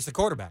kid. It's the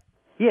quarterback.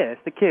 Yeah,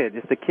 it's the kid.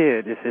 It's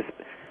just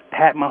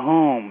Pat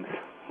Mahomes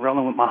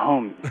rolling with my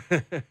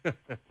homies.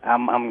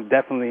 I'm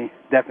definitely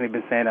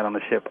been saying that on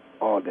the ship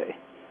all day.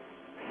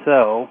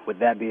 So, with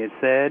that being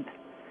said,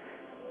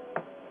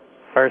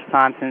 first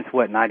time since,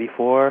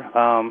 '94,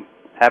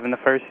 having the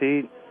first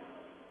seed.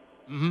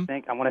 I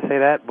think I want to say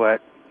that,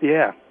 but,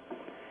 yeah.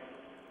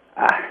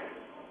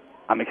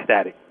 I'm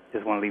ecstatic.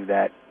 Just want to leave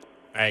that.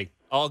 Hey,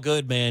 all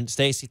good, man.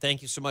 Stacy,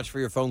 thank you so much for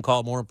your phone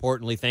call. More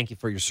importantly, thank you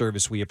for your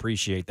service. We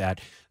appreciate that.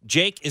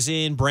 Jake is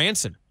in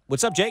Branson.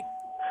 What's up, Jake?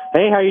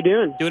 Hey, how you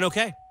doing? Doing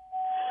okay.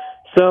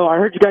 So I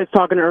heard you guys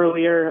talking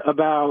earlier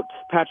about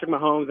Patrick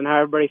Mahomes and how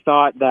everybody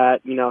thought that,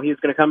 he was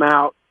going to come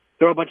out,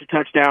 throw a bunch of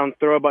touchdowns,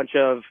 throw a bunch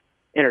of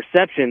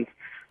interceptions.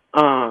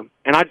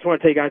 And I just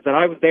want to tell you guys that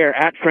I was there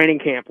at training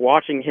camp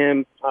watching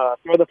him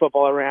throw the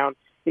football around,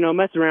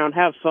 mess around,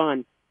 have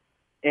fun.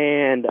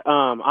 And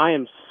I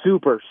am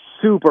super,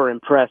 super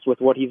impressed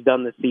with what he's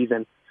done this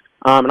season.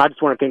 And I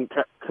just want to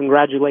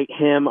congratulate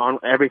him on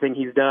everything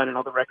he's done and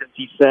all the records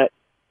he's set.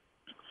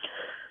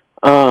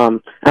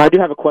 And I do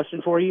have a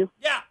question for you.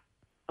 Yeah.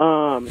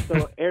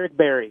 So Eric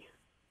Berry,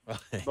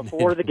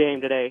 before the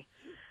game today,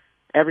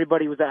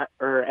 everybody was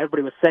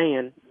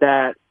saying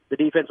that the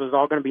defense was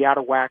all going to be out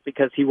of whack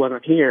because he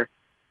wasn't here.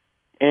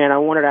 And I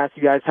wanted to ask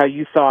you guys how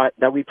you thought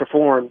that we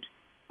performed,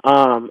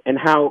 and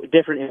how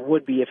different it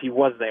would be if he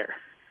was there.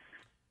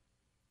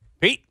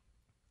 Pete?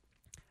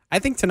 I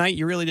think tonight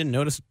you really didn't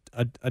notice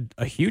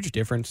a huge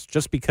difference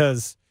just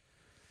because,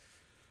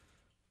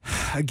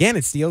 again,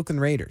 it's the Oakland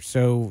Raiders.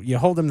 So you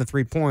hold them to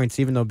 3 points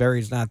even though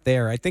Berry's not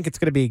there. I think it's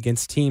going to be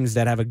against teams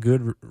that have a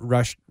good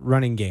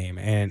running game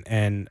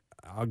and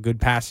a good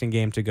passing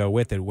game to go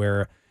with it,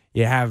 where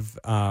you have,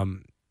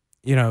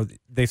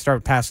 they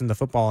start passing the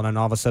football and then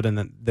all of a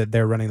sudden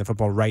they're running the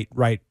football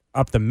right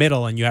up the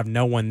middle and you have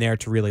no one there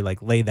to really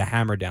lay the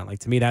hammer down.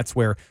 To me, that's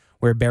where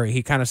Berry,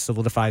 he kind of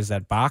solidifies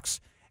that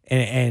box.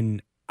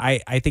 And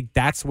I think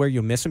that's where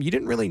you'll miss him. You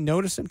didn't really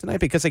notice him tonight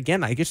because,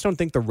 again, I just don't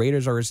think the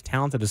Raiders are as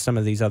talented as some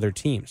of these other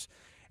teams.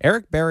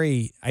 Eric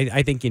Berry,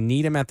 I think you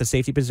need him at the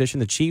safety position.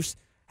 The Chiefs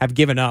have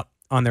given up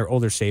on their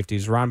older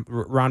safeties.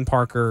 Ron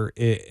Parker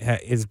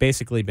has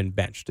basically been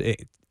benched,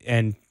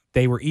 and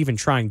they were even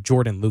trying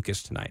Jordan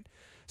Lucas tonight.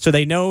 So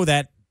they know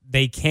that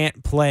they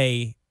can't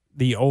play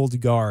the old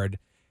guard.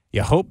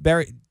 You hope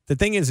Berry – the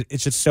thing is,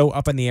 it's just so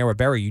up in the air with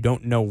Berry. You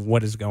don't know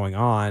what is going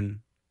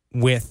on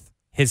with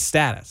his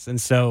status.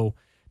 And so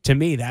 – to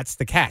me, that's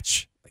the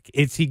catch.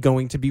 Is he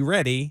going to be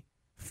ready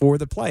for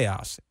the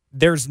playoffs?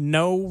 There's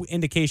no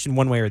indication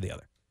one way or the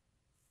other.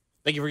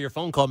 Thank you for your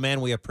phone call,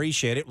 man. We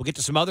appreciate it. We'll get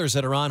to some others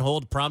that are on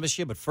hold, promise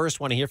you. But first,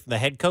 want to hear from the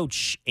head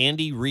coach,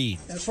 Andy Reid.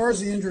 As far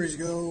as the injuries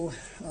go,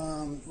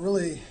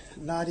 really,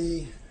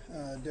 Nadi,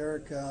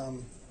 Derek,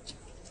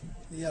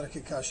 he had a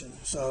concussion.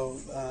 So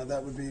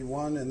that would be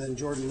one. And then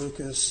Jordan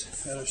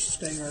Lucas had a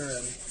stinger,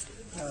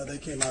 and they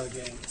came out of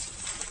the game.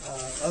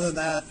 Other than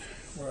that,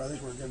 I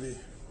think we're going to be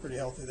pretty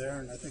healthy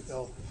there, and I think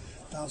they'll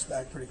bounce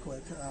back pretty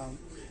quick.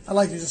 I'd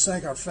like to just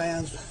thank our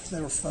fans.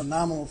 They were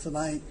phenomenal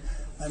tonight.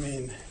 I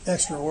mean,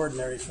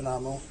 extraordinary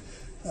phenomenal.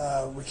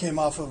 We came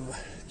off of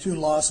 2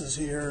 losses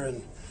here,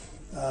 and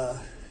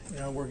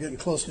we're getting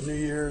close to New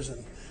Year's,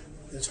 and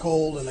it's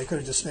cold, and they could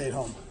have just stayed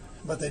home,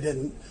 but they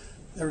didn't.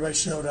 Everybody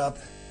showed up.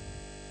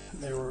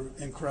 They were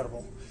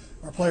incredible.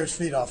 Our players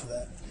feed off of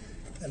that,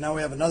 and now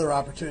we have another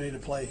opportunity to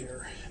play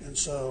here, and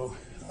so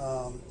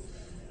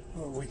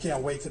we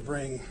can't wait to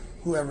bring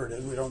whoever it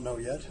is, we don't know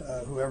yet,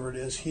 whoever it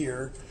is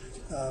here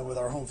with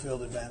our home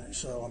field advantage.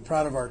 So I'm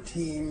proud of our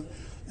team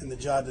and the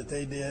job that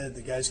they did.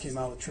 The guys came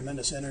out with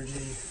tremendous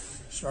energy,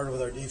 started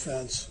with our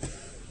defense.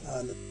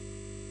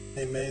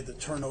 They made the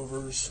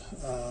turnovers.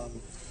 I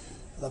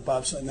thought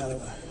Bob Sutton had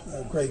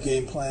a great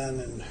game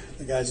plan, and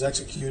the guys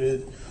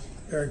executed.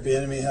 Eric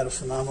Bieniemy had a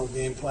phenomenal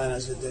game plan,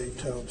 as did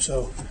Dave Toub.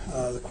 So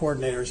the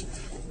coordinators,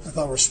 I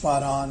thought, were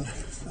spot on.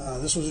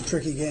 This was a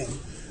tricky game.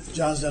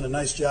 John's done a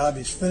nice job.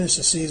 He's finished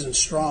the season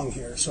strong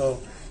here.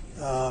 So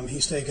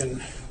he's taken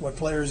what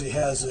players he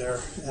has there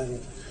and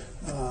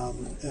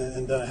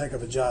done a heck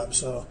of a job.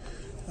 So,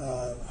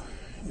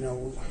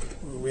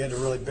 we had to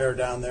really bear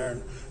down there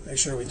and make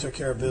sure we took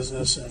care of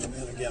business.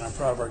 And again, I'm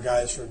proud of our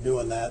guys for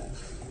doing that,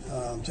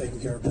 taking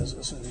care of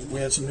business. And we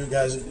had some new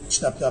guys that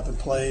stepped up and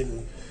played,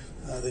 and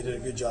they did a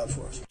good job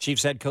for us.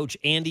 Chiefs head coach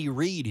Andy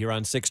Reid here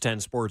on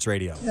 610 Sports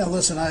Radio. Yeah,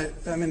 listen, I'm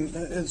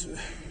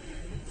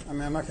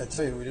not going to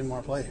tell you we didn't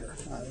want to play here.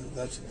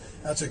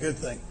 That's a good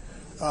thing.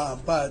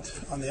 But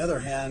on the other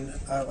hand,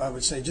 I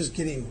would say just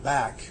getting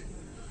back,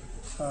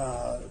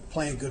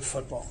 playing good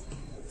football.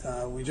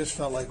 We just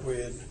felt like we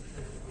had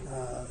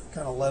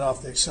kind of let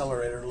off the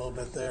accelerator a little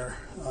bit there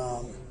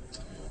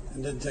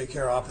and didn't take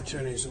care of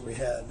opportunities that we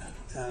had.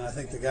 And I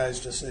think the guys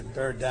just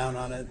bared down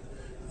on it.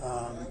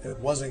 It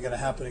wasn't going to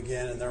happen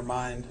again in their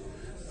mind.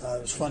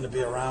 It was fun to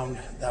be around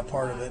that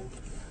part of it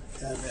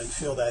and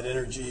feel that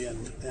energy.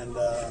 And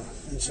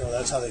so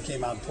that's how they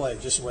came out and played,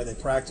 just the way they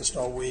practiced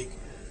all week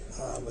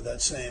with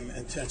that same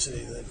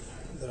intensity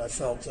that I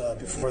felt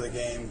before the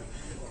game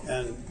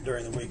and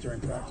during the week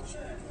during practice.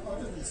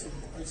 Other than some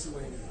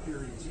isolated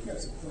periods, you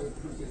guys have played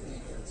pretty good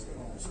defense at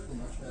home, certainly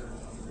much better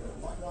than on the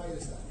road. Why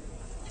is that?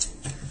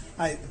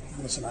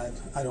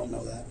 I don't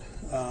know that.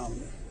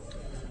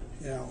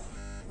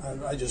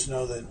 I just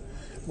know that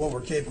what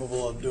we're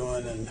capable of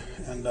doing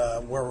and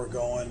where we're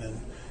going, and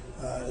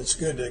it's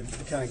good to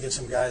kind of get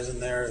some guys in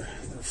there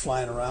that are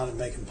flying around and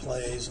making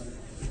plays and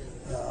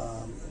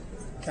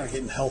kind of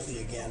getting healthy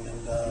again,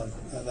 and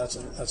that's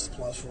a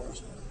plus for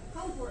us.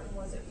 How important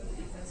was it for the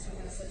defense to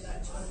kind of set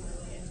that tone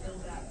early and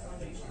build that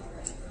foundation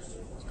for the first 2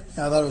 quarters?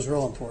 Yeah, I thought it was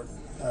real important.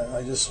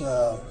 I just,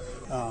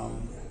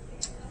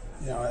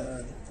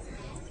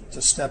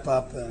 to step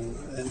up and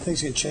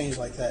things can change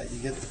like that. You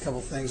get a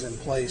couple things in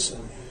place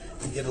and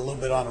you get a little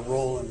bit on a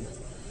roll and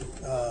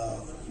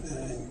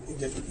you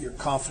get your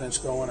confidence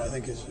going, I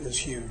think is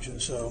huge.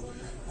 And so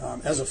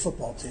as a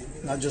football team,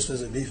 not just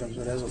as a defense,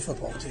 but as a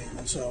football team.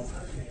 And so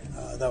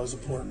that was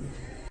important.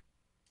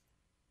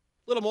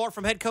 A little more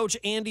from head coach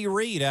Andy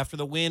Reid after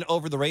the win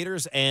over the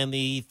Raiders and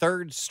the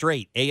third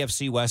straight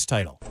AFC West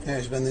title. Yeah,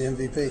 he's been the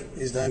MVP.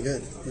 He's done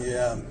good.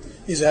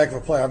 He's a heck of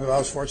a player. I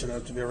was fortunate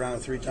enough to be around a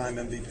 3-time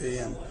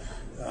MVP, and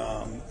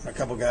a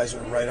couple guys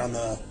are right on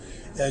the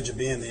edge of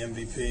being the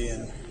MVP.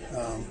 And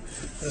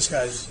this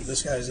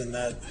guy's in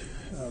that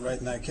right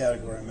in that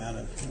category,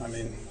 man. I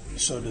mean,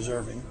 so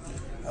deserving.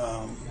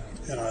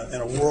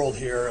 In a world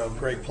here of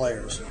great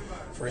players,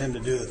 for him to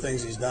do the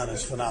things he's done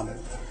is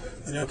phenomenal.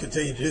 And he'll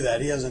continue to do that.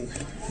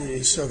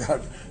 He's still got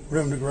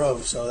room to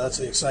grow, so that's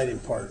the exciting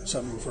part.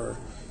 Something for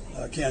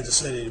Kansas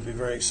City to be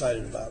very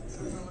excited about.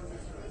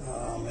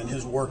 And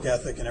his work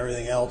ethic and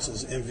everything else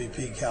is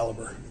MVP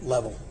caliber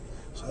level.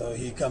 So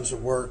he comes to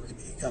work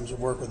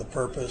with a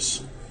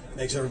purpose,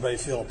 makes everybody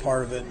feel a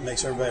part of it,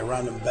 makes everybody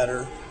around him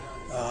better,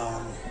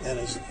 and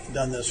has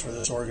done this for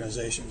this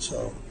organization.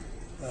 So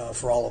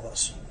for all of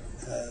us,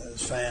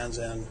 as fans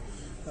and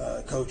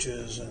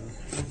coaches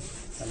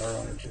and our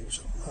owner too.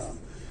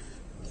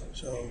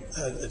 So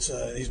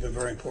he's been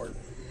very important.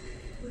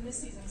 When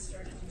this season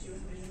started, did you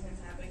envision him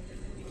having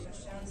 50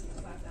 touchdowns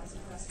and 5,000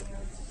 passing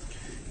yards?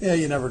 Yeah,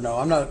 you never know.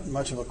 I'm not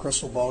much of a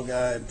crystal ball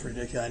guy.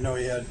 I know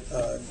he had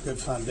a good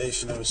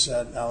foundation that was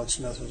set. Alex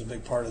Smith was a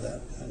big part of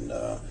that, and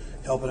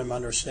helping him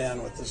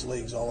understand what this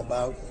league's all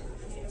about.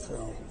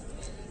 So,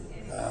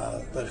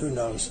 but who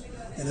knows?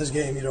 In this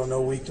game, you don't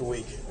know week to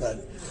week.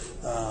 But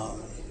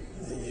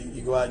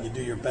you go out and you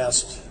do your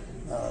best.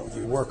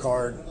 You work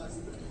hard.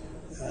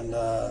 And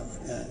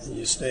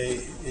you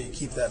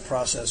keep that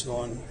process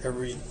going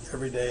every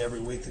day, every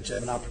week that you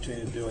have an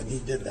opportunity to do it. And he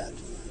did that.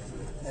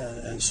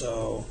 And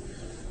so,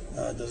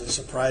 does it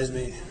surprise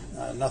me?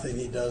 Nothing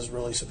he does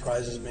really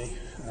surprises me.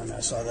 I mean, I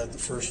saw that the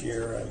first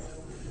year.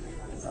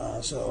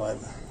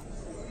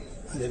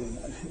 I didn't.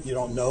 You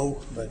don't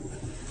know, but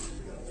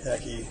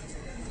heck,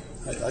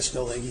 I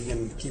still think he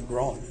can keep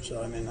growing.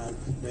 So I mean,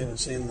 we haven't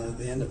seen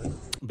the end of it.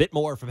 Bit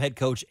more from head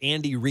coach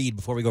Andy Reid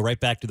before we go right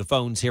back to the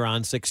phones here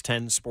on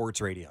 610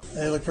 Sports Radio.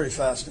 They looked pretty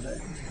fast today.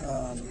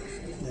 And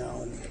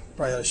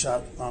probably had a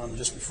shot on him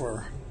just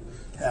before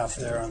half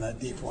there on that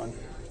deep one.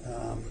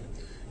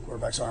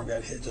 Quarterback's arm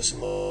got hit just a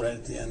little right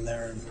at the end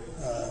there, and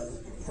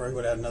or he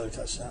would have had another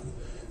touchdown.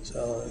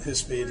 So his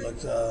speed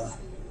looked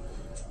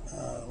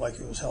like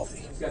it was healthy.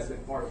 These guys have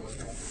been part of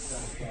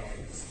it.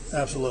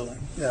 Absolutely,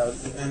 yeah,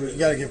 and you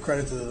got to give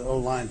credit to the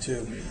O-line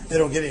too. They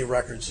don't get any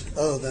records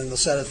other than the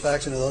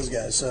satisfaction of those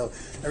guys. So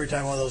every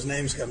time one of those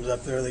names comes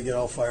up there, they get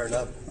all fired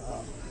up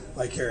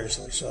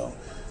vicariously. So,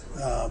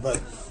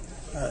 but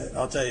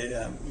I'll tell you,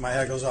 my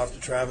hat goes off to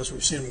Travis.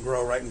 We've seen him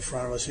grow right in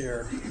front of us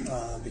here,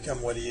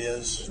 become what he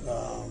is,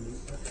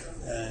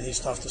 and he's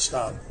tough to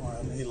stop.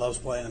 He loves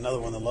playing. Another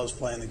one that loves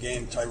playing the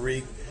game,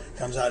 Tyreek,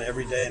 comes out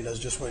every day and does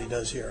just what he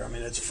does here. I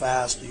mean, it's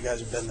fast. You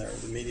guys have been there.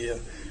 The media.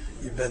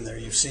 You've been there.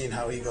 You've seen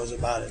how he goes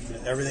about it.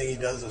 Everything he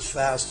does is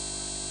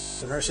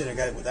fast. I've never seen a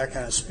guy with that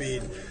kind of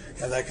speed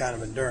have that kind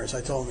of endurance.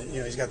 I told him,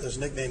 he's got this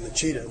nickname, the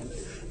Cheetah.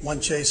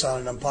 One chase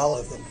on an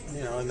Impala,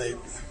 and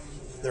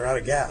they're out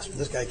of gas. But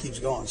this guy keeps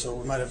going, so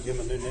we might have to give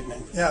him a new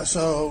nickname. Yeah.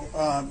 So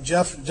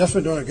Jeff's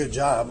been doing a good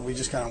job. We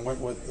just kind of went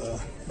with,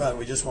 but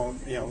we just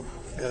won't.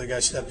 The other guy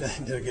stepped in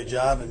and did a good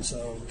job, and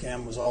so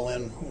Cam was all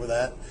in with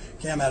that.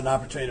 Cam had an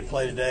opportunity to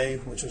play today,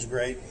 which was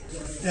great.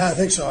 Yeah, I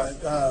think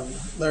so.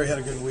 Larry had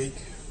a good week.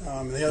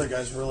 The other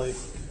guys really,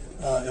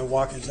 and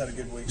Watkins had a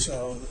good week.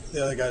 So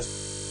the other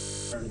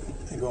guys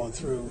are going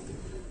through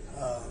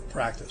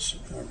practice,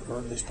 or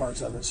at least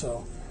parts of it.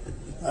 So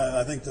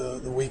I think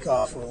the week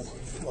off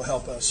will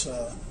help us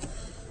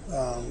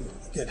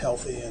get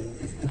healthy and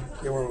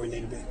get where we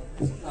need to be.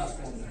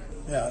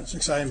 Yeah, it's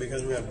exciting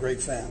because we have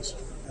great fans.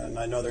 And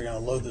I know they're going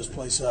to load this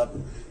place up.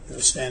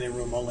 There's standing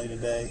room only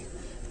today,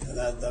 and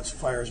that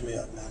fires me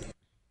up, man.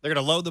 They're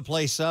going to load the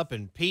place up,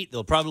 and Pete,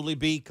 they'll probably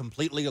be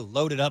completely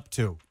loaded up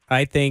too.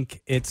 I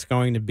think it's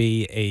going to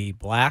be a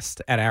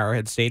blast at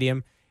Arrowhead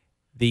Stadium.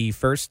 The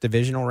first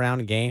divisional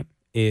round game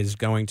is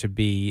going to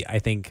be, I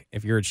think,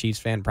 if you're a Chiefs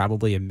fan,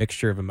 probably a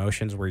mixture of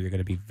emotions where you're going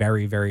to be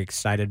very, very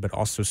excited, but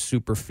also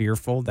super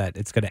fearful that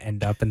it's going to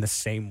end up in the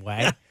same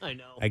way. I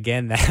know.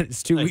 Again, that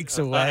is 2 weeks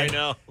away. I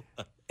know.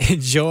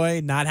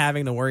 Enjoy not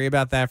having to worry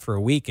about that for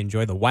a week.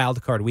 Enjoy the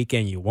wild card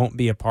weekend you won't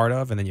be a part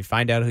of, and then you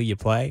find out who you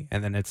play,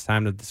 and then it's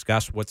time to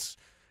discuss what's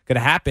going to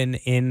happen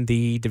in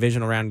the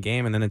divisional round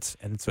game, and then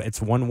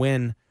it's one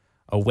win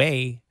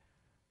away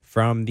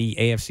from the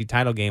AFC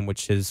title game,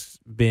 which has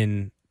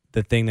been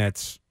the thing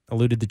that's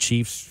eluded the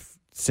Chiefs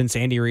since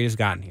Andy Reid has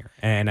gotten here,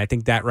 and I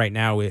think that right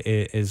now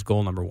is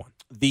goal number one.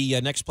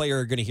 The next player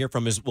we're going to hear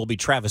from will be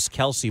Travis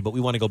Kelce, but we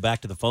want to go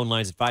back to the phone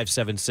lines at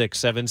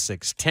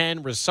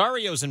 576-7610.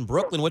 Rosario's in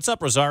Brooklyn. What's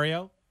up,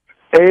 Rosario?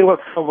 Hey,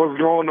 what's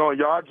going on,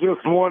 y'all? I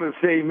just want to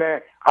say,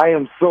 man, I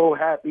am so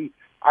happy.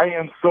 I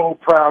am so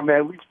proud,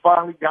 man. We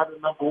finally got the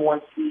number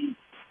one seed,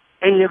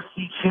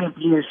 AFC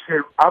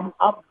Championship. I'm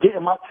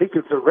getting my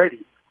tickets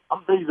already.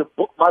 I'm ready to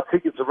book my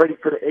tickets already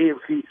for the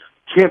AFC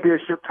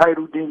Championship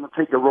title game and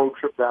take a road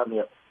trip down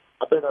there.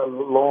 I've been a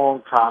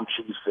long-time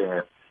Chiefs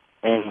fan,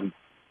 and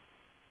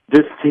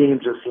this team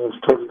just seems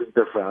totally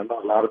different. I know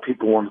a lot of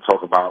people want to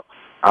talk about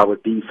our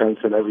defense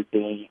and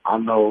everything. I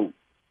know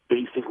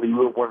basically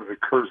we're one of the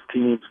cursed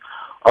teams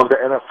of the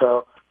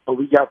NFL, but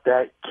we got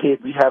that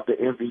kid. We have the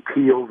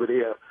MVP over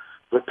there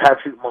with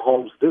Patrick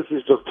Mahomes. This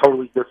is just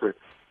totally different.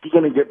 He's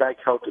going to get back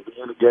healthy. We're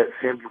going to get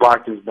Sammy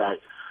Watkins back.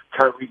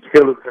 Tyreek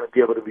Hill is going to be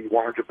able to be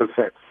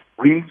 100%.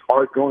 We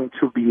are going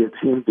to be a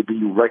team to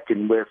be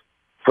reckoned with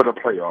for the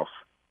playoffs.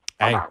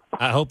 Hey,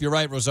 I hope you're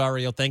right,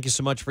 Rosario. Thank you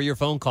so much for your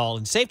phone call,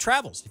 and safe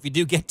travels if you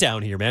do get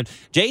down here, man.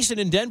 Jason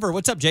in Denver.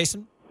 What's up,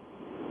 Jason?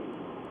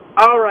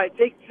 All right,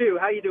 take two.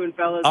 How you doing,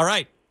 fellas? All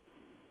right.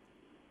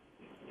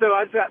 So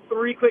I've got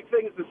three quick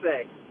things to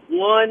say.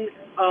 One,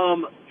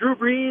 Drew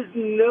Brees,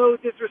 no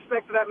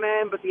disrespect to that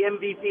man, but the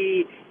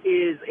MVP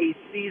is a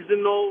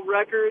seasonal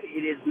record.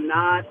 It is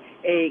not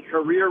a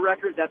career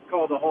record. That's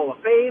called the Hall of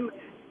Fame.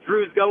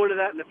 Drew's going to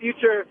that in the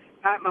future.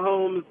 Pat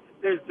Mahomes,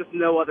 there's just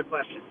no other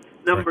question.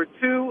 Number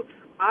two,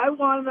 I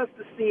wanted us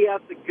to see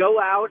us to go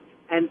out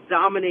and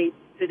dominate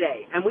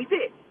today. And we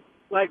did.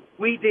 Like,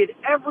 we did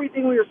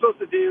everything we were supposed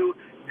to do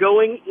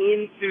going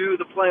into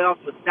the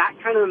playoffs with that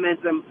kind of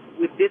momentum,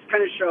 with this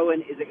kind of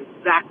showing is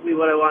exactly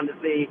what I wanted to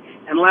see.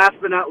 And last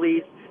but not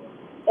least,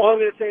 all I'm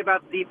going to say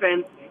about the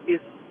defense is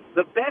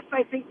the best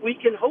I think we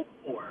can hope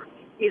for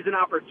is an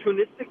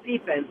opportunistic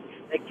defense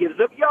that gives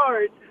up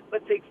yards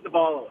but takes the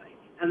ball away.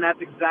 And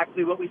that's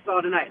exactly what we saw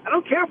tonight. I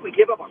don't care if we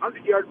give up a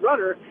 100-yard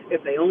runner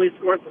if they only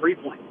score 3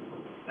 points.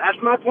 That's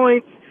my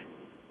point.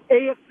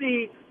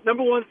 AFC,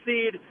 number one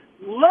seed.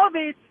 Love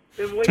it.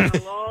 Been waiting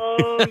a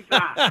long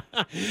time.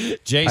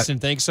 Jason,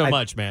 thanks so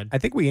much, man. I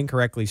think we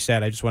incorrectly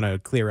said, I just want to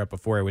clear up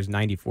before it was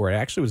 94. It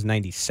actually was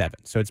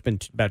 97. So it's been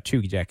about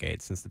 2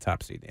 decades since the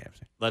top seed in the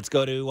AFC. Let's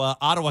go to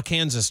Ottawa,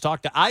 Kansas.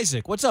 Talk to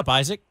Isaac. What's up,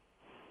 Isaac?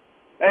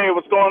 Hey,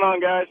 what's going on,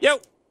 guys?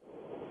 Yo.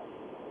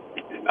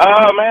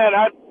 Man,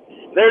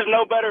 there's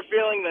no better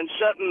feeling than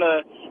shutting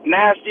the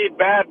nasty,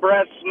 bad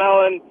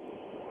breath-smelling,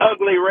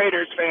 ugly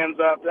Raiders fans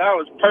up. That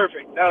was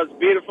perfect. That was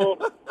beautiful.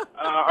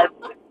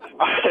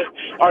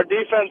 Our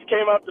defense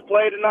came up to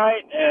play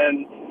tonight,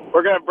 and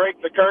we're going to break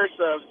the curse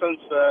of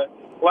since the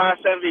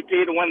last MVP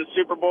to win the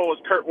Super Bowl was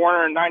Kurt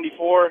Warner in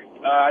 '94.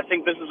 I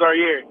think this is our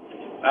year.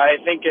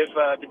 I think if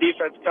the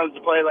defense comes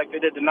to play like they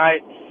did tonight,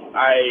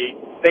 I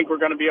think we're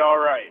going to be all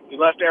right. We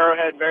left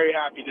Arrowhead very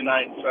happy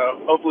tonight, so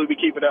hopefully we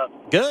keep it up.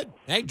 Good.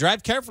 Hey,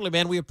 drive carefully,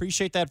 man. We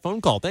appreciate that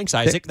phone call. Thanks,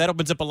 Isaac. That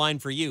opens up a line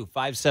for you,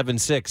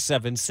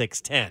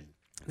 576-7610.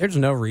 There's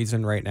no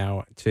reason right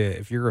now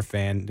if you're a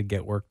fan, to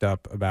get worked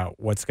up about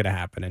what's going to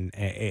happen in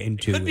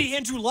 2 It could weeks. be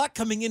Andrew Luck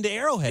coming into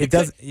Arrowhead. It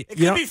does. It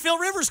could be Phil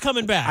Rivers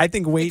coming back. I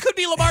think It could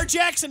be Lamar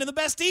Jackson in the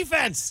best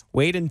defense.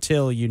 Wait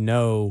until you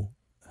know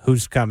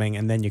who's coming,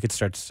 and then you could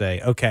start to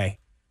say, okay,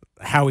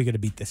 how are we going to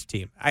beat this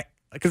team?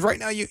 Because right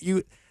now,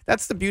 you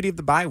that's the beauty of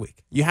the bye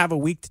week. You have a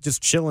week to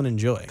just chill and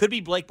enjoy. Could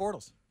be Blake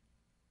Bortles.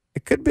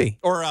 It could be.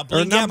 Or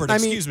Blaine Gabbert,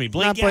 excuse me.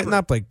 Blaine Gabbert.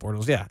 Not Blake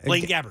Bortles, yeah.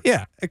 Blaine Gabbert.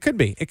 Yeah, it could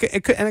be.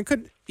 It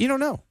could. You don't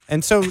know.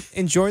 And so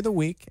enjoy the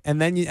week, and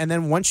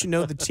then once you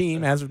know the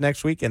team as of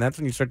next week, and that's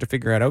when you start to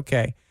figure out,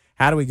 okay,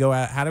 how do we go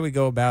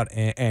about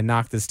and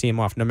knock this team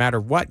off? No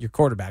matter what, your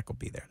quarterback will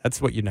be there. That's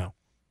what you know.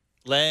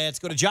 Let's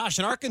go to Josh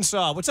in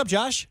Arkansas. What's up,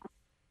 Josh?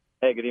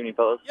 Hey, good evening,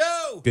 fellas.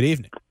 Yo! Good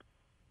evening.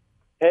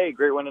 Hey,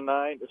 great win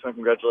tonight. Just want to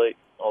congratulate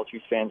all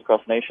Chiefs fans across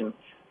the nation.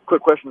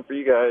 Quick question for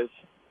you guys.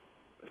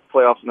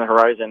 Playoffs on the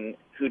horizon,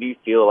 who do you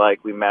feel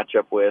like we match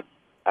up with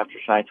after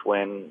tonight's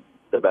win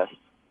the best?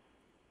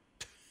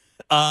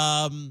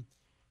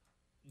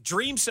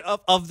 Dreams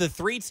of the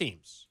three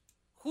teams.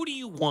 Who do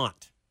you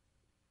want?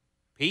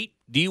 Pete,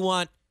 do you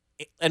want,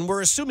 and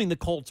we're assuming the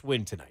Colts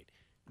win tonight,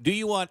 do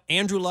you want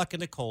Andrew Luck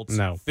and the Colts,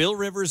 No. Phil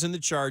Rivers and the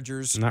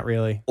Chargers, Not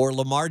really. or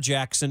Lamar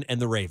Jackson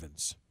and the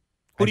Ravens?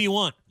 Who do you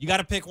want? You got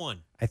to pick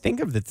one. I think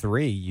of the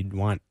three, you'd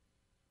want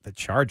the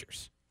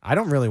Chargers. I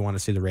don't really want to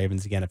see the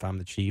Ravens again if I'm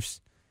the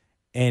Chiefs.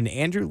 And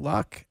Andrew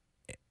Luck,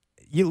 at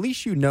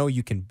least you know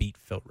you can beat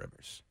Phil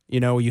Rivers.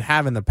 You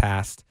have in the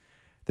past.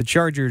 The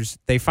Chargers,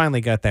 they finally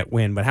got that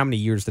win, but how many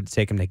years did it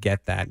take them to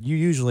get that? You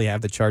usually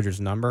have the Chargers'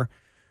 number.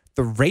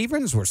 The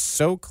Ravens were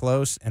so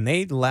close, and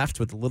they left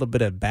with a little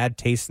bit of bad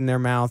taste in their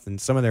mouth,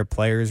 and some of their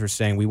players were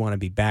saying, we want to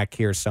be back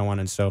here, so on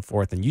and so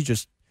forth. And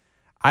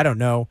I don't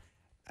know.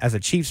 As a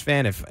Chiefs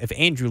fan, if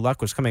Andrew Luck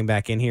was coming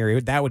back in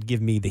here, that would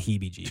give me the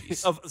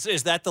heebie-jeebies.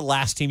 Is that the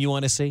last team you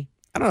want to see?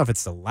 I don't know if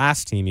it's the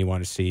last team you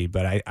want to see,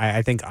 but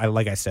I think,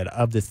 like I said,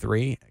 of the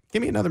three,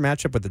 give me another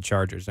matchup with the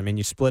Chargers. I mean,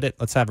 you split it.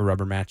 Let's have a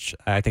rubber match.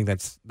 I think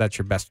that's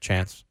your best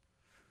chance.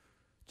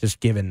 Just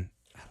given,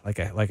 like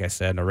I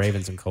said, the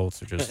Ravens and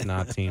Colts are just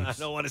not teams. I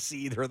don't want to see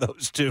either of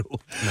those two.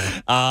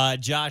 No.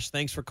 Josh,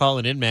 thanks for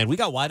calling in, man. We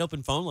got wide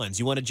open phone lines.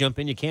 You want to jump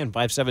in, you can.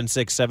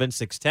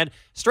 576-7610.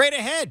 Straight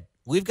ahead,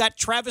 we've got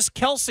Travis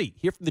Kelce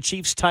here from the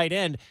Chiefs tight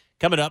end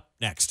coming up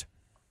next.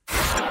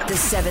 The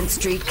 7th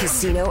Street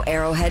Casino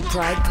Arrowhead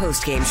Pride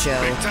postgame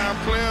show. Big time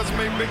players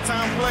make big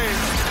time plays.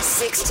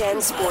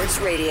 610 Sports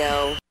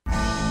Radio.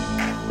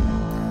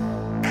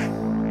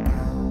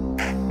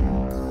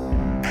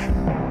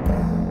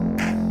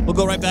 We'll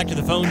go right back to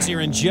the phones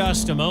here in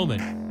just a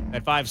moment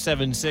at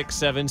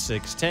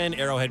 576-7610,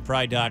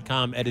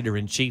 arrowheadpride.com,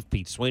 editor-in-chief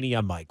Pete Sweeney.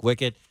 I'm Mike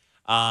Wickett.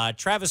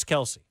 Travis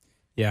Kelce.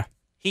 Yeah.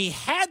 He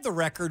had the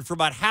record for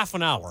about half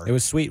an hour. It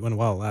was sweet when it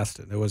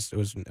lasted. It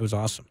was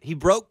awesome. He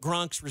broke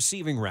Gronk's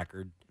receiving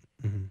record,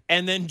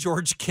 and then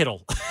George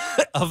Kittle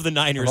of the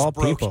Niners Of all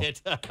broke people.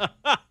 it.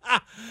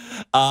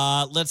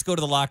 Let's go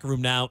to the locker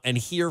room now and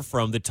hear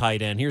from the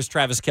tight end. Here's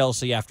Travis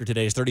Kelce after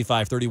today's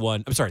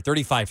 35-31. I'm sorry,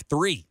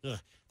 35-3.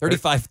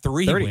 35-3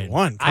 win.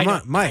 31. Come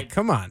on, Mike.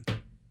 Come on.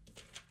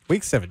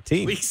 Week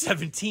 17. Week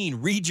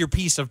 17. Read your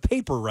piece of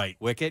paper right,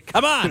 Wicket.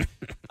 Come on.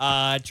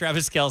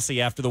 Travis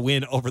Kelce after the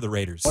win over the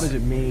Raiders. What does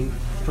it mean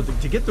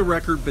to get the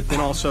record, but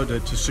then also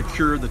to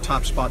secure the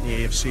top spot in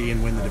the AFC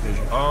and win the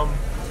division? I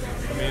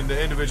mean,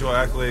 the individual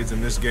accolades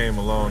in this game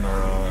alone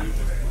are, I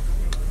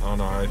don't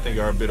know, I think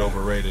are a bit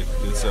overrated.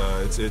 It's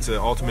an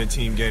ultimate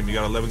team game. You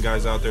got 11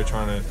 guys out there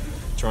trying to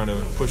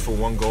push for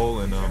one goal,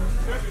 and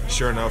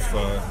sure enough,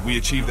 we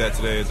achieved that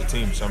today as a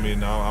team. So I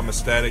mean, I'm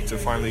ecstatic to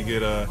finally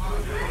get a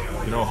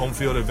home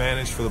field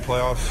advantage for the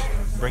playoffs,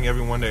 bring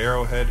everyone to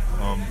Arrowhead,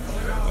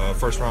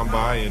 first round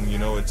bye, and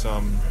it's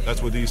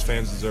that's what these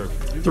fans deserve.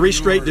 3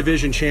 straight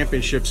division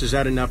championships, is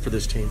that enough for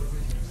this team?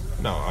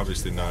 No,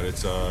 obviously not.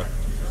 It's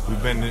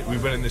we've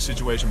been in this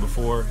situation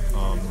before,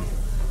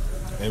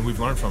 and we've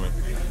learned from it.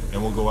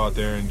 And we'll go out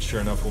there, and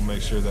sure enough, we'll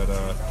make sure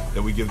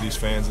that we give these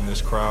fans and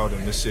this crowd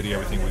and this city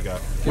everything we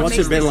got. What's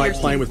it been like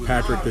playing with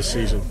Patrick this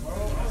season?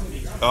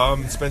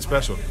 It's been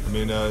special. I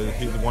mean,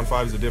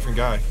 1-5 is a different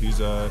guy. He's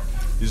a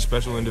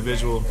special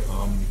individual.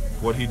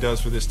 What he does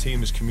for this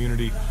team, this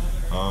community,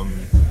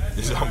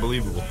 is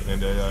unbelievable.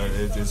 And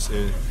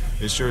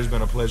it sure has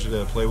been a pleasure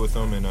to play with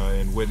him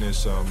and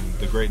witness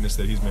the greatness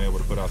that he's been able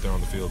to put out there on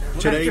the field.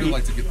 What today, would you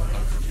like to get the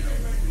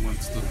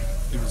once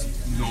it was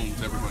known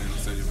to everybody in the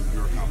stadium of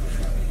your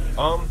accomplishment?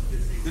 I'm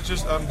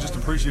just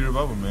appreciative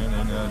of him, man,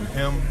 and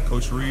him,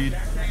 Coach Reed,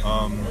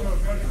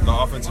 the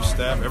offensive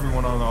staff,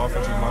 everyone on the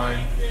offensive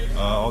line,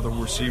 all the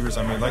receivers.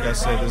 I mean, like I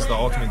said, this is the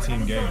ultimate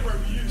team game.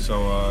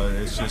 So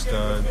it's just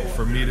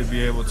for me to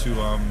be able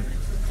to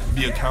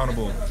be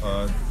accountable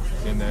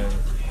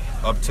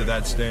up to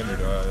that standard.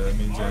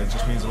 It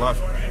just means a lot.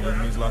 It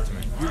means a lot to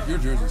me. Your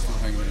jersey's still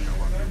hanging in your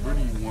locker. Where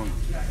do you want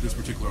this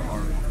particular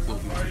article of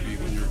clothing to be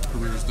when your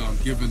career is done,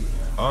 given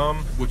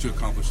what you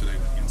accomplished today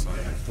inside?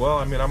 Well,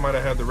 I mean, I might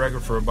have had the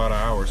record for about an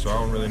hour, so I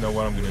don't really know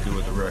what I'm going to do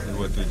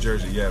with the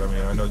jersey yet. I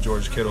mean, I know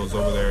George Kittle's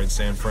over there in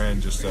San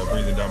Fran just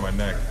breathing down my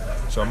neck,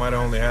 so I might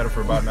have only had it for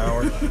about an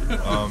hour.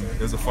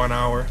 It was a fun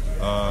hour.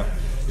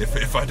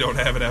 If I don't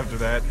have it after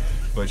that,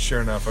 but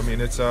sure enough, I mean,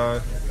 it's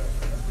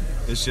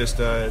just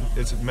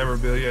it's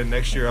memorabilia.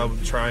 Next year, I'll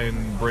try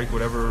and break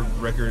whatever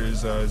record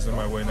is in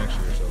my way next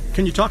year. So.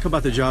 Can you talk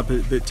about the job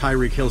that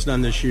Tyreek Hill's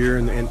done this year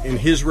and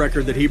his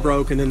record that he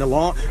broke, and then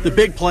the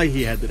big play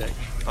he had today?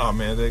 Oh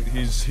man,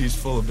 he's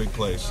full of big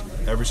plays.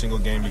 Every single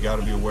game, you got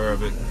to be aware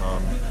of it.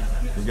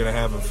 You're gonna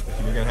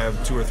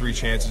have 2 or 3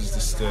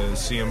 chances to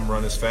see him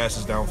run as fast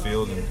as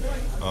downfield,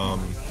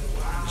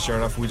 and sure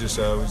enough, we just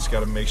got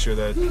to make sure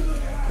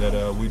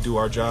that we do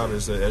our job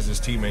as his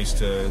teammates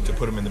to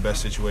put him in the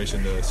best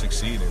situation to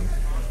succeed. And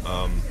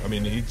I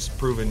mean, he's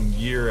proven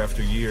year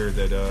after year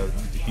that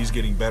he's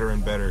getting better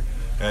and better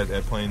at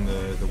playing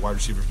the wide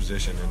receiver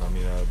position, and I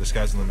mean, the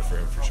sky's the limit for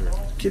him for sure.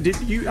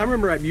 I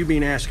remember you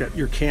being asked at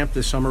your camp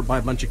this summer by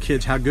a bunch of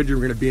kids how good you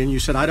were going to be, and you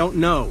said, "I don't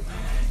know."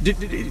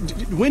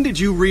 When did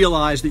you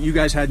realize that you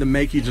guys had the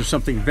makings of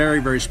something very,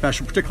 very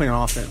special, particularly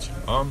on offense?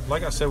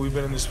 Like I said, we've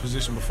been in this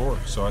position before,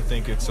 so I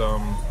think it's when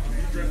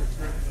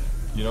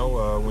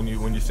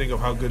you think of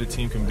how good a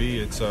team can be,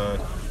 it's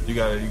you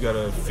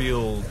gotta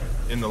feel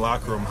in the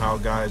locker room how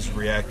guys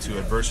react to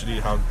adversity,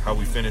 how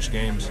we finish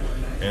games,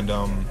 and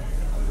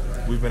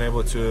we've been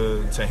able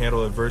to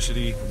handle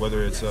adversity,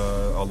 whether it's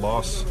a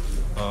loss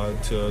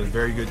to a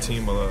very good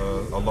team,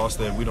 a loss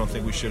that we don't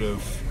think we should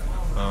have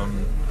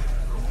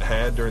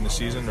had during the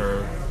season,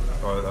 or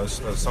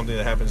something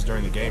that happens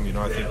during the game.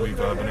 I think we've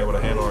been able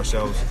to handle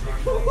ourselves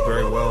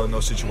very well in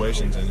those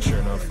situations, and sure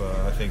enough,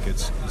 I think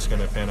it's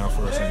going to pan out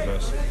for us in the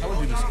best. How would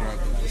you describe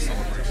the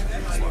celebration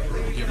in this locker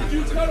room?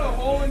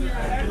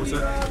 What's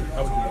that?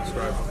 How would you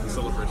describe the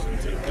celebration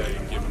today,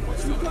 given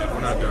what's still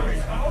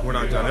happening? We're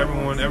not done.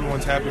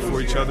 Everyone's happy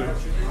for each other.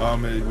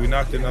 We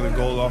knocked another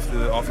goal off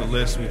the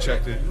list. We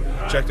checked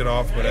it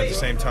off, but at the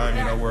same time,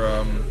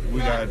 we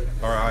got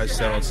our eyes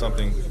set on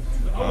something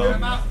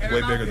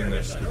way bigger than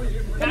this.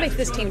 What makes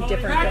this team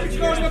different than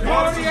years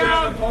past?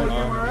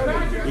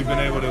 We've been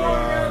able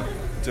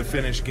to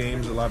finish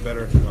games a lot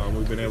better.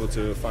 We've been able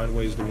to find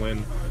ways to win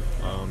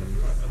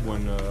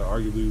when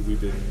arguably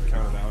we've been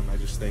counted out. And I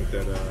just think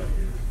that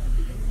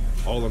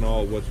all in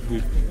all, what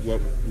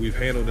we've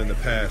handled in the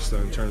past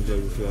in terms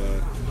of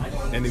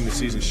ending the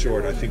season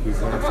short, I think we've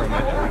learned from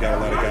it. We got a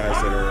lot of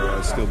guys that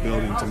are still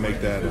building to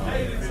make that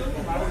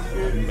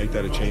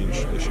a change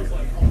this year.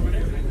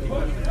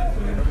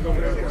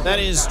 That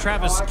is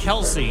Travis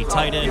Kelce,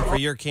 tight end for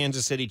your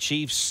Kansas City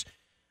Chiefs.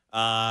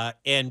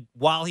 And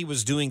while he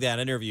was doing that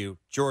interview,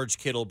 George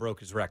Kittle broke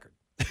his record.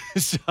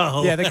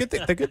 Yeah,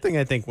 the good thing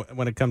I think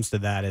when it comes to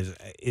that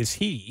is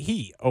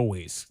he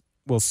always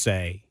will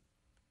say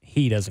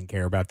he doesn't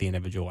care about the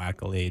individual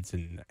accolades,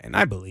 and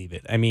I believe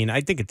it. I mean,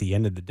 I think at the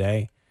end of the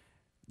day,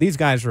 these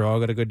guys are all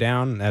going to go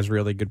down as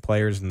really good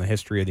players in the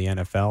history of the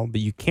NFL,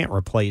 but you can't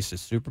replace a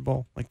Super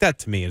Bowl. Like, that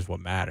to me is what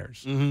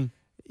matters. Mm-hmm.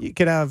 You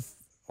could have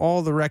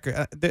all the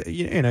record.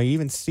 You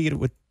even see it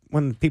with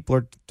when people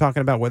are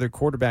talking about whether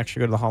quarterbacks should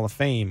go to the Hall of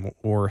Fame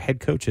or head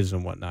coaches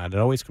and whatnot. It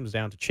always comes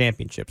down to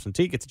championships.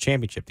 Until you get to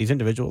championship, these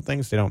individual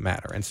things, they don't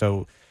matter. And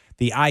so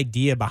the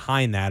idea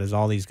behind that is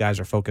all these guys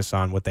are focused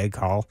on what they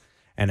call,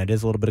 and it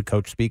is a little bit of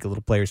coach speak, a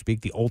little player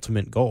speak, the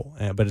ultimate goal.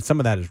 But some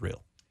of that is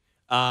real.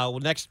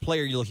 Next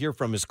player you'll hear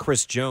from is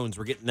Chris Jones.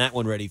 We're getting that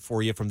one ready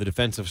for you from the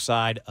defensive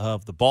side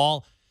of the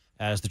ball.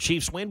 As the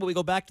Chiefs win, but we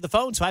go back to the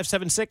phones,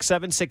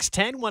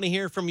 576-7610. Want to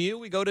hear from you.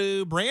 We go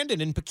to Brandon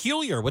in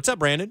Peculiar. What's up,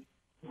 Brandon?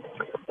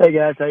 Hey,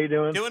 guys. How you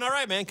doing? Doing all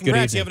right, man.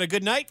 Congrats. You having a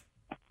good night?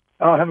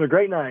 Oh, having a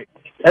great night.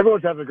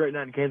 Everyone's having a great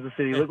night in Kansas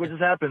City. Look what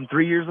just happened.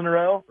 3 years in a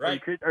row. Right.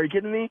 Are you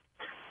kidding me?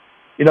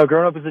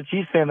 Growing up as a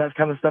Chiefs fan, that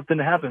kind of stuff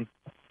didn't happen.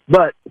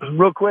 But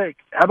real quick,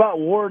 how about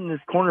Ward in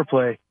his corner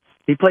play?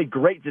 He played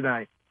great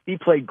tonight.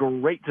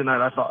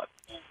 I thought.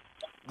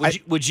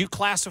 Would you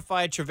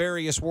classify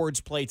Travarius Ward's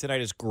play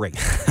tonight as great?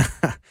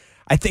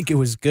 I think it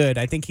was good.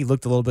 I think he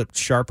looked a little bit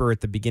sharper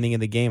at the beginning of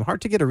the game. Hard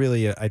to get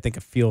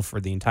a feel for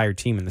the entire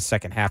team in the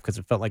second half because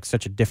it felt like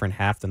such a different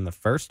half than the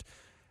first.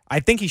 I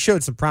think he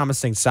showed some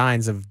promising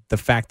signs of the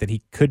fact that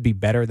he could be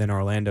better than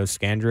Orlando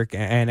Scandrick.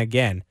 And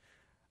again,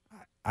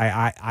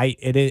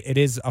 it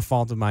is a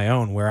fault of my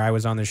own where I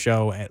was on the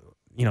show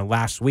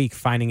last week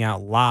finding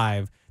out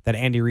live that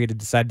Andy Reid had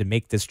decided to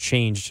make this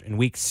change in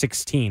week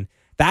 16.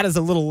 That is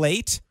a little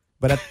late,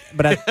 but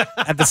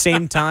at the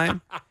same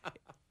time,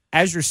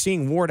 as you're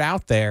seeing Ward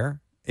out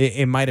there,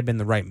 it might have been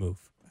the right move.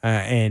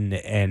 And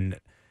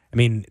I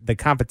mean, the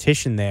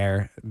competition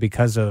there,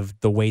 because of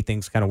the way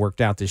things kind of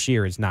worked out this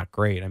year, is not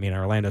great. I mean,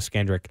 Orlando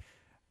Scandrick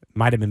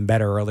might have been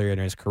better earlier in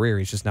his career.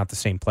 He's just not the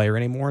same player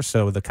anymore.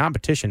 So the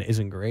competition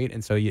isn't great.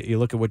 And so you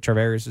look at what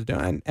Travarius is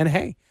doing, and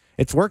hey,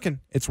 it's working.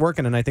 It's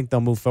working, and I think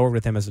they'll move forward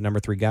with him as the number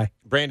 3 guy.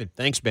 Brandon,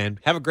 thanks, man.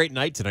 Have a great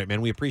night tonight,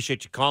 man. We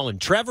appreciate you calling.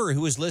 Trevor,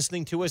 who is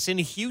listening to us in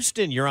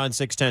Houston, you're on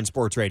 610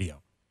 Sports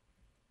Radio.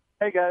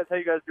 Hey, guys. How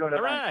you guys doing?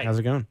 All right. How's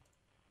it going?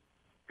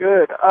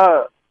 Good.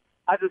 I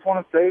just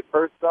want to say,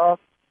 first off,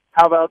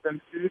 how about them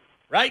Chiefs?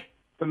 Right.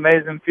 It's an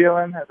amazing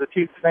feeling as a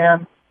Chiefs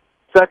fan.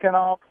 Second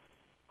off,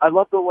 I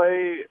love the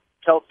way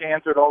Kelce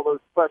answered all those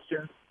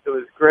questions. It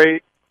was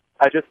great.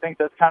 I just think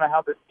that's kind of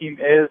how this team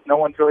is. No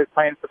one's really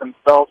playing for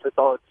themselves. It's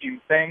all a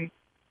team thing.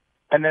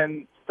 And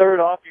then third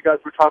off, you guys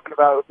were talking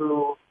about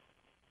who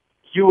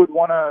you would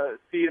want to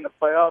see in the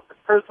playoffs.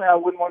 Personally, I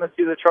wouldn't want to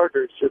see the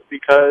Chargers just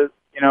because,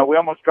 we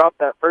almost dropped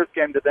that first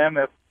game to them.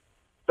 If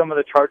some of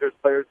the Chargers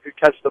players could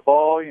catch the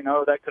ball,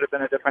 that could have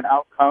been a different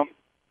outcome.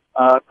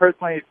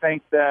 Personally, I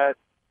think that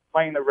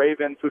playing the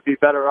Ravens would be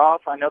better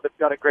off. I know they've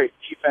got a great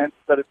defense,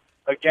 but it's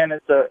a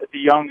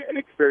young,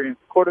 inexperienced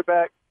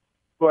quarterback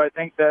who I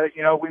think that,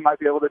 we might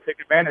be able to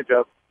take advantage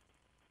of.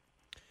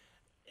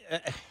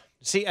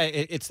 See,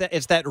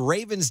 it's that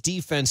Ravens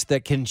defense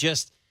that can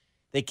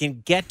they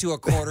can get to a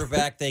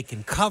quarterback, they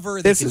can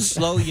cover, they can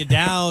slow you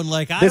down.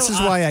 This is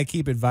why I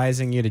keep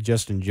advising you to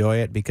just enjoy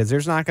it, because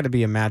there's not going to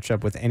be a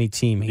matchup with any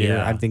team here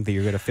I think that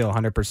you're going to feel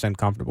 100%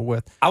 comfortable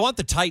with. I want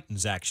the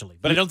Titans, actually,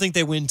 but I don't think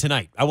they win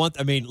tonight.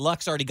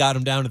 Luck's already got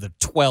them down to the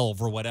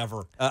 12 or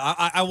whatever.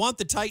 I want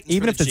the Titans.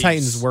 Even if the Chiefs.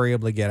 Titans were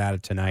able to get out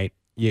of tonight,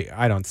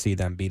 I don't see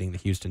them beating the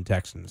Houston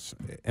Texans.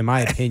 In my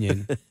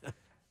opinion,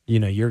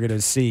 you're going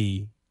to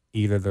see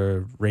either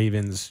the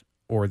Ravens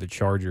or the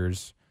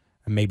Chargers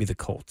and maybe the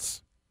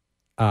Colts.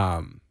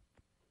 And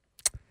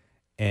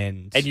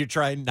you're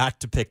trying not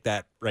to pick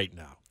that right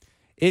now.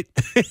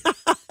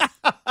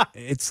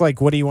 It's like,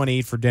 what do you want to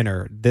eat for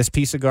dinner? This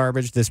piece of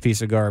garbage, this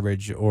piece of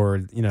garbage, or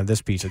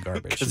this piece of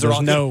garbage. Because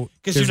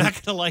you're not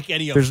going to like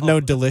any of them. There's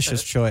no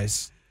delicious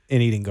choice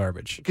in eating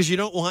garbage. Because you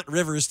don't want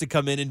Rivers to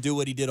come in and do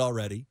what he did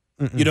already.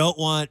 Mm-mm. You don't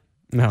want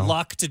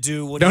Luck to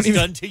do what he's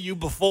done to you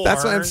before.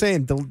 That's what I'm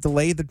saying.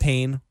 Delay the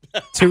pain.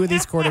 Two of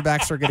these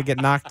quarterbacks are going to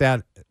get knocked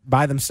out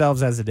by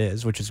themselves as it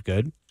is, which is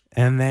good.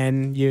 And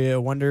then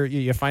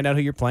you find out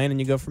who you're playing, and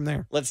you go from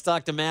there. Let's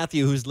talk to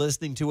Matthew, who's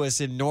listening to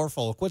us in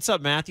Norfolk. What's up,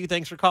 Matthew?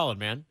 Thanks for calling,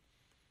 man.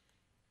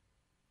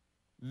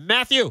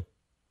 Matthew,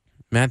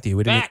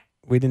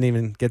 we didn't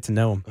even get to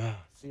know him.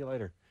 See you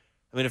later.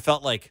 It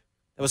felt like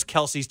that was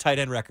Kelsey's tight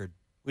end record.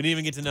 We didn't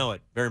even get to know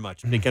it very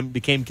much.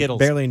 Became Kittle's.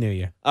 Barely knew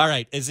you. All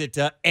right. Is it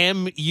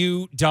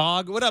MU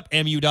Dog? What up,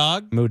 MU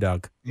Dog? Moo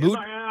Dog. In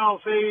my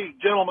house. Hey,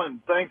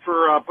 gentlemen, thanks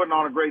for putting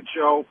on a great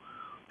show.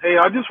 Hey,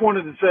 I just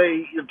wanted to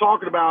say, you're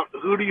talking about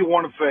who do you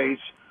want to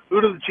face,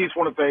 who do the Chiefs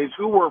want to face,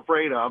 who we're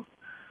afraid of.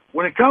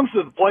 When it comes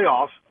to the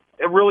playoffs,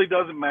 it really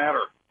doesn't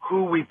matter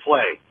who we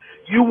play.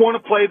 You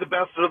want to play the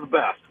best of the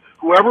best.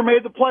 Whoever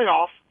made the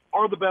playoffs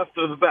are the best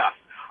of the best.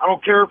 I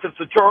don't care if it's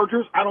the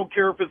Chargers. I don't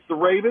care if it's the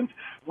Ravens.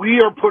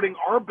 We are putting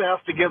our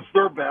best against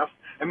their best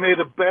and may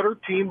the better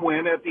team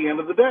win at the end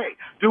of the day.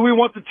 Do we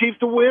want the Chiefs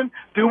to win?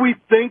 Do we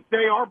think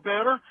they are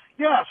better?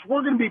 Yes,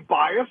 we're going to be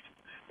biased.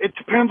 It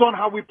depends on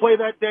how we play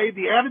that day.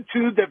 The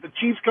attitude that the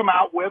Chiefs come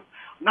out with,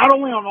 not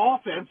only on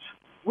offense,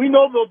 we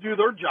know they'll do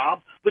their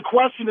job. The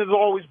question has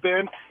always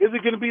been, is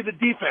it going to be the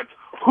defense?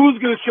 Who's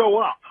going to show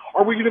up?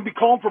 Are we going to be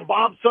calling for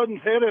Bob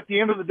Sutton's head at the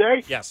end of the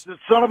day? Yes. The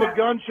son of a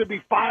gun should be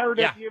fired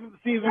at the end of the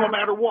season no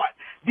matter what.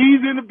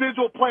 These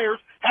individual players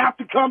have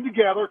to come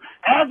together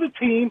as a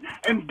team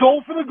and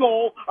go for the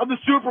goal of the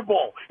Super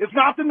Bowl. It's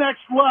not the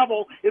next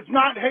level. It's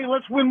not, hey,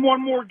 let's win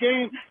one more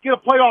game, get a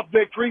playoff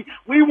victory.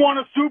 We want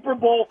a Super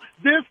Bowl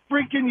this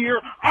freaking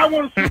year. I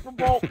want a Super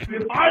Bowl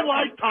in my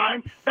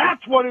lifetime.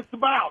 That's what it's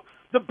about.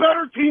 The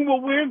better team will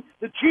win.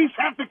 The Chiefs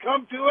have to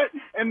come to it,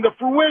 and the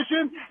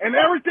fruition and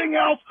everything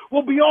else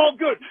will be all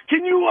good.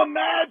 Can you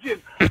imagine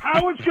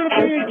how it's going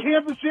to be in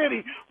Kansas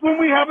City when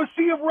we have a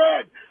sea of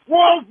red?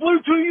 Royals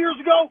blue 2 years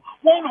ago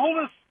won't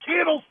hold a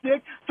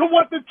candlestick to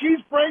what the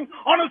Chiefs bring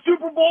on a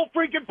Super Bowl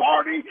freaking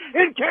party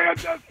in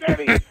Kansas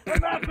City. And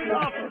that's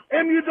enough.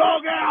 And you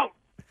dog out.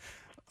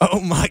 Oh,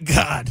 my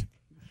God.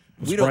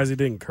 I'm surprised he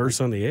didn't curse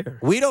on the air.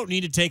 We don't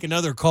need to take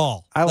another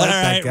call. I like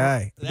that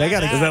guy. Is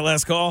that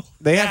last call?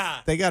 They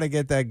got to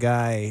get that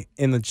guy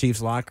in the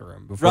Chiefs locker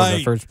room before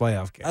the first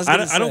playoff game.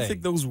 I don't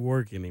think those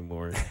work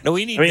anymore. No,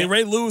 we need.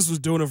 Ray Lewis was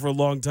doing it for a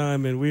long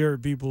time, and we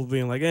heard people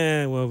being like,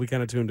 we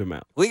kind of tuned him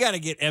out. We got to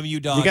get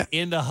MU Dog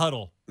into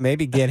huddle.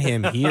 Maybe get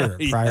him here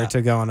prior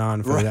to going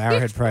on for the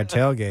Arrowhead Pride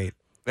tailgate.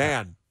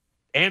 Man,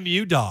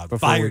 MU Dog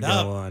before fired we go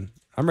up. On.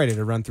 I'm ready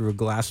to run through a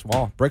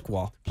brick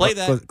wall. Play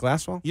that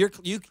glass wall.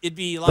 It'd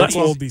be a lot glass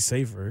easier. wall would be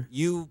safer.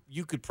 You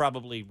could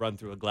probably run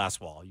through a glass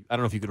wall. I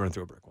don't know if you could run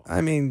through a brick wall. I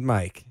mean,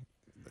 Mike,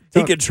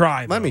 he could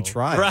try. Let me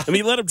try. Right. I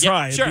mean, let him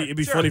try. Yeah, It'd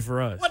be funny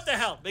for us. What the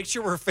hell? Make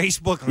sure we're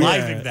Facebook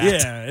living that.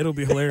 Yeah, it'll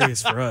be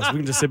hilarious for us. We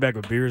can just sit back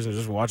with beers and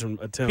just watch him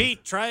attempt.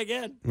 Pete, try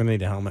again. I'm gonna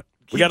need a helmet.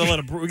 We got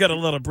a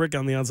lot of brick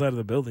on the outside of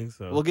the building.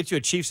 So we'll get you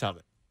a Chiefs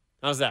helmet.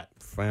 How's that?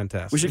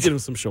 Fantastic. We should get him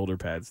some shoulder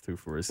pads too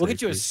for us. We'll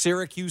get you a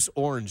Syracuse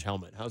orange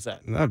helmet. How's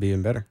that? That'd be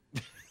even better.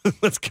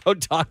 Let's go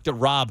talk to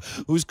Rob,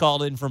 who's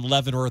called in from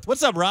Leavenworth.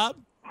 What's up, Rob?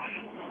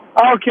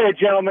 Okay,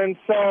 gentlemen.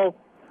 So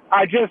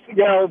I just,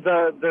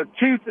 the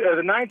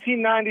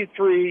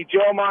 1993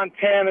 Joe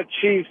Montana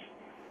Chiefs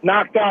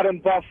knocked out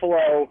in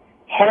Buffalo,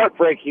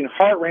 heartbreaking,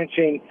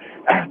 heart-wrenching.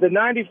 The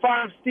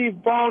 95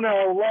 Steve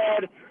Bono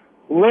led.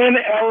 Lynn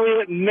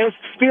Elliott missed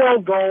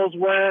field goals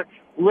where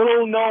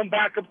little-known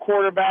backup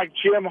quarterback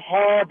Jim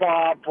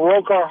Harbaugh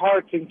broke our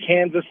hearts in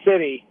Kansas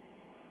City.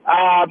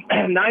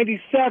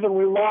 97,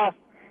 we lost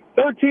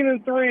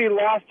 13-3,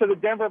 lost to the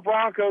Denver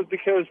Broncos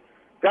because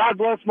God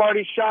bless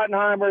Marty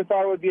Schottenheimer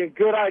thought it would be a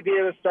good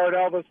idea to start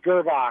Elvis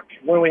Gerbach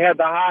when we had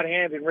the hot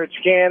hand in Rich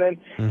Gannon.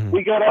 Mm-hmm.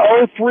 We go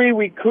to 03,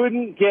 we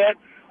couldn't get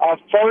a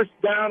first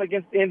down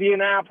against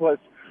Indianapolis.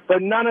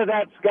 but none of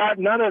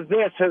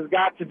this has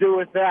got to do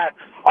with that.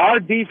 Our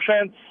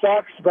defense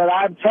sucks, but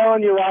I'm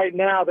telling you right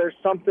now, there's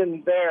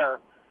something there.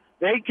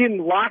 They can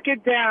lock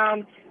it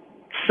down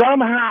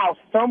somehow,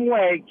 some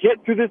way,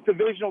 get through this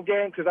divisional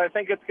game, because I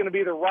think it's going to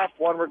be the rough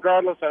one,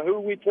 regardless of who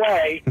we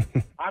play.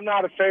 I'm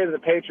not afraid of the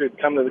Patriots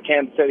coming to the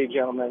Kansas City,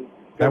 gentlemen.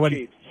 That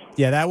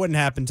wouldn't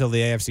happen until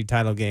the AFC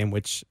title game,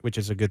 which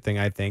is a good thing,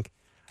 I think.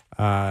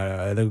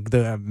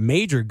 The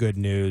major good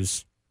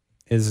news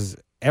is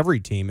every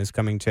team is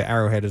coming to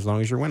Arrowhead as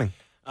long as you're winning.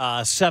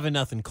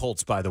 7-0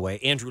 Colts, by the way.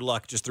 Andrew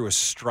Luck just threw a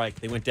strike.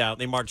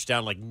 They marched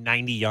down like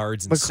 90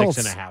 yards in The Colts,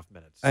 6.5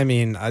 minutes. I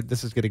mean,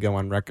 this is going to go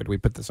on record. We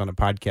put this on a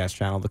podcast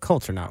channel. The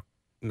Colts are not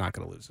going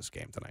to lose this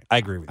game tonight. I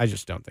agree with you. I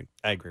just don't think.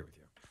 I agree with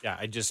you. Yeah,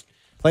 I just...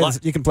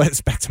 You can play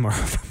this back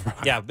tomorrow.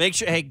 Yeah,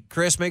 hey,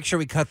 Chris, make sure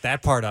we cut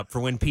that part up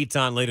for when Pete's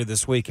on later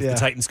this week if Yeah. the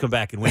Titans come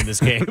back and win this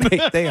game.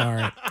 They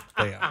aren't.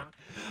 They are.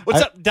 What's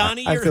up,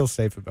 Donnie? I feel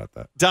safe about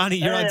that. Donnie,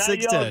 you're Hey, on how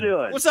 610. y'all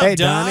doing? What's up, Hey,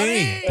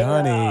 Donnie?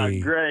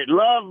 Donnie. Great.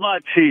 Love my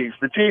Chiefs.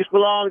 The Chiefs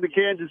belong to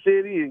Kansas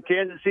City, and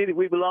Kansas City,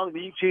 we belong to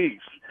you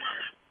Chiefs.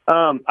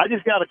 I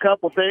just got a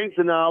couple things,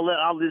 and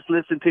I'll just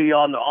listen to you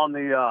on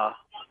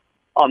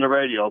the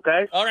radio,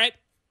 okay? All right.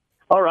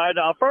 All right.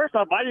 First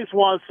off, I just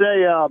want to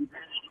say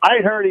I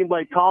ain't heard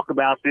anybody talk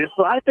about this,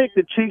 but I think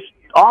the Chiefs'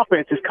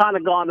 offense has kind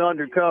of gone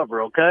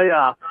undercover, okay?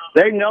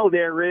 They know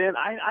they're in.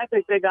 I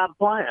think they got a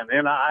plan,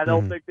 and I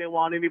don't think they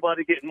want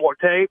anybody getting more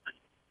tape.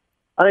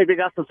 I think they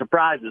got some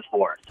surprises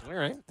for us. All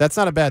right. That's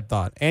not a bad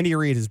thought. Andy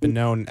Reid has been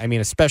known, I mean,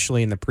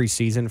 especially in the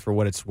preseason, for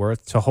what it's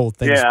worth, to hold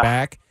things Yeah.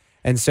 back.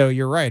 And so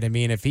you're right. I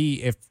mean,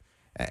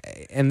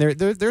 and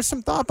there's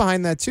some thought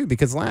behind that too,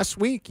 because last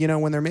week,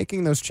 when they're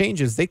making those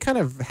changes, they kind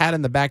of had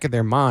in the back of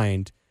their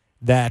mind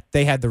that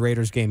they had the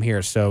Raiders game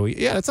here. So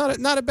yeah, it's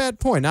not a bad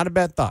point, not a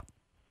bad thought.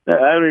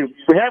 I mean,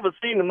 we haven't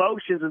seen the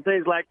motions and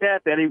things like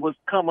that he was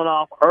coming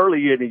off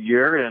early in the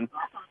year, and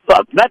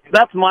so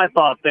that's my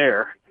thought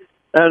there.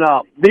 And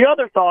the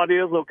other thought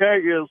is,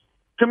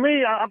 to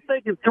me, I'm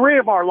thinking 3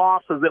 of our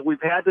losses that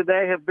we've had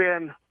today have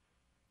been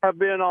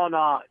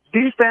on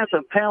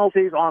defensive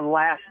penalties on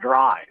last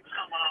drives.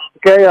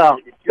 Okay,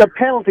 the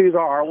penalties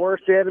are our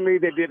worst enemy.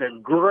 They did a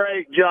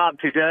great job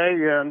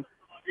today, and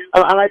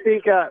I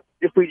think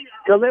if we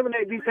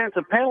eliminate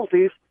defensive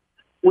penalties,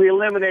 we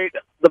eliminate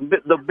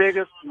the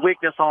biggest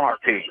weakness on our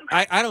team.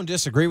 I don't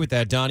disagree with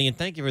that, Donnie, and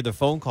thank you for the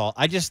phone call.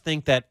 I just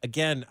think that,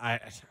 again,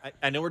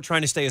 I know we're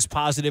trying to stay as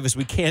positive as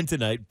we can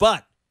tonight,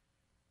 but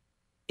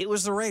it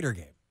was the Raider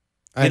game.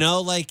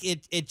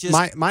 It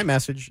just... My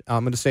message,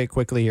 I'm going to say it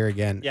quickly here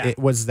again, Yeah. It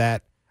was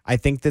that I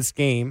think this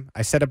game,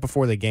 I said it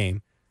before the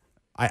game,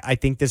 I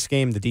think this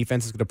game, the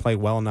defense is going to play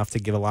well enough to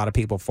give a lot of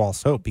people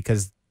false hope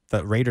because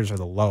the Raiders are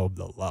the low of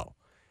the low.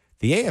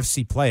 The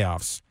AFC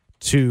playoffs,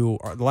 to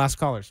the last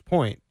caller's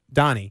point,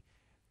 Donnie,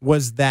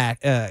 was that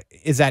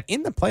is that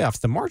in the playoffs,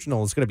 the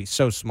marginal is going to be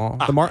so small.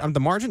 The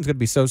margin's going to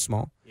be so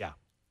small. Yeah.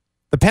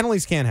 The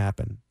penalties can't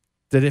happen.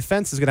 The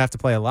defense is going to have to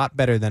play a lot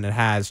better than it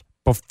has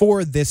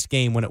before this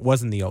game when it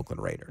wasn't the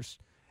Oakland Raiders.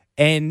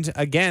 And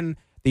again,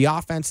 the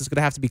offense is going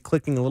to have to be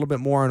clicking a little bit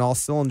more on all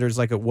cylinders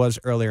like it was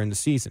earlier in the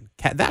season.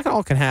 That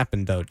all can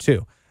happen, though,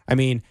 too. I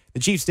mean, the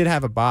Chiefs did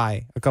have a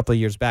bye a couple of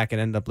years back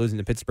and ended up losing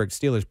to Pittsburgh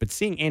Steelers, but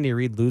seeing Andy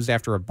Reid lose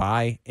after a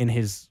bye in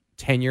his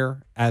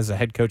tenure as a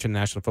head coach in the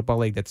National Football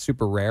League, that's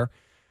super rare.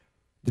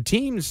 The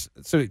teams,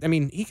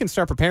 he can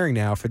start preparing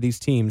now for these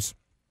teams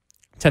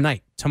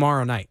tonight,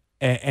 tomorrow night,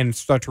 and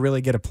start to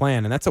really get a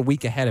plan, and that's a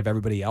week ahead of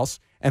everybody else.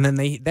 And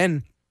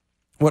then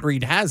what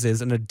Reid has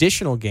is an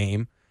additional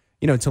game,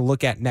 to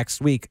look at next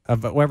week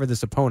of whoever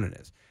this opponent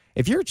is.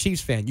 If you're a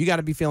Chiefs fan, you got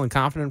to be feeling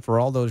confident for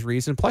all those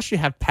reasons. Plus, you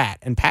have Pat,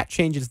 and Pat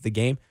changes the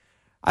game.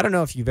 I don't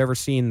know if you've ever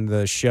seen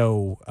the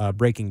show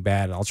Breaking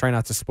Bad. I'll try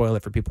not to spoil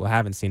it for people who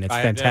haven't seen it. It's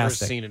fantastic. I've never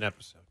seen an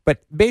episode. But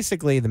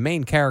basically, the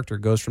main character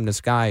goes from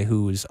this guy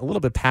who's a little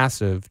bit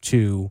passive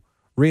to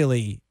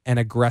really an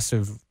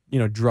aggressive,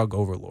 drug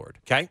overlord.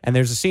 Okay. And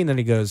there's a scene that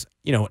he goes,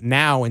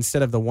 now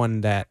instead of the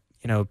one that,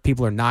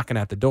 people are knocking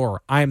at the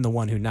door, I am the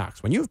one who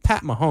knocks. When you have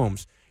Pat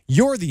Mahomes,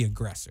 you're the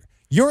aggressor.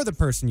 You're the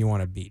person you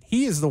want to beat.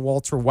 He is the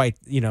Walter White,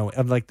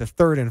 of like the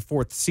 3rd and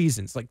 4th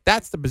seasons. Like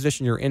that's the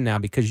position you're in now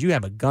because you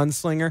have a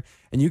gunslinger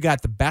and you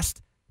got the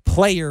best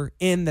player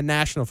in the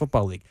National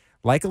Football League.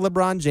 Like a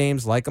LeBron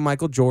James, like a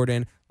Michael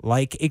Jordan,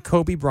 like a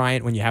Kobe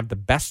Bryant, when you have the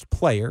best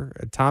player,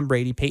 Tom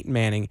Brady, Peyton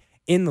Manning,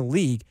 in the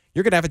league,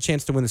 you're going to have a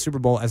chance to win the Super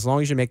Bowl as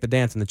long as you make the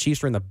dance. And the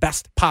Chiefs are in the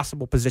best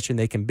possible position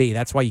they can be.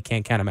 That's why you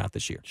can't count them out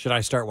this year. Should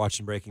I start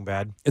watching Breaking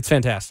Bad? It's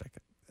fantastic.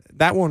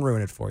 That won't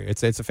ruin it for you.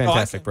 It's a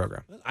fantastic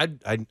program. I'm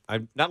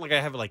not like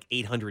I have like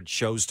 800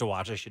 shows to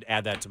watch. I should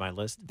add that to my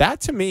list.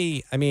 That to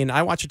me,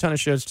 I watch a ton of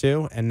shows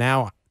too, and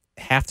now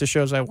half the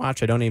shows I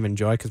watch I don't even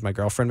enjoy because my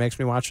girlfriend makes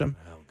me watch them.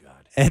 Oh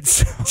God! And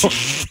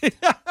so,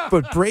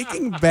 but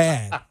Breaking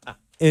Bad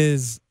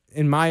is,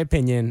 in my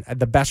opinion,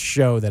 the best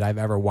show that I've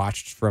ever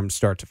watched from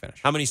start to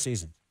finish. How many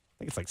seasons? I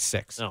think it's like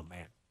 6. Oh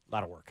man, a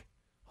lot of work.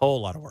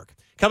 Whole lot of work.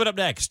 Coming up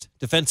next,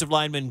 defensive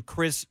lineman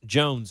Chris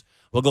Jones.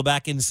 We'll go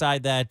back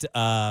inside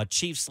that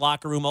Chiefs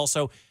locker room.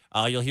 Also,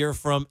 You'll hear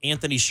from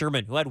Anthony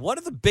Sherman, who had one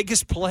of the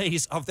biggest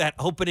plays of that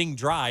opening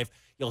drive.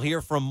 You'll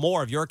hear from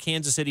more of your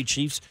Kansas City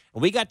Chiefs.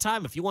 And we got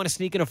time. If you want to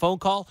sneak in a phone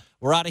call,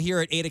 we're out of here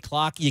at 8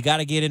 o'clock. You got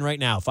to get in right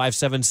now,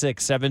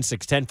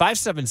 576-7610,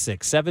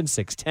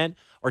 576-7610,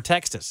 or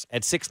text us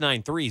at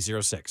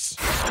 69306.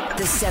 The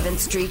 7th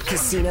Street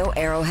Casino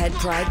Arrowhead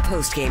Pride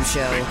postgame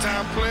show.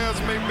 Big-time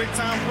players make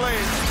big-time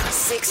plays.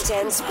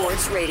 610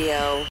 Sports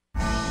Radio.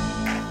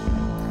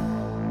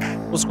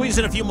 We'll squeeze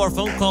in a few more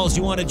phone calls.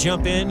 You want to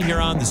jump in here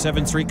on the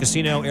 7th Street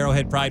Casino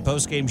Arrowhead Pride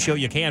postgame show?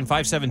 You can.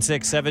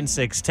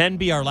 576-7610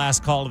 be our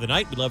last call of the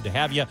night. We'd love to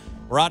have you.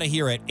 We're out of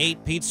here at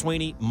 8. Pete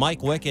Sweeney, Mike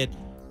Wickett.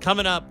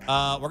 Coming up,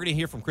 we're going to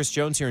hear from Chris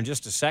Jones here in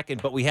just a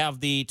second, but we have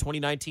the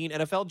 2019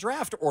 NFL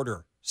draft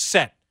order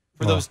set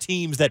for those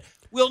teams that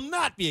will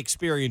not be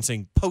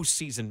experiencing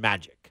postseason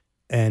magic.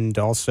 And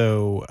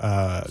also...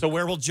 so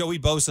where will Joey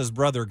Bosa's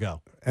brother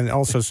go? And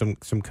also some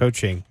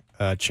coaching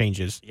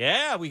changes.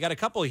 Yeah, we got a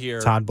couple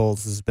here. Todd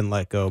Bowles has been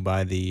let go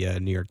by the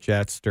New York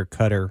Jets. Dirk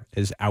Cutter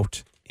is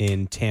out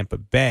in Tampa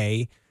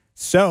Bay.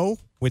 So,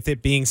 with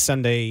it being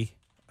Sunday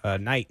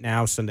night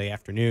now, Sunday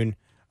afternoon,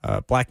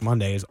 Black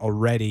Monday is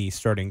already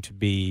starting to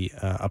be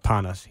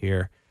upon us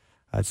here.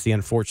 It's the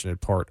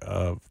unfortunate part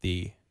of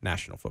the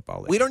National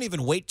Football League. We don't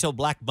even wait till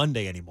Black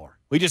Monday anymore.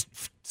 We just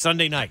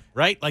Sunday night,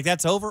 right? Like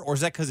that's over, or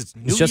is that because it's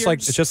New Year's?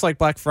 It's just like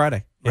Black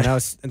Friday. You know,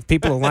 and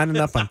people are lining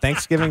up on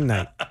Thanksgiving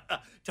night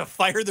to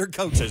fire their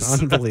coaches.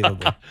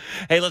 Unbelievable.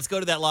 Hey, let's go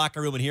to that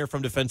locker room and hear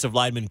from defensive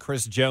lineman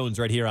Chris Jones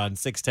right here on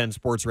 610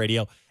 Sports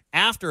Radio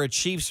after a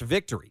Chiefs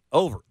victory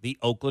over the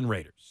Oakland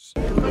Raiders.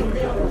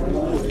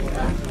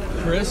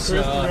 Chris, 3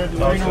 in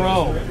a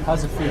row.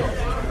 How's it feel?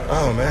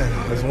 Oh,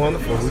 man, it's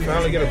wonderful. We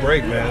finally get a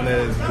break, man.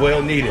 It's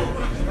well needed.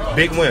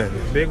 Big win.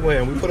 Big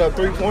win. We put up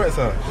 3 points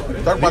on.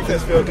 Talk about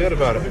this. Feel good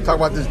about it. Talk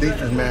about this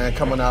defense, man,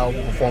 coming out,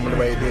 performing the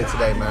way it did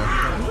today,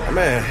 man.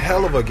 Man,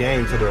 hell of a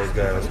game to those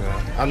guys,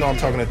 man. I know I'm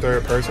talking in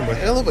third person, but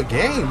hell of a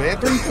game, man.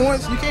 3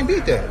 points, you can't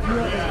beat that.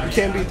 You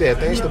can't beat that.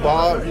 Thanks to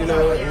Bob, you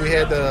know, we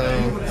had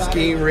the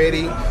scheme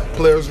ready,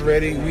 players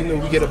ready. We knew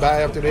we'd get a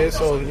bye after this,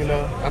 so, you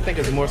know, I think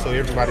it's more so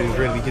everybody was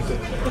ready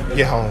to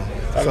get home.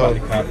 Talk about the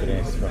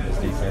confidence from this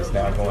defense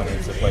now going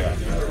into the playoffs.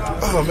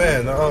 Oh,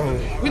 man,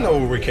 we know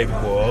what we're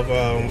capable of.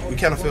 We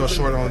kind of fell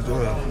short on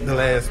the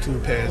last 2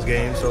 past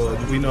games, so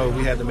we know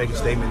we had to make a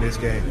statement in this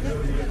game.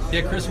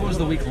 Yeah, Chris, what was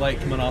the week like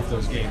coming off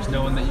those games,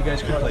 knowing that you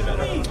guys could play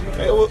better?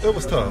 It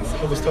was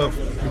tough. It was tough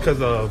because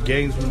of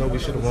games we know we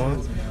should have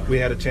won. We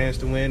had a chance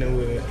to win, and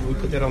we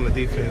put that on the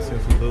defense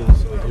if we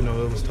lose. So, you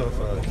know, it was tough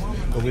for us.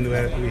 But we knew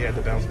we had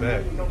to bounce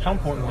back. How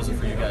important was it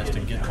for you guys to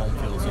get home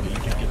field so that you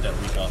could get that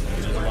week off?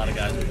 Because there's a lot of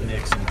guys with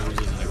nicks and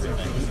bruises and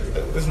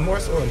everything. It's more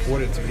so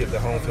important to get the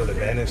home field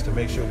advantage to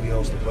make sure we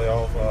host the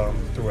playoff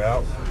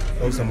throughout.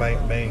 Those are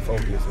main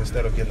focus.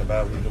 Instead of getting the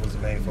bye week, it was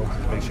the main focus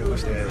to make sure we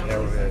stay at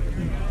Arrowhead.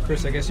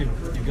 Chris, I guess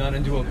you've gone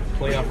into a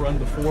playoff run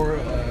before.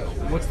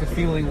 What's the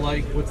feeling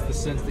like? What's the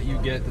sense that you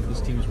get that this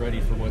team's ready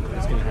for what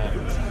is going to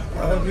happen?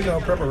 You know,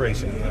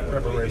 preparation.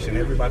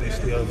 Everybody's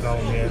still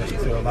zoned in,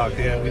 still locked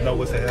in. We know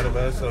what's ahead of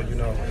us, so, you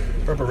know,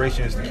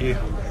 preparation is the key.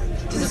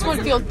 Does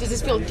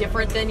this feel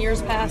different than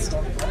years past?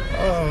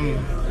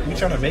 We're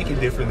trying to make it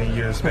different than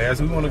years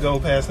past. We want to go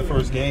past the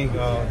first game.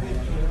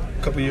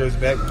 A couple years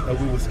back,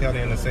 we was kind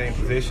of in the same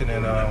position,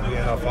 and we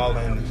ended up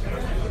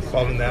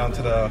falling down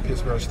to the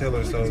Pittsburgh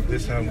Steelers. So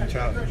this time we're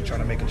trying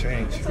to make a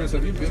change. Chris,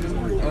 have you been in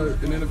an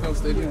NFL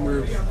stadium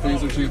where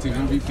fans are chanting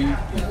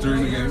MVP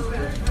during the game?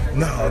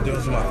 No, this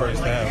was my first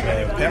time,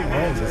 man. Pat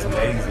Mahomes is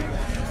amazing.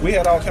 We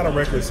had all kind of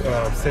records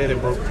set and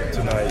broke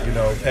tonight. You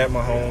know, Pat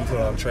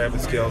Mahomes,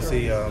 Travis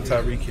Kelce,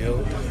 Tyreek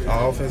Hill.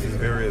 Our offense is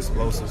very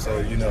explosive. So,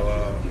 you know,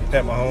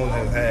 Pat Mahomes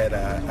has had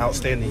an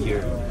outstanding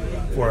year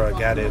for a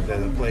guy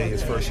that played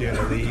his first year in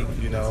the league.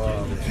 You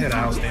know, had an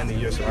outstanding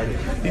year. So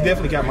he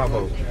definitely got my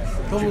vote.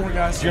 Couple more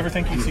guys. Do you ever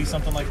think you'd see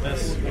something like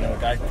this? You know, a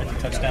guy 50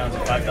 touchdowns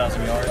and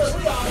 5,000 yards?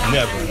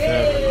 Never.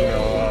 You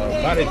know,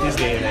 not at this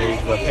day and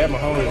age, but Pat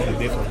Mahomes is a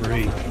different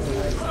breed.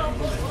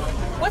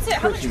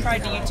 How much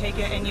pride do you take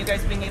it in you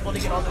guys being able to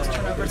get all those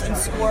turnovers and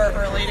score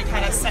early to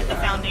kind of set the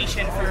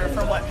foundation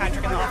for what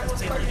Patrick and the offense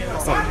was able to do in the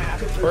second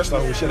half? First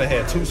off, we should have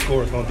had 2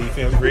 scores on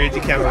defense. Reggie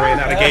kind of ran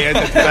out of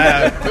gas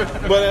at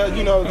 5. But,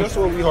 you know, that's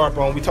what we harp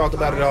on. We talked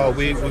about it all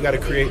week. We got to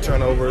create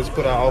turnovers,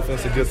 put our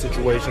offense in good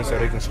situations so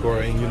they can score,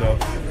 and, you know,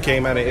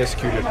 came out and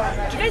executed.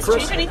 Did you guys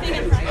change anything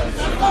in practice?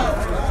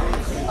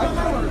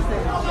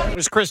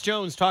 There's Chris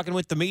Jones talking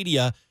with the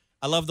media.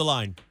 I love the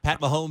line. Pat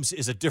Mahomes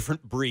is a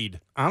different breed.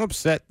 I'm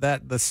upset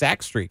that the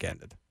sack streak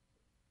ended.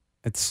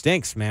 It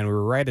stinks, man. We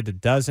were right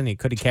at 12. He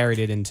could have carried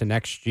it into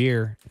next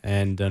year,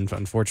 and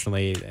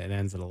unfortunately, it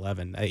ends at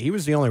 11. He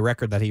was the only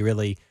record that he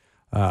really,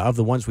 of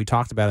the ones we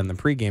talked about in the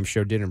pregame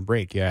show, didn't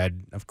break. You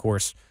had, of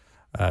course,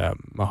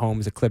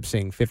 Mahomes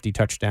eclipsing 50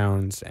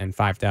 touchdowns and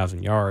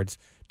 5,000 yards.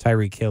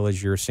 Tyreek Hill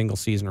is your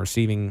single-season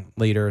receiving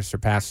leader,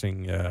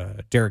 surpassing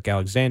Derek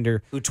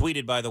Alexander. Who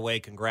tweeted, by the way,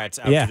 congrats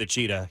out to the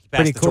Cheetah. He passed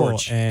pretty the cool.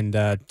 torch. And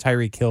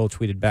Tyreek Hill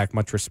tweeted back,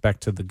 much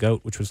respect to the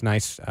GOAT, which was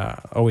nice.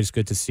 Always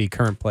good to see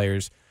current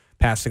players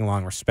passing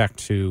along respect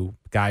to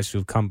guys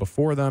who've come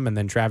before them, and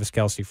then Travis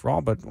Kelce for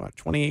all but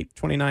 28,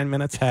 29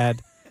 minutes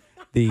had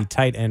the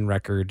tight end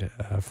record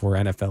for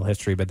NFL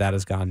history, but that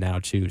has gone now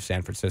to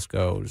San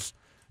Francisco's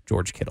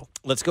George Kittle.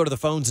 Let's go to the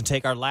phones and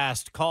take our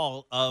last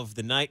call of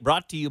the night,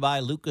 brought to you by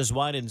Luca's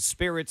Wine and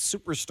Spirits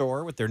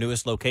Superstore with their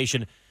newest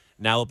location,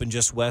 now open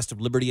just west of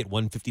Liberty at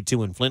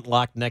 152 in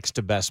Flintlock next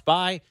to Best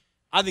Buy.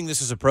 I think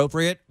this is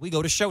appropriate. We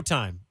go to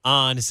Showtime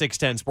on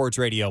 610 Sports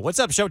Radio. What's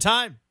up,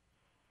 Showtime?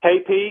 Hey,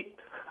 Pete,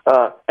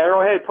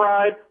 Arrowhead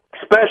Pride,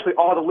 especially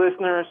all the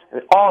listeners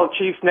and all of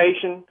Chiefs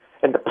Nation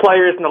and the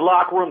players in the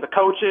locker room, the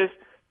coaches,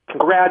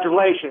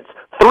 congratulations.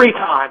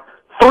 Three-time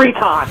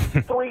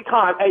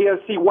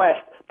AFC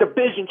West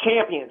division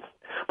champions.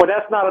 But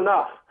that's not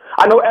enough.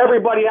 I know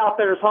everybody out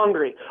there is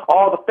hungry.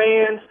 All the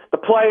fans, the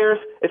players,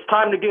 it's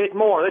time to get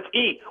more. Let's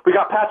eat. We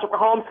got Patrick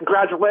Mahomes.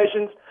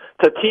 Congratulations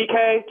to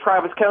TK,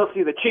 Travis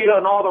Kelce, the Cheetah,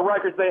 and all the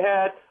records they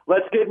had.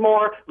 Let's get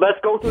more. Let's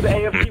go through the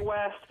AFC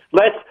West.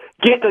 Let's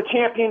get the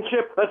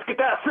championship. Let's get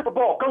that Super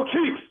Bowl. Go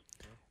Chiefs!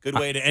 Good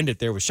way to end it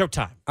there with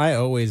Showtime. I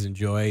always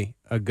enjoy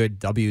a good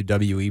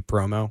WWE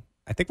promo.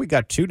 I think we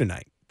got two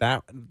tonight.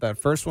 That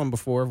first one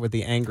before with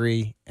the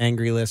angry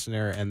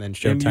listener, and then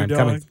Showtime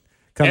coming.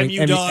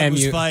 MU Dog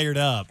was fired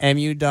up.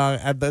 MU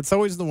Dog. That's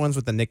always the ones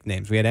with the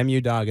nicknames. We had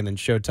MU Dog, and then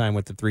Showtime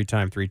with the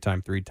three-time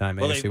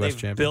AFC West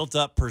champion. Built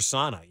up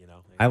persona, you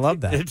know. I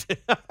love that.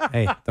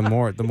 Hey, the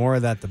more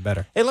of that, the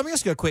better. Hey, let me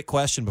ask you a quick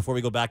question before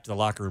we go back to the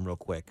locker room real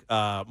quick.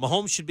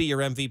 Mahomes should be your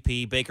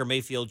MVP. Baker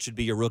Mayfield should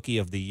be your Rookie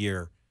of the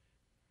Year.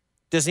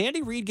 Does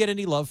Andy Reid get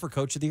any love for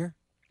Coach of the Year?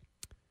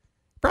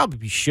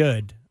 Probably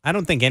should. I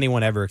don't think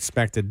anyone ever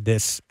expected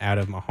this out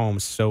of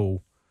Mahomes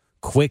so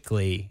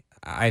quickly.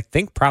 I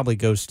think probably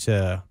goes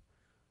to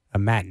a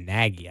Matt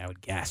Nagy, I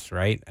would guess,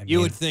 right?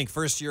 You would think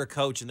first-year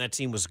coach, and that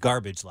team was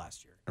garbage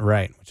last year.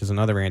 Right, which is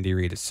another Andy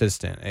Reid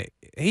assistant.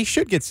 He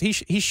should get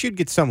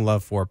some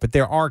love for it, but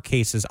there are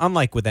cases,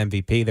 unlike with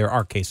MVP, there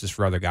are cases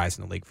for other guys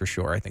in the league for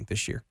sure, I think,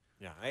 this year.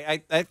 Yeah,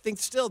 I think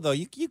still, though,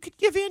 you could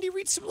give Andy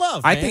Reid some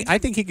love, man. I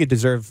think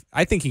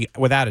he,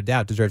 without a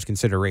doubt, deserves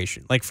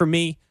consideration. Like, for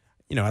me,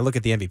 I look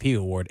at the MVP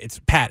award, it's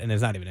Pat, and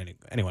there's not even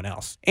anyone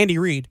else. Andy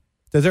Reid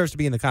deserves to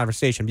be in the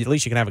conversation. At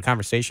least you can have a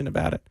conversation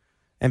about it.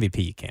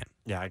 MVP, you can.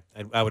 Yeah,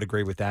 I would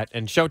agree with that.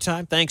 And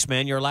Showtime, thanks,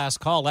 man. Your last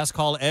call. Last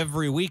call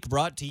every week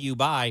brought to you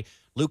by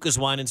Luca's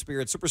Wine and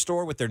Spirit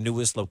Superstore with their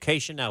newest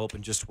location, now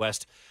open just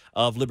west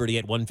of Liberty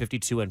at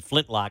 152 in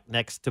Flintlock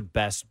next to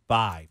Best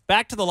Buy.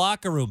 Back to the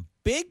locker room.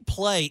 Big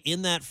play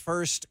in that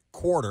first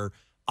quarter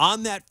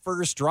on that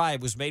first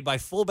drive was made by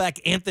fullback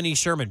Anthony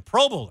Sherman,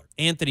 Pro Bowler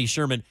Anthony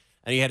Sherman,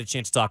 and he had a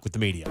chance to talk with the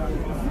media.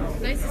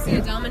 Nice to see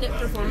a dominant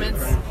performance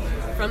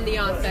from the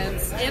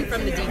offense and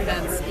from the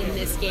defense in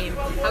this game.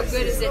 How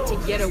good is it to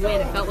get a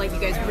win? It felt like you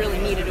guys really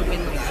needed a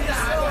win like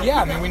this.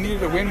 Yeah, I mean, we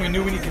needed a win. We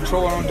knew we need to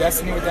control our own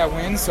destiny with that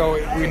win. So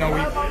we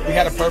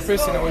had a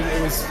purpose, and it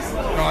was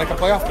like a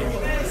playoff game.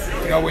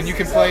 When you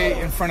can play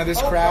in front of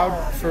this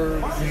crowd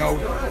for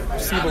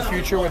foreseeable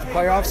future with the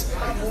playoffs,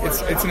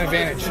 it's an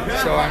advantage.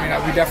 So I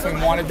mean, we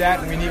definitely wanted that,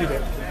 and we needed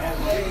it.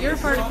 You're a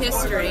part of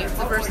history. It's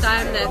the first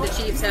time that the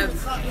Chiefs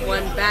have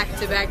won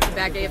back-to-back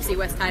AFC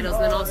West titles,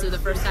 and then also the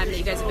first time that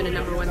you guys have been a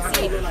number one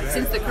seed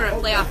since the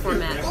current playoff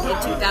format in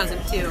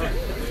 2002.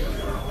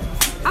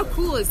 How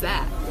cool is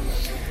that?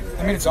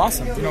 I mean, it's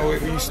awesome.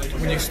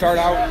 When you start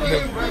out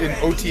in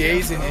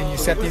OTAs and you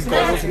set these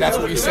goals, and that's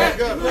what you set.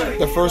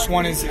 The first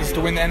one is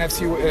to win the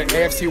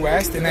AFC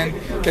West and then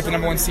get the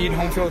number one seed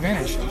and home field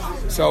advantage.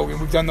 So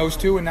we've done those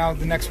two, and now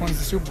the next one's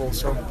the Super Bowl.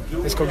 So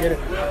let's go get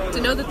it.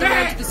 To know that the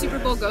road to the Super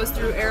Bowl goes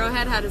through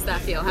Arrowhead, how does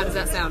that feel? How does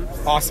that sound?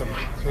 Awesome.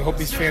 I hope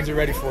these fans are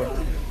ready for it.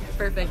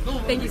 Perfect.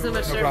 Thank you so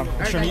much, no sir.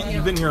 Problem. Sure,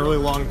 you've been here a really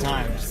long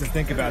time. Just to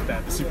think about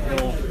that, the Super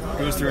Bowl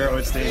goes through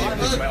Arrowhead Stadium.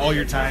 Think about all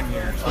your time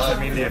here. What does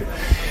that mean to you?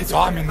 It's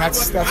all. I mean,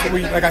 that's what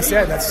we. Like I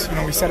said, that's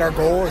we set our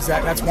goal.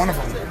 That's one of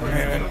them.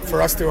 And for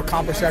us to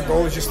accomplish that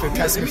goal is just a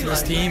testament to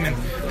this team and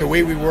the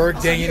way we work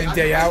day in and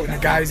day out, and the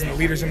guys and the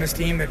leaders in this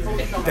team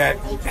that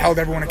held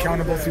everyone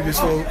accountable through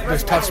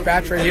this tough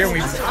spats right here.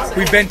 And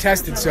we've been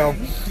tested, so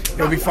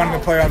it'll be fun in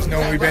the playoffs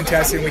knowing we've been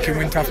tested and we can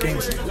win tough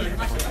games.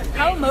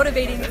 How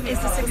motivating is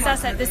the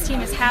success that this team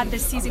has had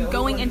this season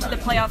going into the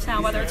playoffs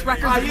now, whether it's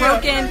records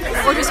broken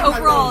or just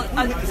overall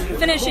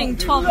finishing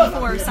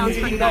 12-4 sounds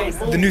pretty nice.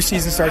 The new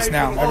season starts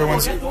now.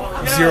 Everyone's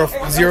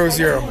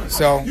 0-0,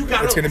 so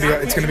it's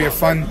gonna be a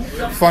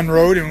fun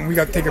road, and we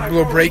got to take a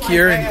little break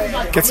here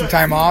and get some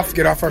time off,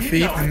 get off our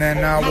feet, and then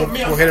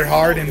we'll hit it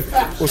hard and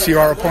we'll see who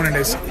our opponent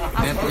is.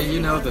 Anthony,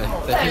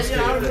 the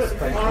history of this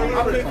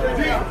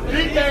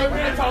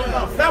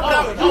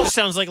Just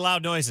sounds like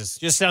loud noises.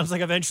 Just sounds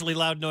like eventually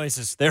loud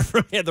noises there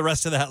from the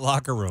rest of that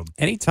locker room.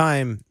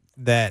 Anytime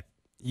that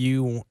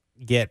you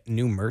get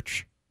new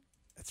merch,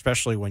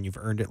 especially when you've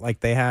earned it like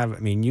they have, I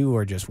mean, you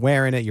are just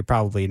wearing it. You're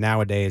probably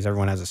nowadays,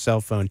 everyone has a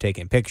cell phone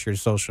taking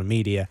pictures, social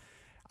media.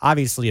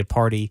 Obviously, a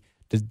party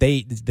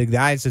The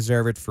guys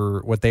deserve it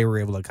for what they were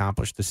able to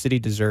accomplish. The city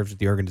deserves it.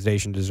 The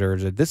organization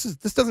deserves it. This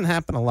doesn't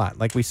happen a lot.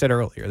 Like we said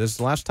earlier, this is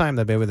the last time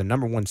that they were the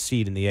number one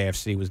seed in the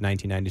AFC was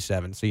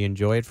 1997. So you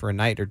enjoy it for a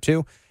night or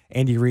two.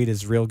 Andy Reid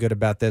is real good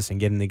about this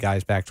and getting the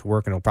guys back to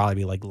work, and it'll probably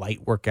be like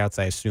light workouts,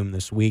 I assume,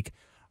 this week.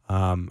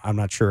 I'm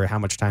not sure how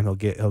much time he'll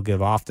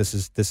give off. This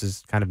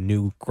is kind of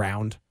new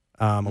ground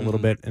a little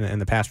bit in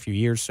the past few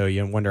years. So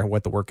you wonder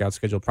what the workout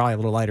schedule. Probably a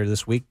little lighter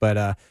this week,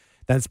 but.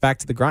 Then it's back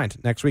to the grind.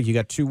 Next week, you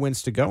got 2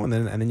 wins to go, and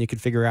then you can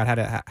figure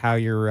out how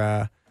you're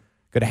going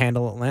to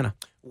handle Atlanta.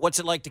 What's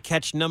it like to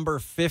catch number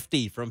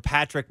 50 from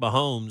Patrick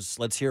Mahomes?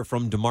 Let's hear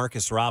from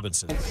DeMarcus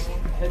Robinson.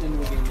 Head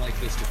into a game like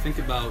this, to think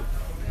about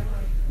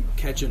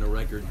catching a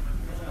record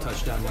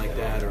touchdown like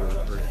that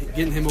or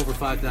getting him over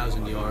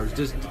 5,000 yards,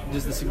 does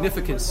the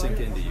significance sink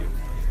into you?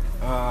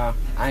 I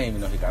didn't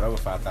even know he got over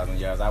 5,000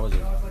 yards. I was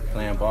just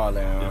playing ball,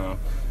 and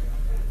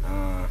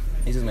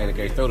he just made a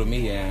great throw to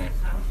me, and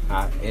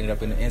I ended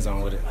up in the end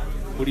zone with it.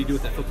 What do you do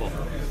with that football?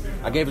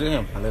 I gave it to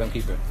him. I let him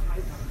keep it.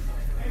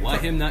 Why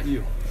him, not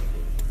you?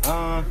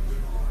 I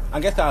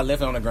guess I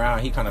left it on the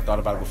ground. He kind of thought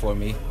about it before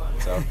me.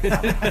 So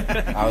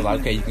I was like,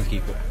 okay, you can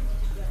keep it.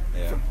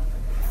 Yeah.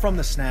 From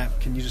the snap,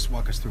 can you just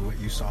walk us through what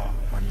you saw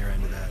on your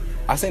end of that?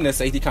 I seen the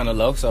safety kind of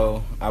low,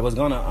 so I was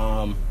going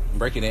to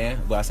break it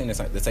in, but I seen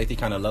the safety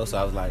kind of low, so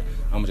I was like,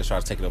 I'm going to just try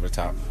to take it over the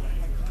top.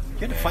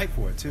 You had to fight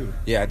for it, too.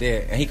 Yeah, I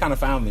did. And he kind of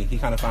found me. He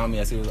kind of found me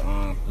as he was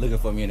looking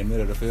for me in the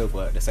middle of the field,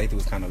 but the safety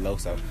was kind of low,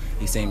 so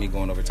he seen me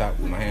going over top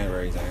with my hand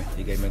raised, and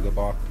he gave me a good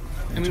ball.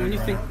 I mean, when you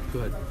think... Go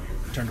ahead.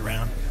 Turned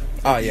around?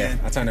 Oh, yeah.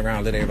 I turned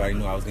around, let everybody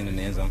know I was getting in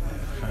the end zone.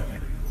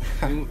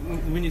 I mean,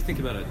 when you think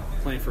about it,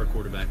 playing for a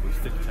quarterback with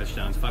 50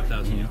 touchdowns,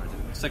 5,000 yards,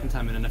 second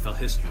time in NFL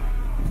history,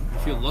 you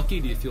feel lucky?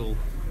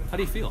 How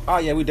do you feel? Oh,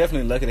 yeah, we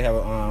definitely lucky to have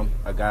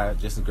a guy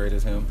just as great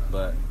as him,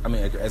 but, I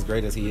mean, as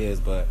great as he is,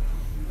 but...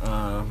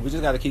 we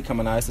just got to keep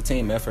coming out. It's a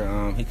team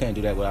effort. He couldn't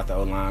do that without the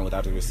O-line,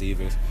 without the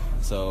receivers.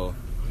 So,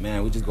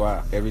 man, we just go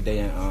out every day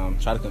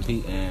and try to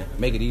compete and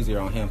make it easier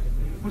on him.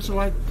 What's it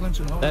like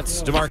clinching home?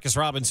 That's DeMarcus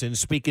Robinson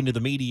speaking to the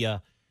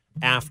media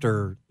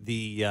after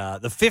the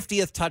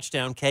 50th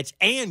touchdown catch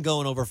and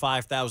going over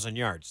 5,000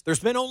 yards. There's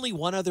been only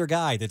one other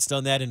guy that's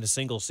done that in a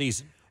single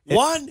season.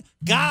 One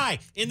guy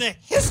in the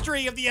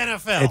history of the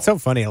NFL. It's so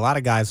funny. A lot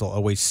of guys will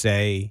always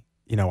say,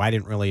 I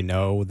didn't really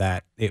know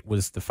that it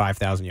was the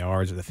 5,000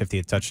 yards or the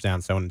 50th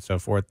touchdown, so on and so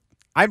forth.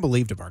 I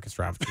believe DeMarcus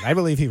Robinson. I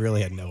believe he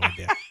really had no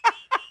idea.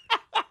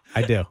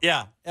 I do.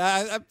 Yeah.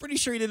 I'm pretty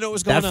sure he didn't know what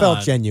was going on. That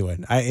felt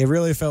genuine. It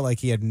really felt like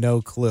he had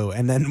no clue.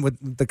 And then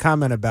with the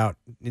comment about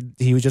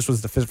he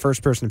was the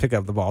first person to pick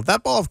up the ball.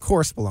 That ball, of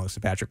course, belongs to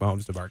Patrick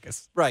Mahomes,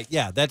 DeMarcus. Right,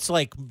 yeah. That's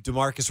like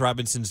DeMarcus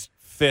Robinson's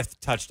 5th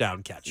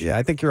touchdown catch. Yeah,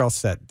 I think you're all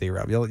set,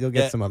 D-Rob. You'll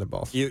get some other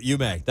balls. You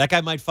may. That guy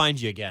might find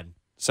you again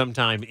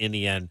sometime in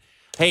the end.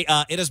 Hey,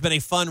 it has been a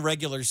fun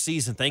regular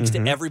season. Thanks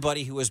to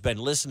everybody who has been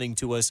listening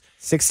to us.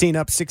 16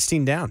 up,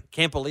 16 down.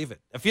 Can't believe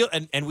it.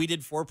 And we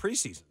did 4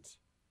 preseasons.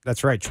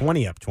 That's right.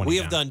 20 up, 20 We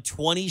down. have done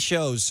 20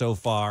 shows so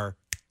far.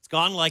 It's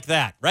gone like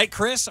that. Right,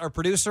 Chris, our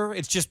producer?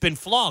 It's just been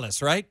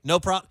flawless, right? No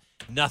problem.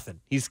 Nothing.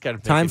 He's kind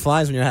of time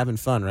flies when you're having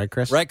fun, right,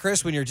 Chris? Right,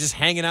 Chris, when you're just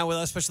hanging out with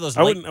us, especially those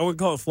I wouldn't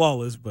call it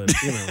flawless, but,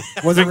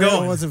 wasn't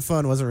real, wasn't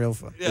fun, wasn't real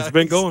fun. Yeah, it's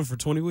been going for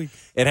 20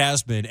 weeks. It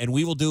has been, and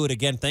we will do it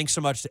again. Thanks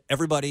so much to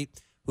everybody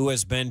who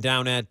has been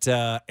down at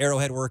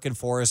Arrowhead working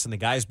for us, and the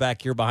guys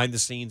back here behind the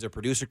scenes. Our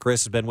producer,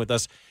 Chris, has been with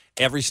us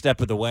every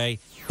step of the way.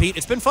 Pete,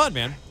 it's been fun,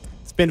 man.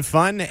 It's been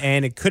fun,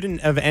 and it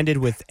couldn't have ended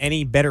with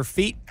any better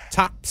feat.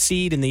 Top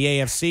seed in the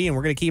AFC, and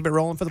we're going to keep it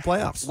rolling for the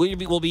playoffs.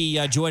 We'll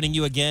be joining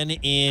you again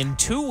in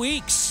 2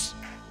 weeks.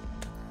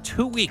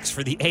 2 weeks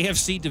for the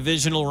AFC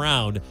divisional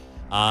round.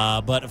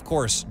 But, of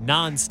course,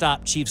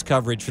 nonstop Chiefs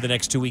coverage for the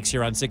next 2 weeks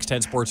here on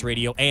 610 Sports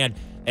Radio and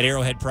at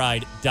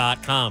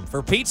arrowheadpride.com.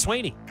 For Pete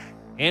Sweeney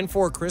and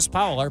for Chris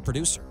Powell, our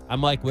producer, I'm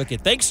Mike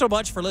Wickett. Thanks so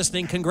much for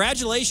listening.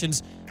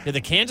 Congratulations to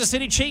the Kansas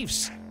City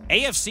Chiefs,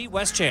 AFC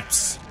West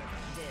champs.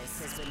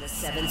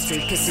 7th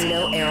Street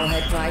Casino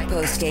Arrowhead Pride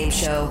postgame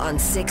show on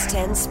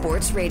 610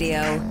 Sports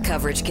Radio.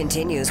 Coverage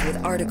continues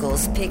with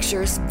articles,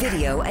 pictures,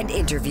 video, and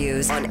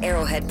interviews on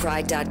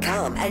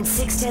arrowheadpride.com and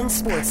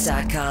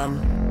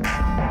 610sports.com.